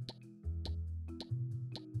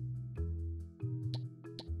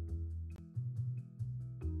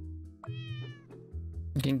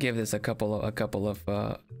 You can give this a couple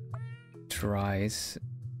of tries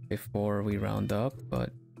before we round up, but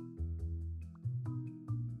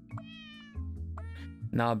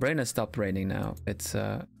now brain has stopped raining now. It's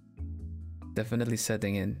definitely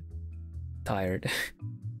setting in. Tired.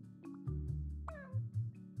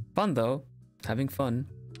 Fun though. Having fun.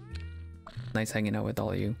 Nice hanging out with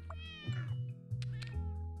all of you.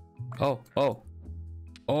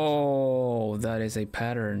 Oh, that is a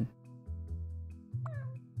pattern.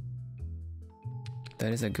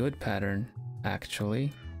 That is a good pattern,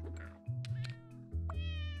 actually.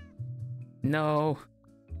 No.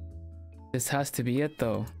 This has to be it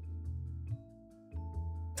though.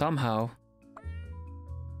 Somehow.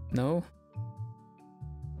 No?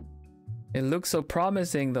 It looks so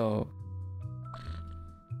promising though.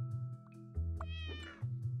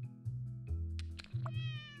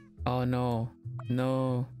 Oh no.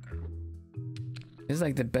 No. This is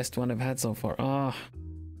like the best one I've had so far. Ah.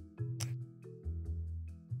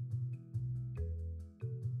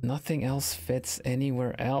 Nothing else fits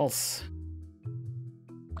anywhere else.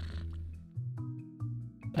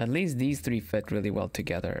 At least these three fit really well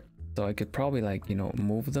together. So I could probably, like, you know,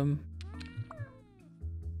 move them.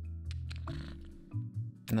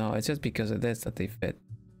 No, it's just because of this that they fit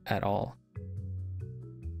at all.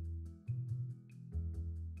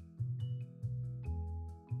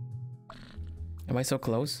 Am I so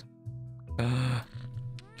close?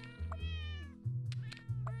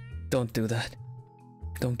 Don't do that.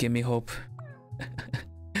 Don't give me hope.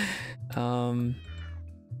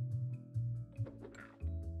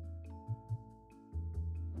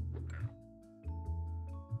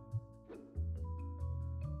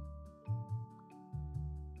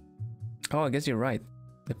 Oh, I guess you're right.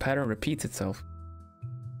 The pattern repeats itself.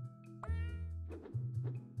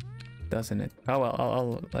 Doesn't it? Oh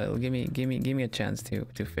well, I'll give me a chance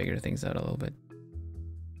to figure things out a little bit.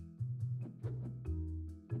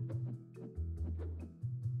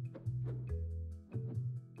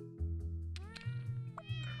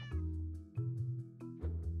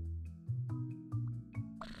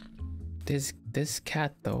 This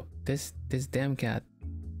cat though, this damn cat.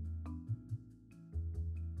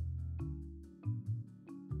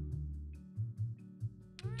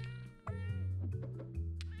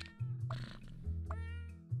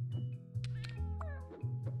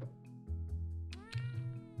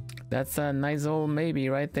 That's a nice old maybe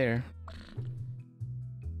right there.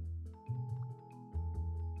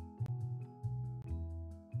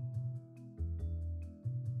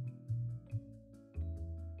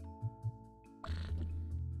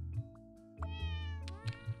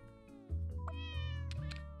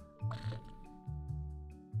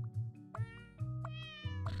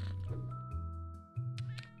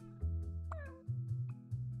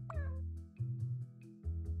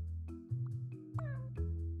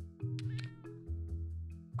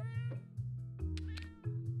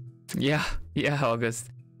 Yeah, yeah, August.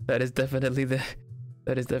 That is definitely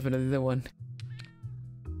the one.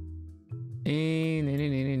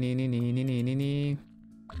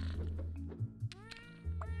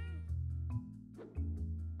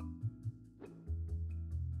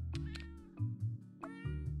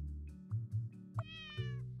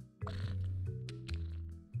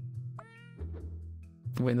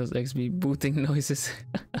 Windows XP booting noises.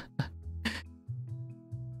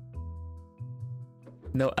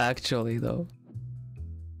 No, actually though.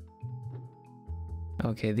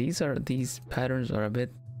 Okay, these patterns are a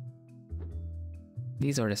bit.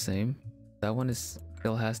 These are the same. That one is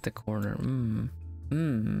still has the corner.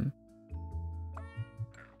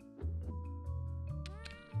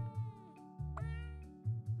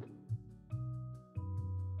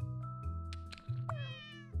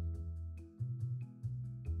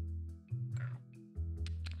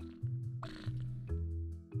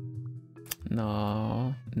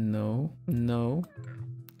 No, no, no,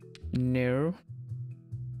 no.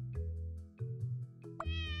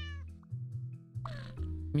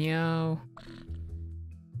 Meow.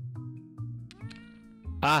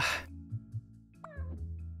 Ah.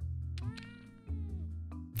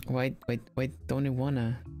 Why don't you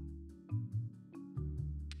wanna?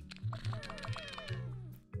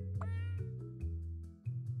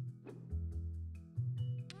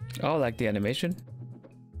 Oh, like the animation?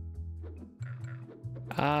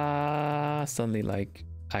 Suddenly like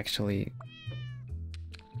actually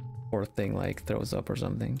poor thing like throws up or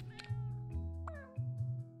something.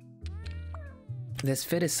 This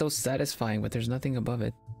fit is so satisfying, but there's nothing above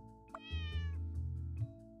it.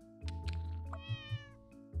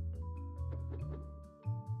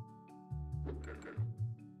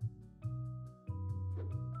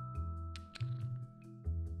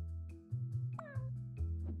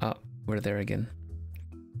 Oh, we're there again.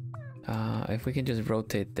 If we can just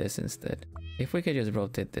rotate this instead.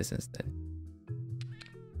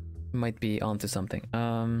 Might be onto something.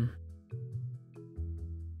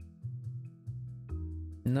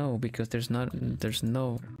 No, because there's not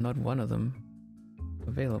one of them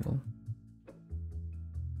available.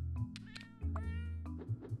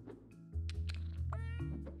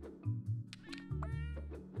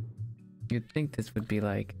 You'd think this would be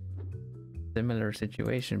like similar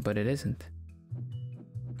situation, but it isn't.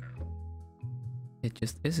 It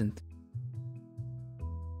just isn't.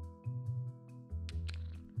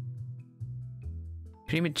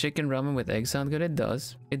 Creamy chicken ramen with egg sound good? It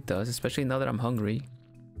does. It does, especially now that I'm hungry.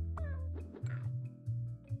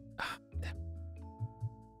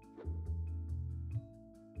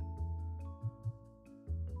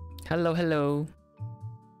 Hello, hello.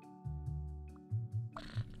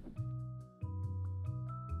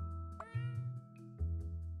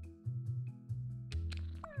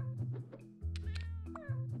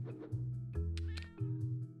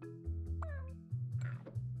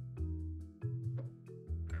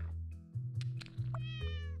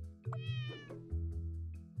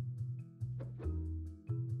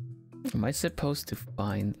 Am I supposed to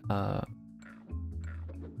find a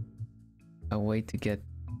way to get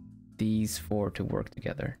these four to work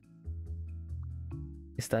together?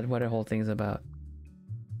 Is that what the whole thing is about?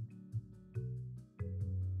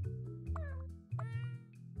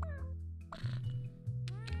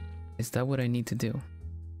 Is that what I need to do?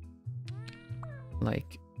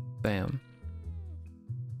 Like, bam.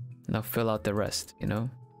 Now fill out the rest, you know?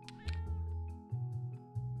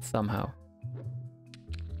 Somehow.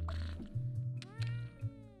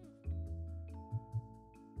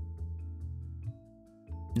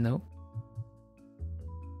 No.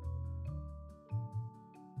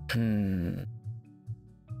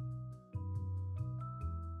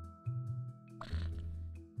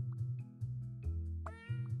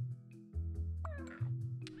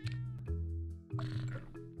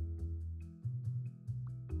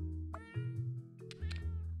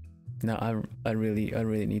 No, I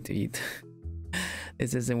really need to eat.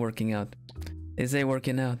 This isn't working out. This ain't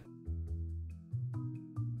working out.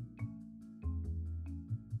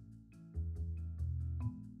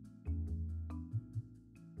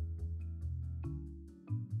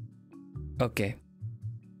 Okay.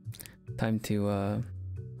 Time to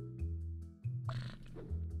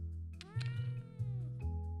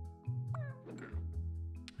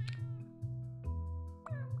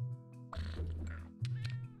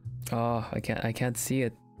oh, I can't see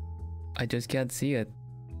it. I just can't see it.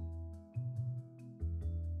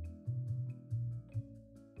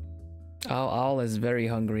 Owl is very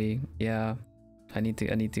hungry. Yeah. I need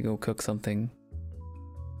to go cook something.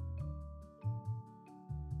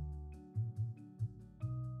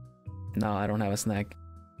 No, I don't have a snack.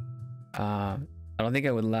 I don't think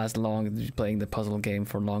I would last long playing the puzzle game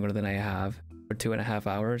for longer than I have. For 2.5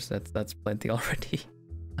 hours. That's plenty already.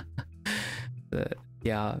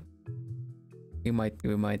 Yeah. We might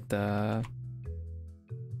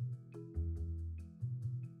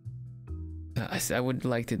I would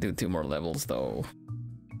like to do 2 more levels though.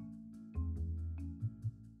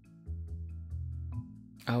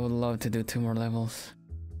 I would love to do 2 more levels.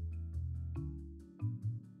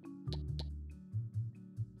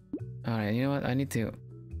 Alright, you know what? I need to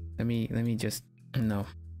let me just no.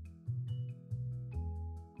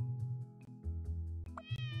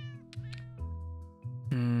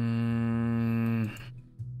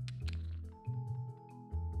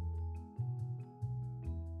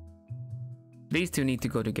 These two need to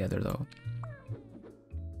go together though.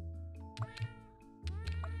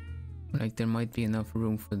 Like there might be enough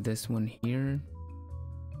room for this one here.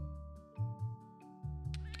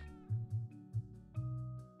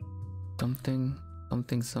 Something.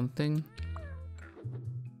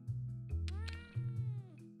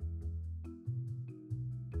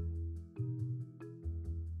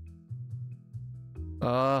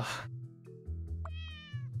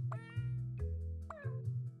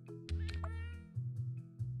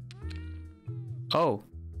 Oh.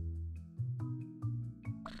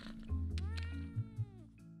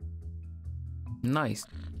 Nice.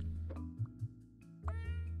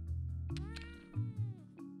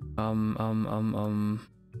 Oh,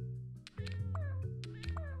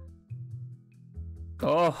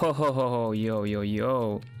 ho, ho, ho, ho.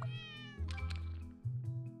 Yo.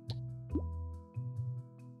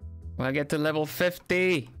 When I get to level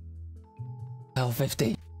 50. Level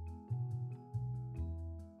 50.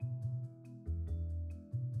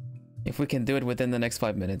 If we can do it within the next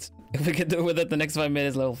 5 minutes. If we can do it within the next 5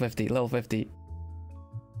 minutes, level 50. Level 50.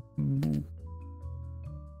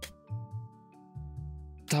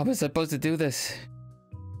 How am I supposed to do this?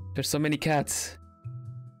 There's so many cats.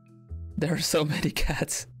 There are so many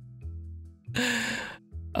cats.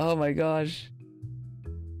 Oh my gosh.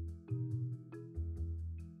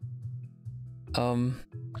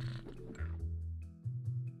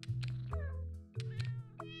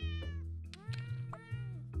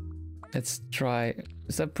 Let's try.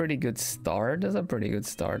 It's a pretty good start. That's a pretty good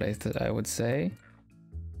start, I would say.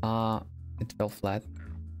 It fell flat.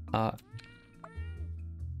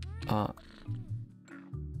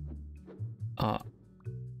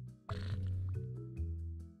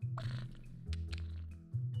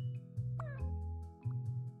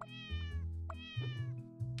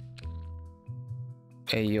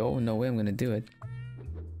 Hey yo, no way I'm gonna do it.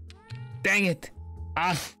 Dang it!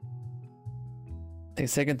 Take a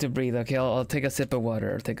second to breathe. Okay, I'll take a sip of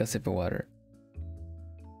water.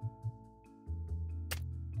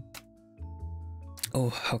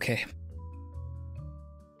 Oh, okay.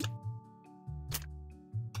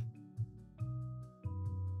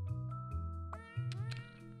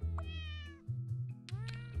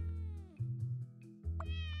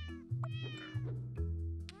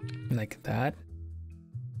 Like that.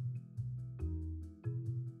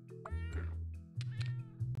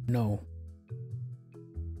 No.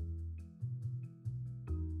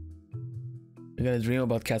 You're gonna dream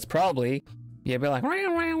about cats, probably. Yeah, be like.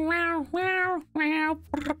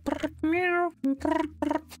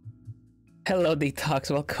 Hello, Detox.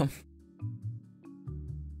 Welcome.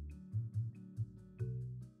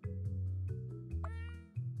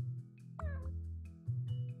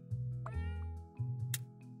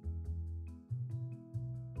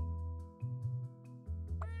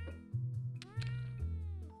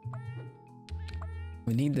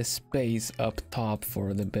 We need the space up top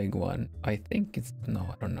for the big one. I think it's... No,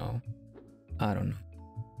 I don't know.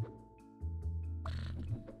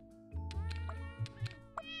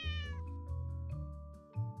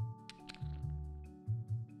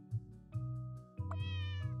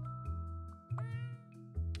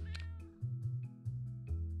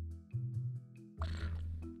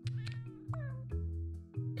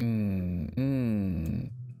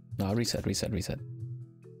 No, reset.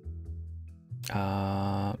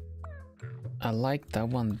 I like that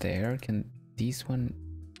one there. Can these one...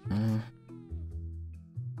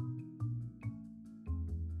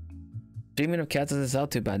 Dreaming of cats doesn't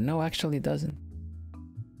sound too bad. No, actually it doesn't.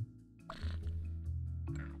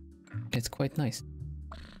 It's quite nice.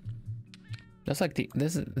 That's like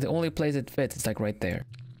this is the only place it fits. It's like right there.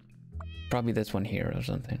 Probably this one here or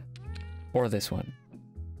something. Or this one.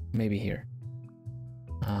 Maybe here.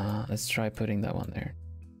 Let's try putting that one there.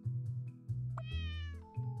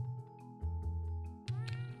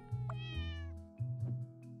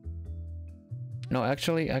 No,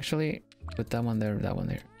 actually, put that one there, that one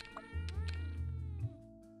there.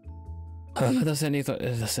 Does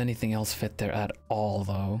anything else fit there at all,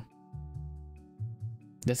 though?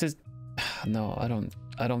 This is... No,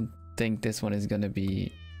 I don't think this one is gonna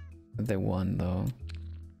be the one, though.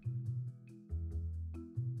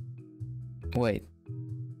 Wait.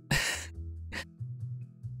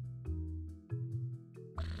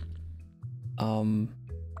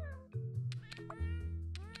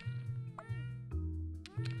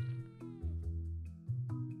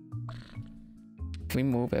 If we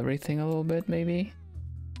move everything a little bit, maybe?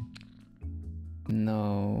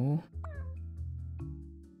 No.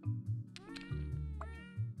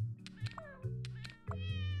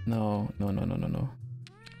 No.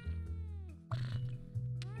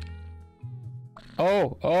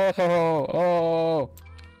 Oh!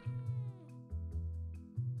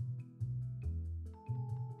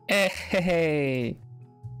 Hey!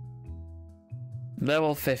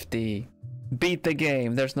 Level 50. Beat the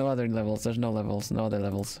game. There's no other levels. There's no levels. No other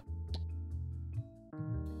levels.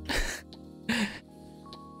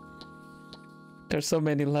 There's so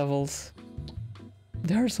many levels.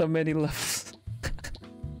 There are so many levels.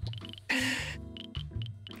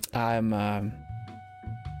 I'm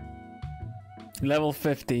level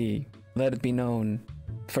 50. Let it be known.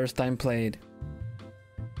 First time played.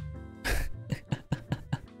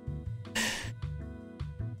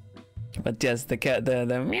 But yes, the cat, the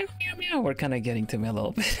meow meow meow, we're kind of getting to me a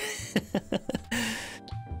little bit.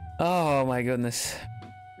 Oh my goodness.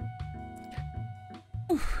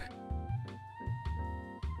 Whew.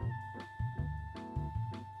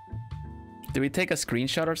 Do we take a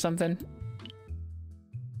screenshot or something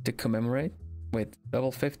to commemorate with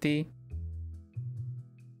level 50?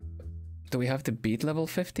 Do we have to beat level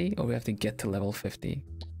 50 or we have to get to level 50?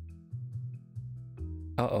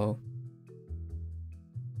 Uh-oh.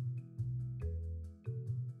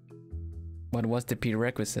 What was the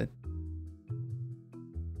prerequisite?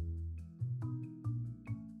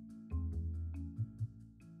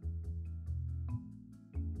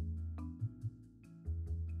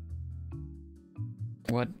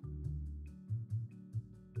 What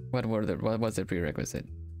was the prerequisite?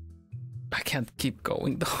 I can't keep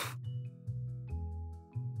going though.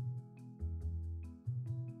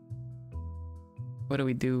 What do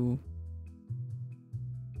we do?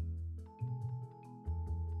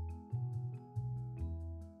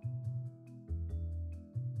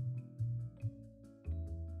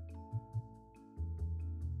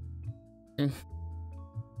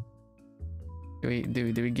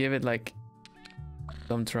 Do we give it like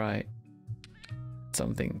some try?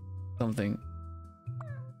 Something.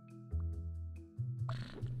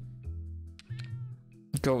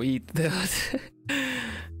 Go eat that.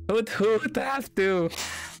 Who'd have to?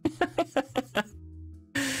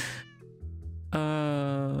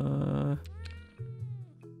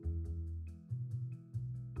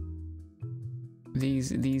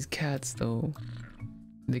 These cats though,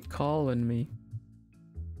 they call on me.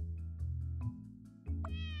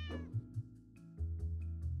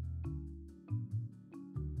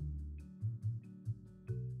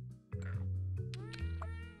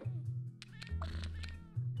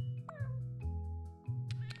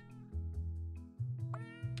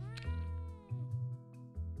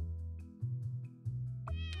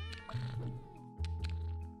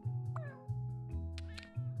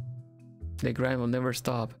 The grind will never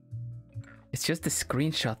stop. It's just a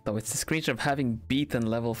screenshot though. It's a screenshot of having beaten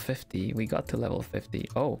level 50. We got to level 50.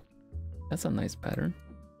 Oh, that's a nice pattern.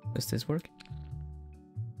 Does this work?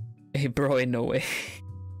 Hey bro, ain't no way.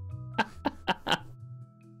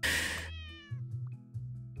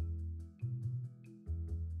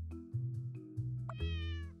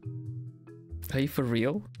 Are you for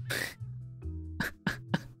real?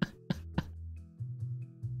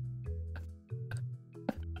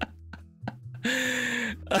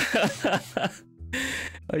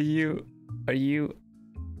 Are you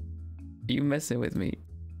messing with me?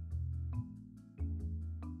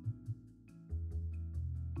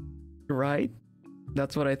 Right?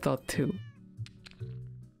 That's what I thought too.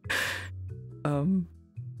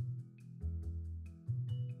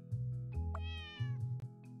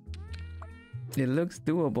 It looks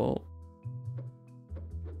doable.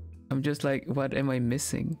 I'm just like, what am I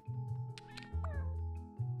missing?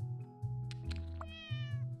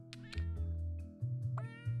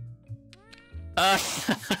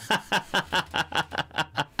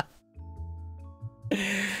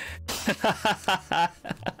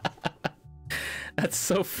 That's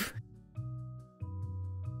so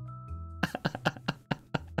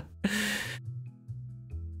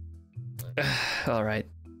all right.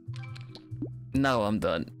 Now I'm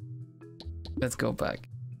done. Let's go back.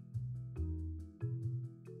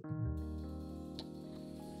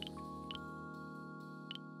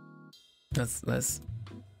 Let's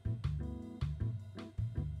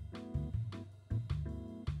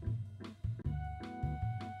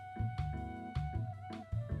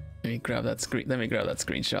let me grab that screen. Let me grab that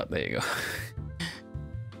screenshot. There you go.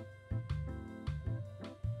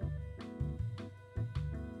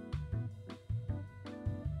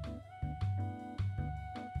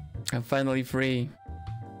 I'm finally free.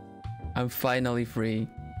 I'm finally free.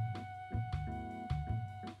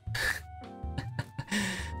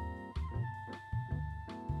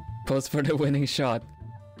 Pose for the winning shot.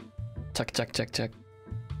 Chuck, chuck, chuck, chuck.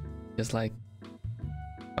 Just like...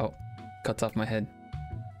 Oh, cuts off my head.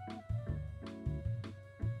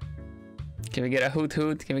 Can we get a hoot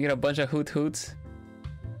hoot? Can we get a bunch of hoot hoots?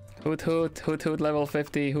 Hoot hoot, hoot hoot level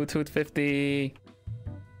 50, hoot hoot 50.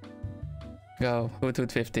 Go, hoot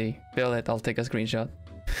hoot 50. Fill it, I'll take a screenshot.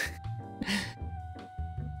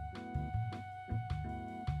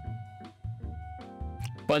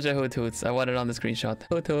 Bunch of hoot hoots. I want it on the screenshot.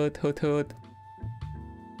 Hoot hoot, hoot hoot.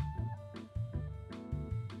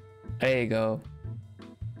 There you go.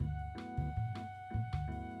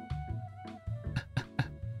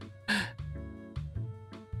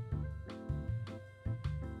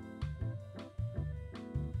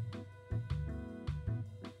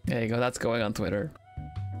 There you go. That's going on Twitter.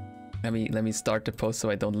 Let me start the post so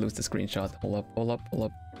I don't lose the screenshot. Hold up, hold up, hold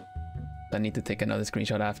up. I need to take another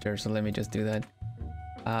screenshot after, so let me just do that.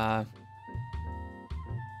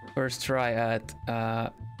 First try at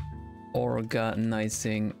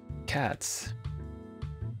organizing cats.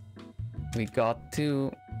 We got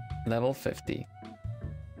to level 50.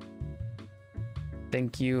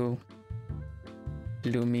 Thank you,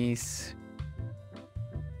 Loomies.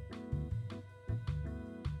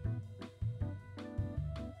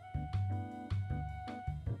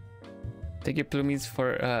 Thank you, Plumies,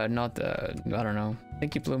 for not I don't know.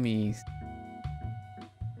 Thank you, Plumies.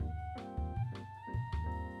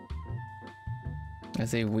 I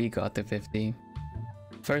say we got to 50.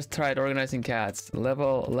 First tried organizing cats.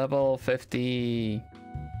 Level 50.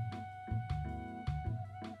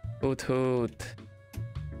 Hoot hoot.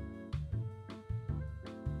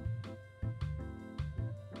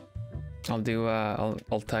 I'll do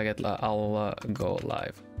I'll tag it. I'll go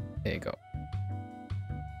live. There you go.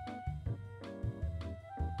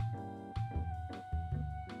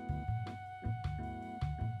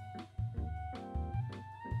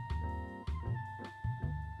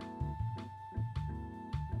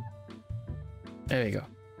 There you go.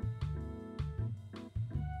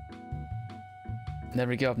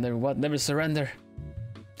 Never give up, never what? Never surrender.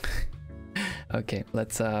 Okay,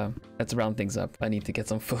 let's round things up. I need to get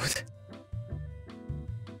some food.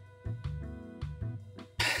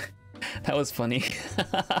 That was funny.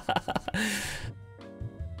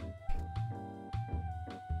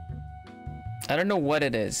 I don't know what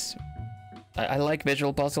it is. I like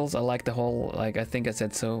visual puzzles. I like the whole, like, I think I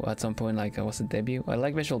said so at some point, like, I was a debut. I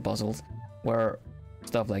like visual puzzles where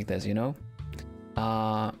stuff like this, you know,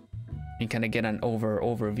 you kind of get an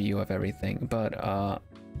overview of everything, but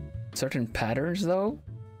certain patterns though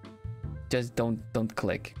just don't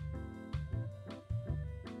click.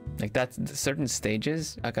 Like that's certain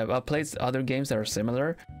stages. Like I've played other games that are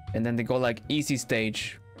similar, and then they go like easy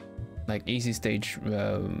stage,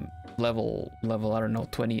 level I don't know,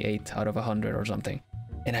 28 out of 100 or something,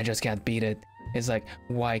 and I just can't beat it. It's like,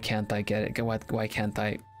 why can't I get it? Why can't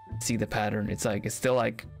I see the pattern? It's like, it's still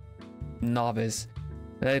like novice.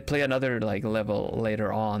 And I play another like level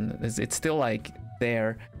later on. It's still like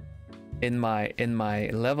there in my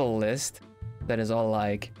level list that is all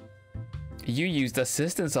like, you used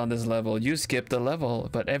assistance on this level, you skipped the level,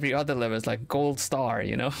 but every other level is like gold star,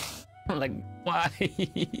 you know. I'm like, why?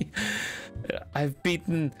 I've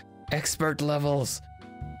beaten expert levels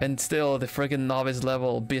and still the freaking novice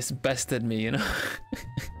level bested me, you know.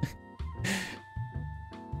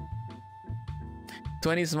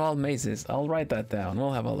 20 small mazes. I'll write that down.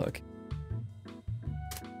 We'll have a look.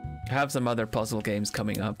 I have some other puzzle games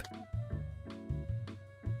coming up.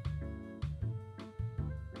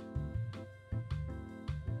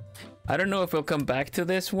 I don't know if we'll come back to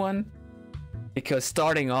this one, because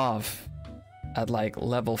starting off at like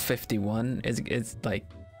level 51 is like,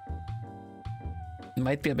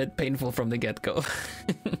 might be a bit painful from the get-go.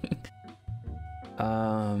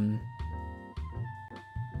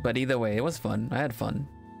 But either way, it was fun. I had fun.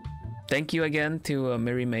 Thank you again to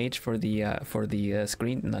Miri Mage for the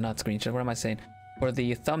screen, no, not screenshot. What am I saying? For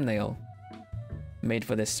the thumbnail made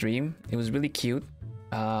for this stream. It was really cute.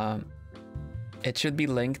 It should be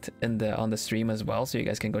linked in on the stream as well, so you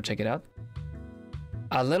guys can go check it out.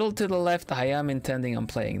 A little to the left, I am intending on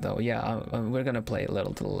playing though. Yeah, we're gonna play a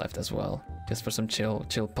little to the left as well, just for some chill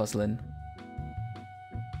puzzling.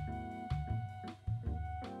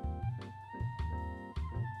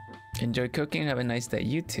 Enjoy cooking. Have a nice day.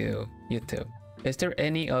 You too. You too. Is there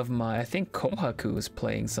any of my? I think Kohaku is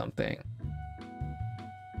playing something.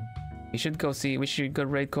 We should go see. We should go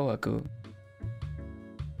raid Kohaku.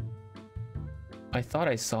 I thought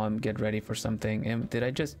I saw him get ready for something. And did I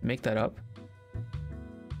just make that up?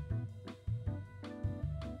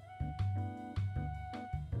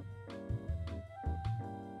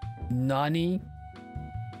 Nani?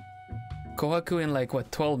 Kohaku in like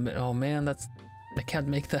what, 12 minutes? Oh man, that's... I can't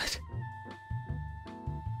make that.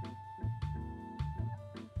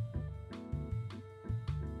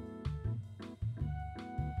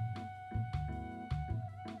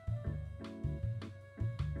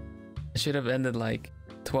 I should have ended like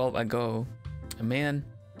 12 ago. Man.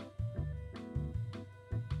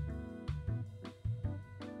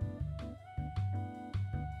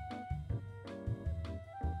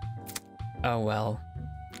 Oh well.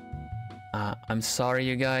 I'm sorry,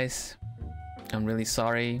 you guys. I'm really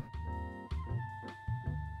sorry.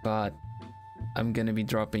 But I'm gonna be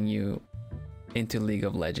dropping you into League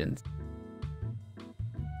of Legends.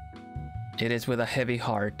 It is with a heavy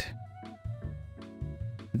heart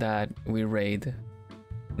that we raid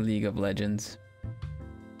League of Legends.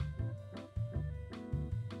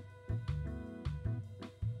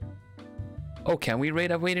 Oh, can we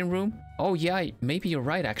raid a waiting room? Oh yeah, maybe you're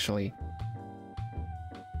right actually.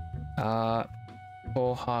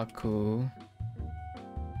 Kohaku.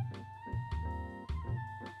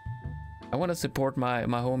 I want to support my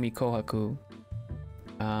homie Kohaku.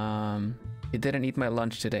 He didn't eat my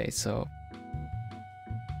lunch today, so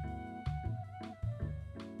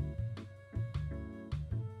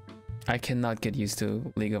I cannot get used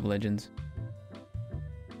to League of Legends.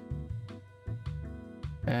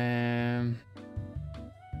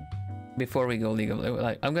 Before we go League of Legends,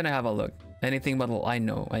 like, I'm gonna have a look. Anything but I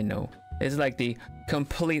know. It's like the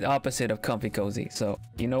complete opposite of comfy cozy. So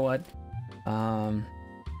you know what?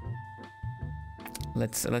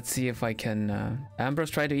 Let's see if I can. Ambrose,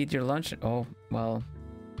 try to eat your lunch. Oh well,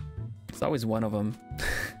 it's always one of them.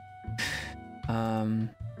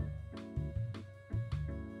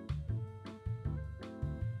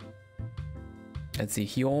 Let's see,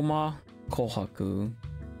 Hyoma Kohaku,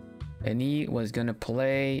 and he was gonna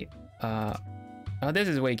play. Oh, this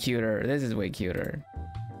is way cuter. This is way cuter.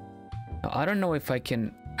 Now, I don't know if I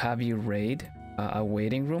can have you raid a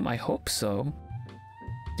waiting room. I hope so.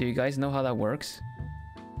 Do you guys know how that works?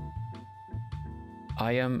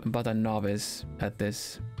 I am but a novice at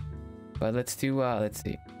this. But let's do, let's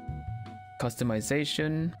see.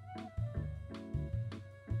 Customization.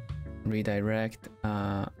 Redirect.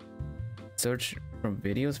 Search for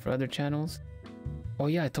videos for other channels. Oh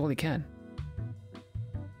yeah, I totally can.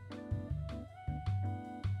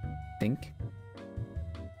 Think.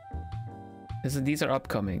 These are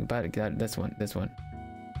upcoming, but this one.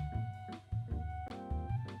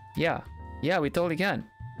 Yeah, we totally can.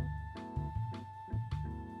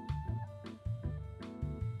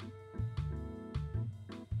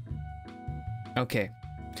 Okay.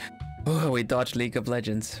 Oh, we dodged League of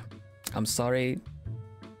Legends. I'm sorry,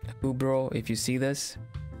 Ubro, if you see this.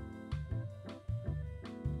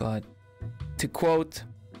 But to quote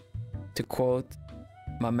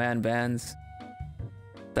my man Vans,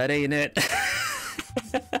 that ain't it.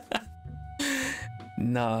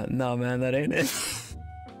 No, man, that ain't it.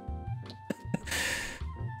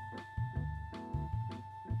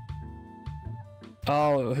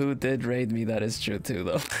 Oh, who did raid me? That is true too,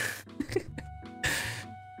 though.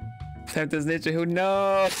 Tempest Nature, who?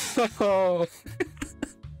 No.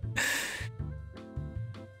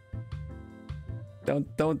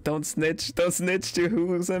 Don't snitch. Don't snitch to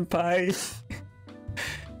who, senpai.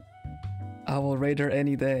 I will raid her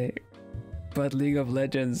any day. But League of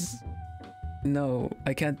Legends, no,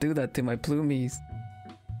 I can't do that to my plumies.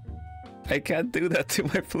 I can't do that to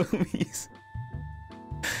my plumies.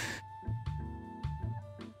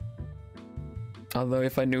 Although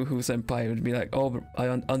if I knew who senpai, it would be like, oh,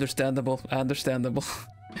 understandable.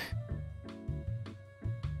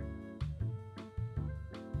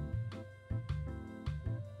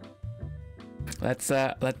 Let's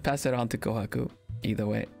pass it on to Kohaku. Either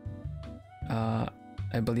way.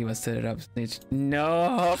 I believe I set it up. Snitch.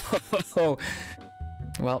 No!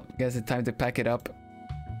 Well, guess it's time to pack it up.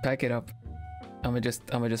 Pack it up. I'ma just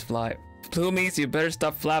fly. Plumies, you better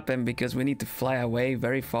stop flapping because we need to fly away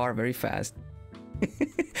very far, very fast.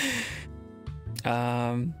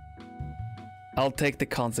 I'll take the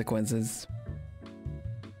consequences.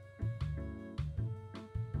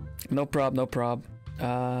 No prob, no prob.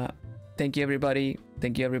 Thank you everybody.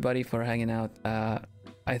 Thank you everybody for hanging out.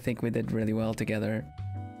 I think we did really well together.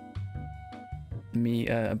 Me,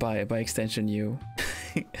 by extension, you.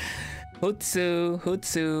 Hutsu,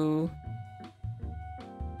 Hutsu.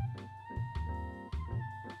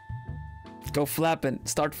 Go flapping.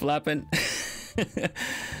 Start flapping.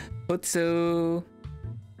 Hutsu.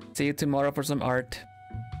 See you tomorrow for some art.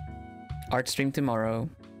 Art stream tomorrow.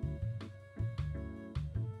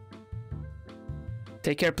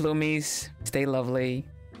 Take care, Plumies. Stay lovely.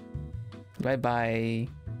 Bye bye.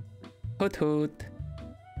 Hoot hoot.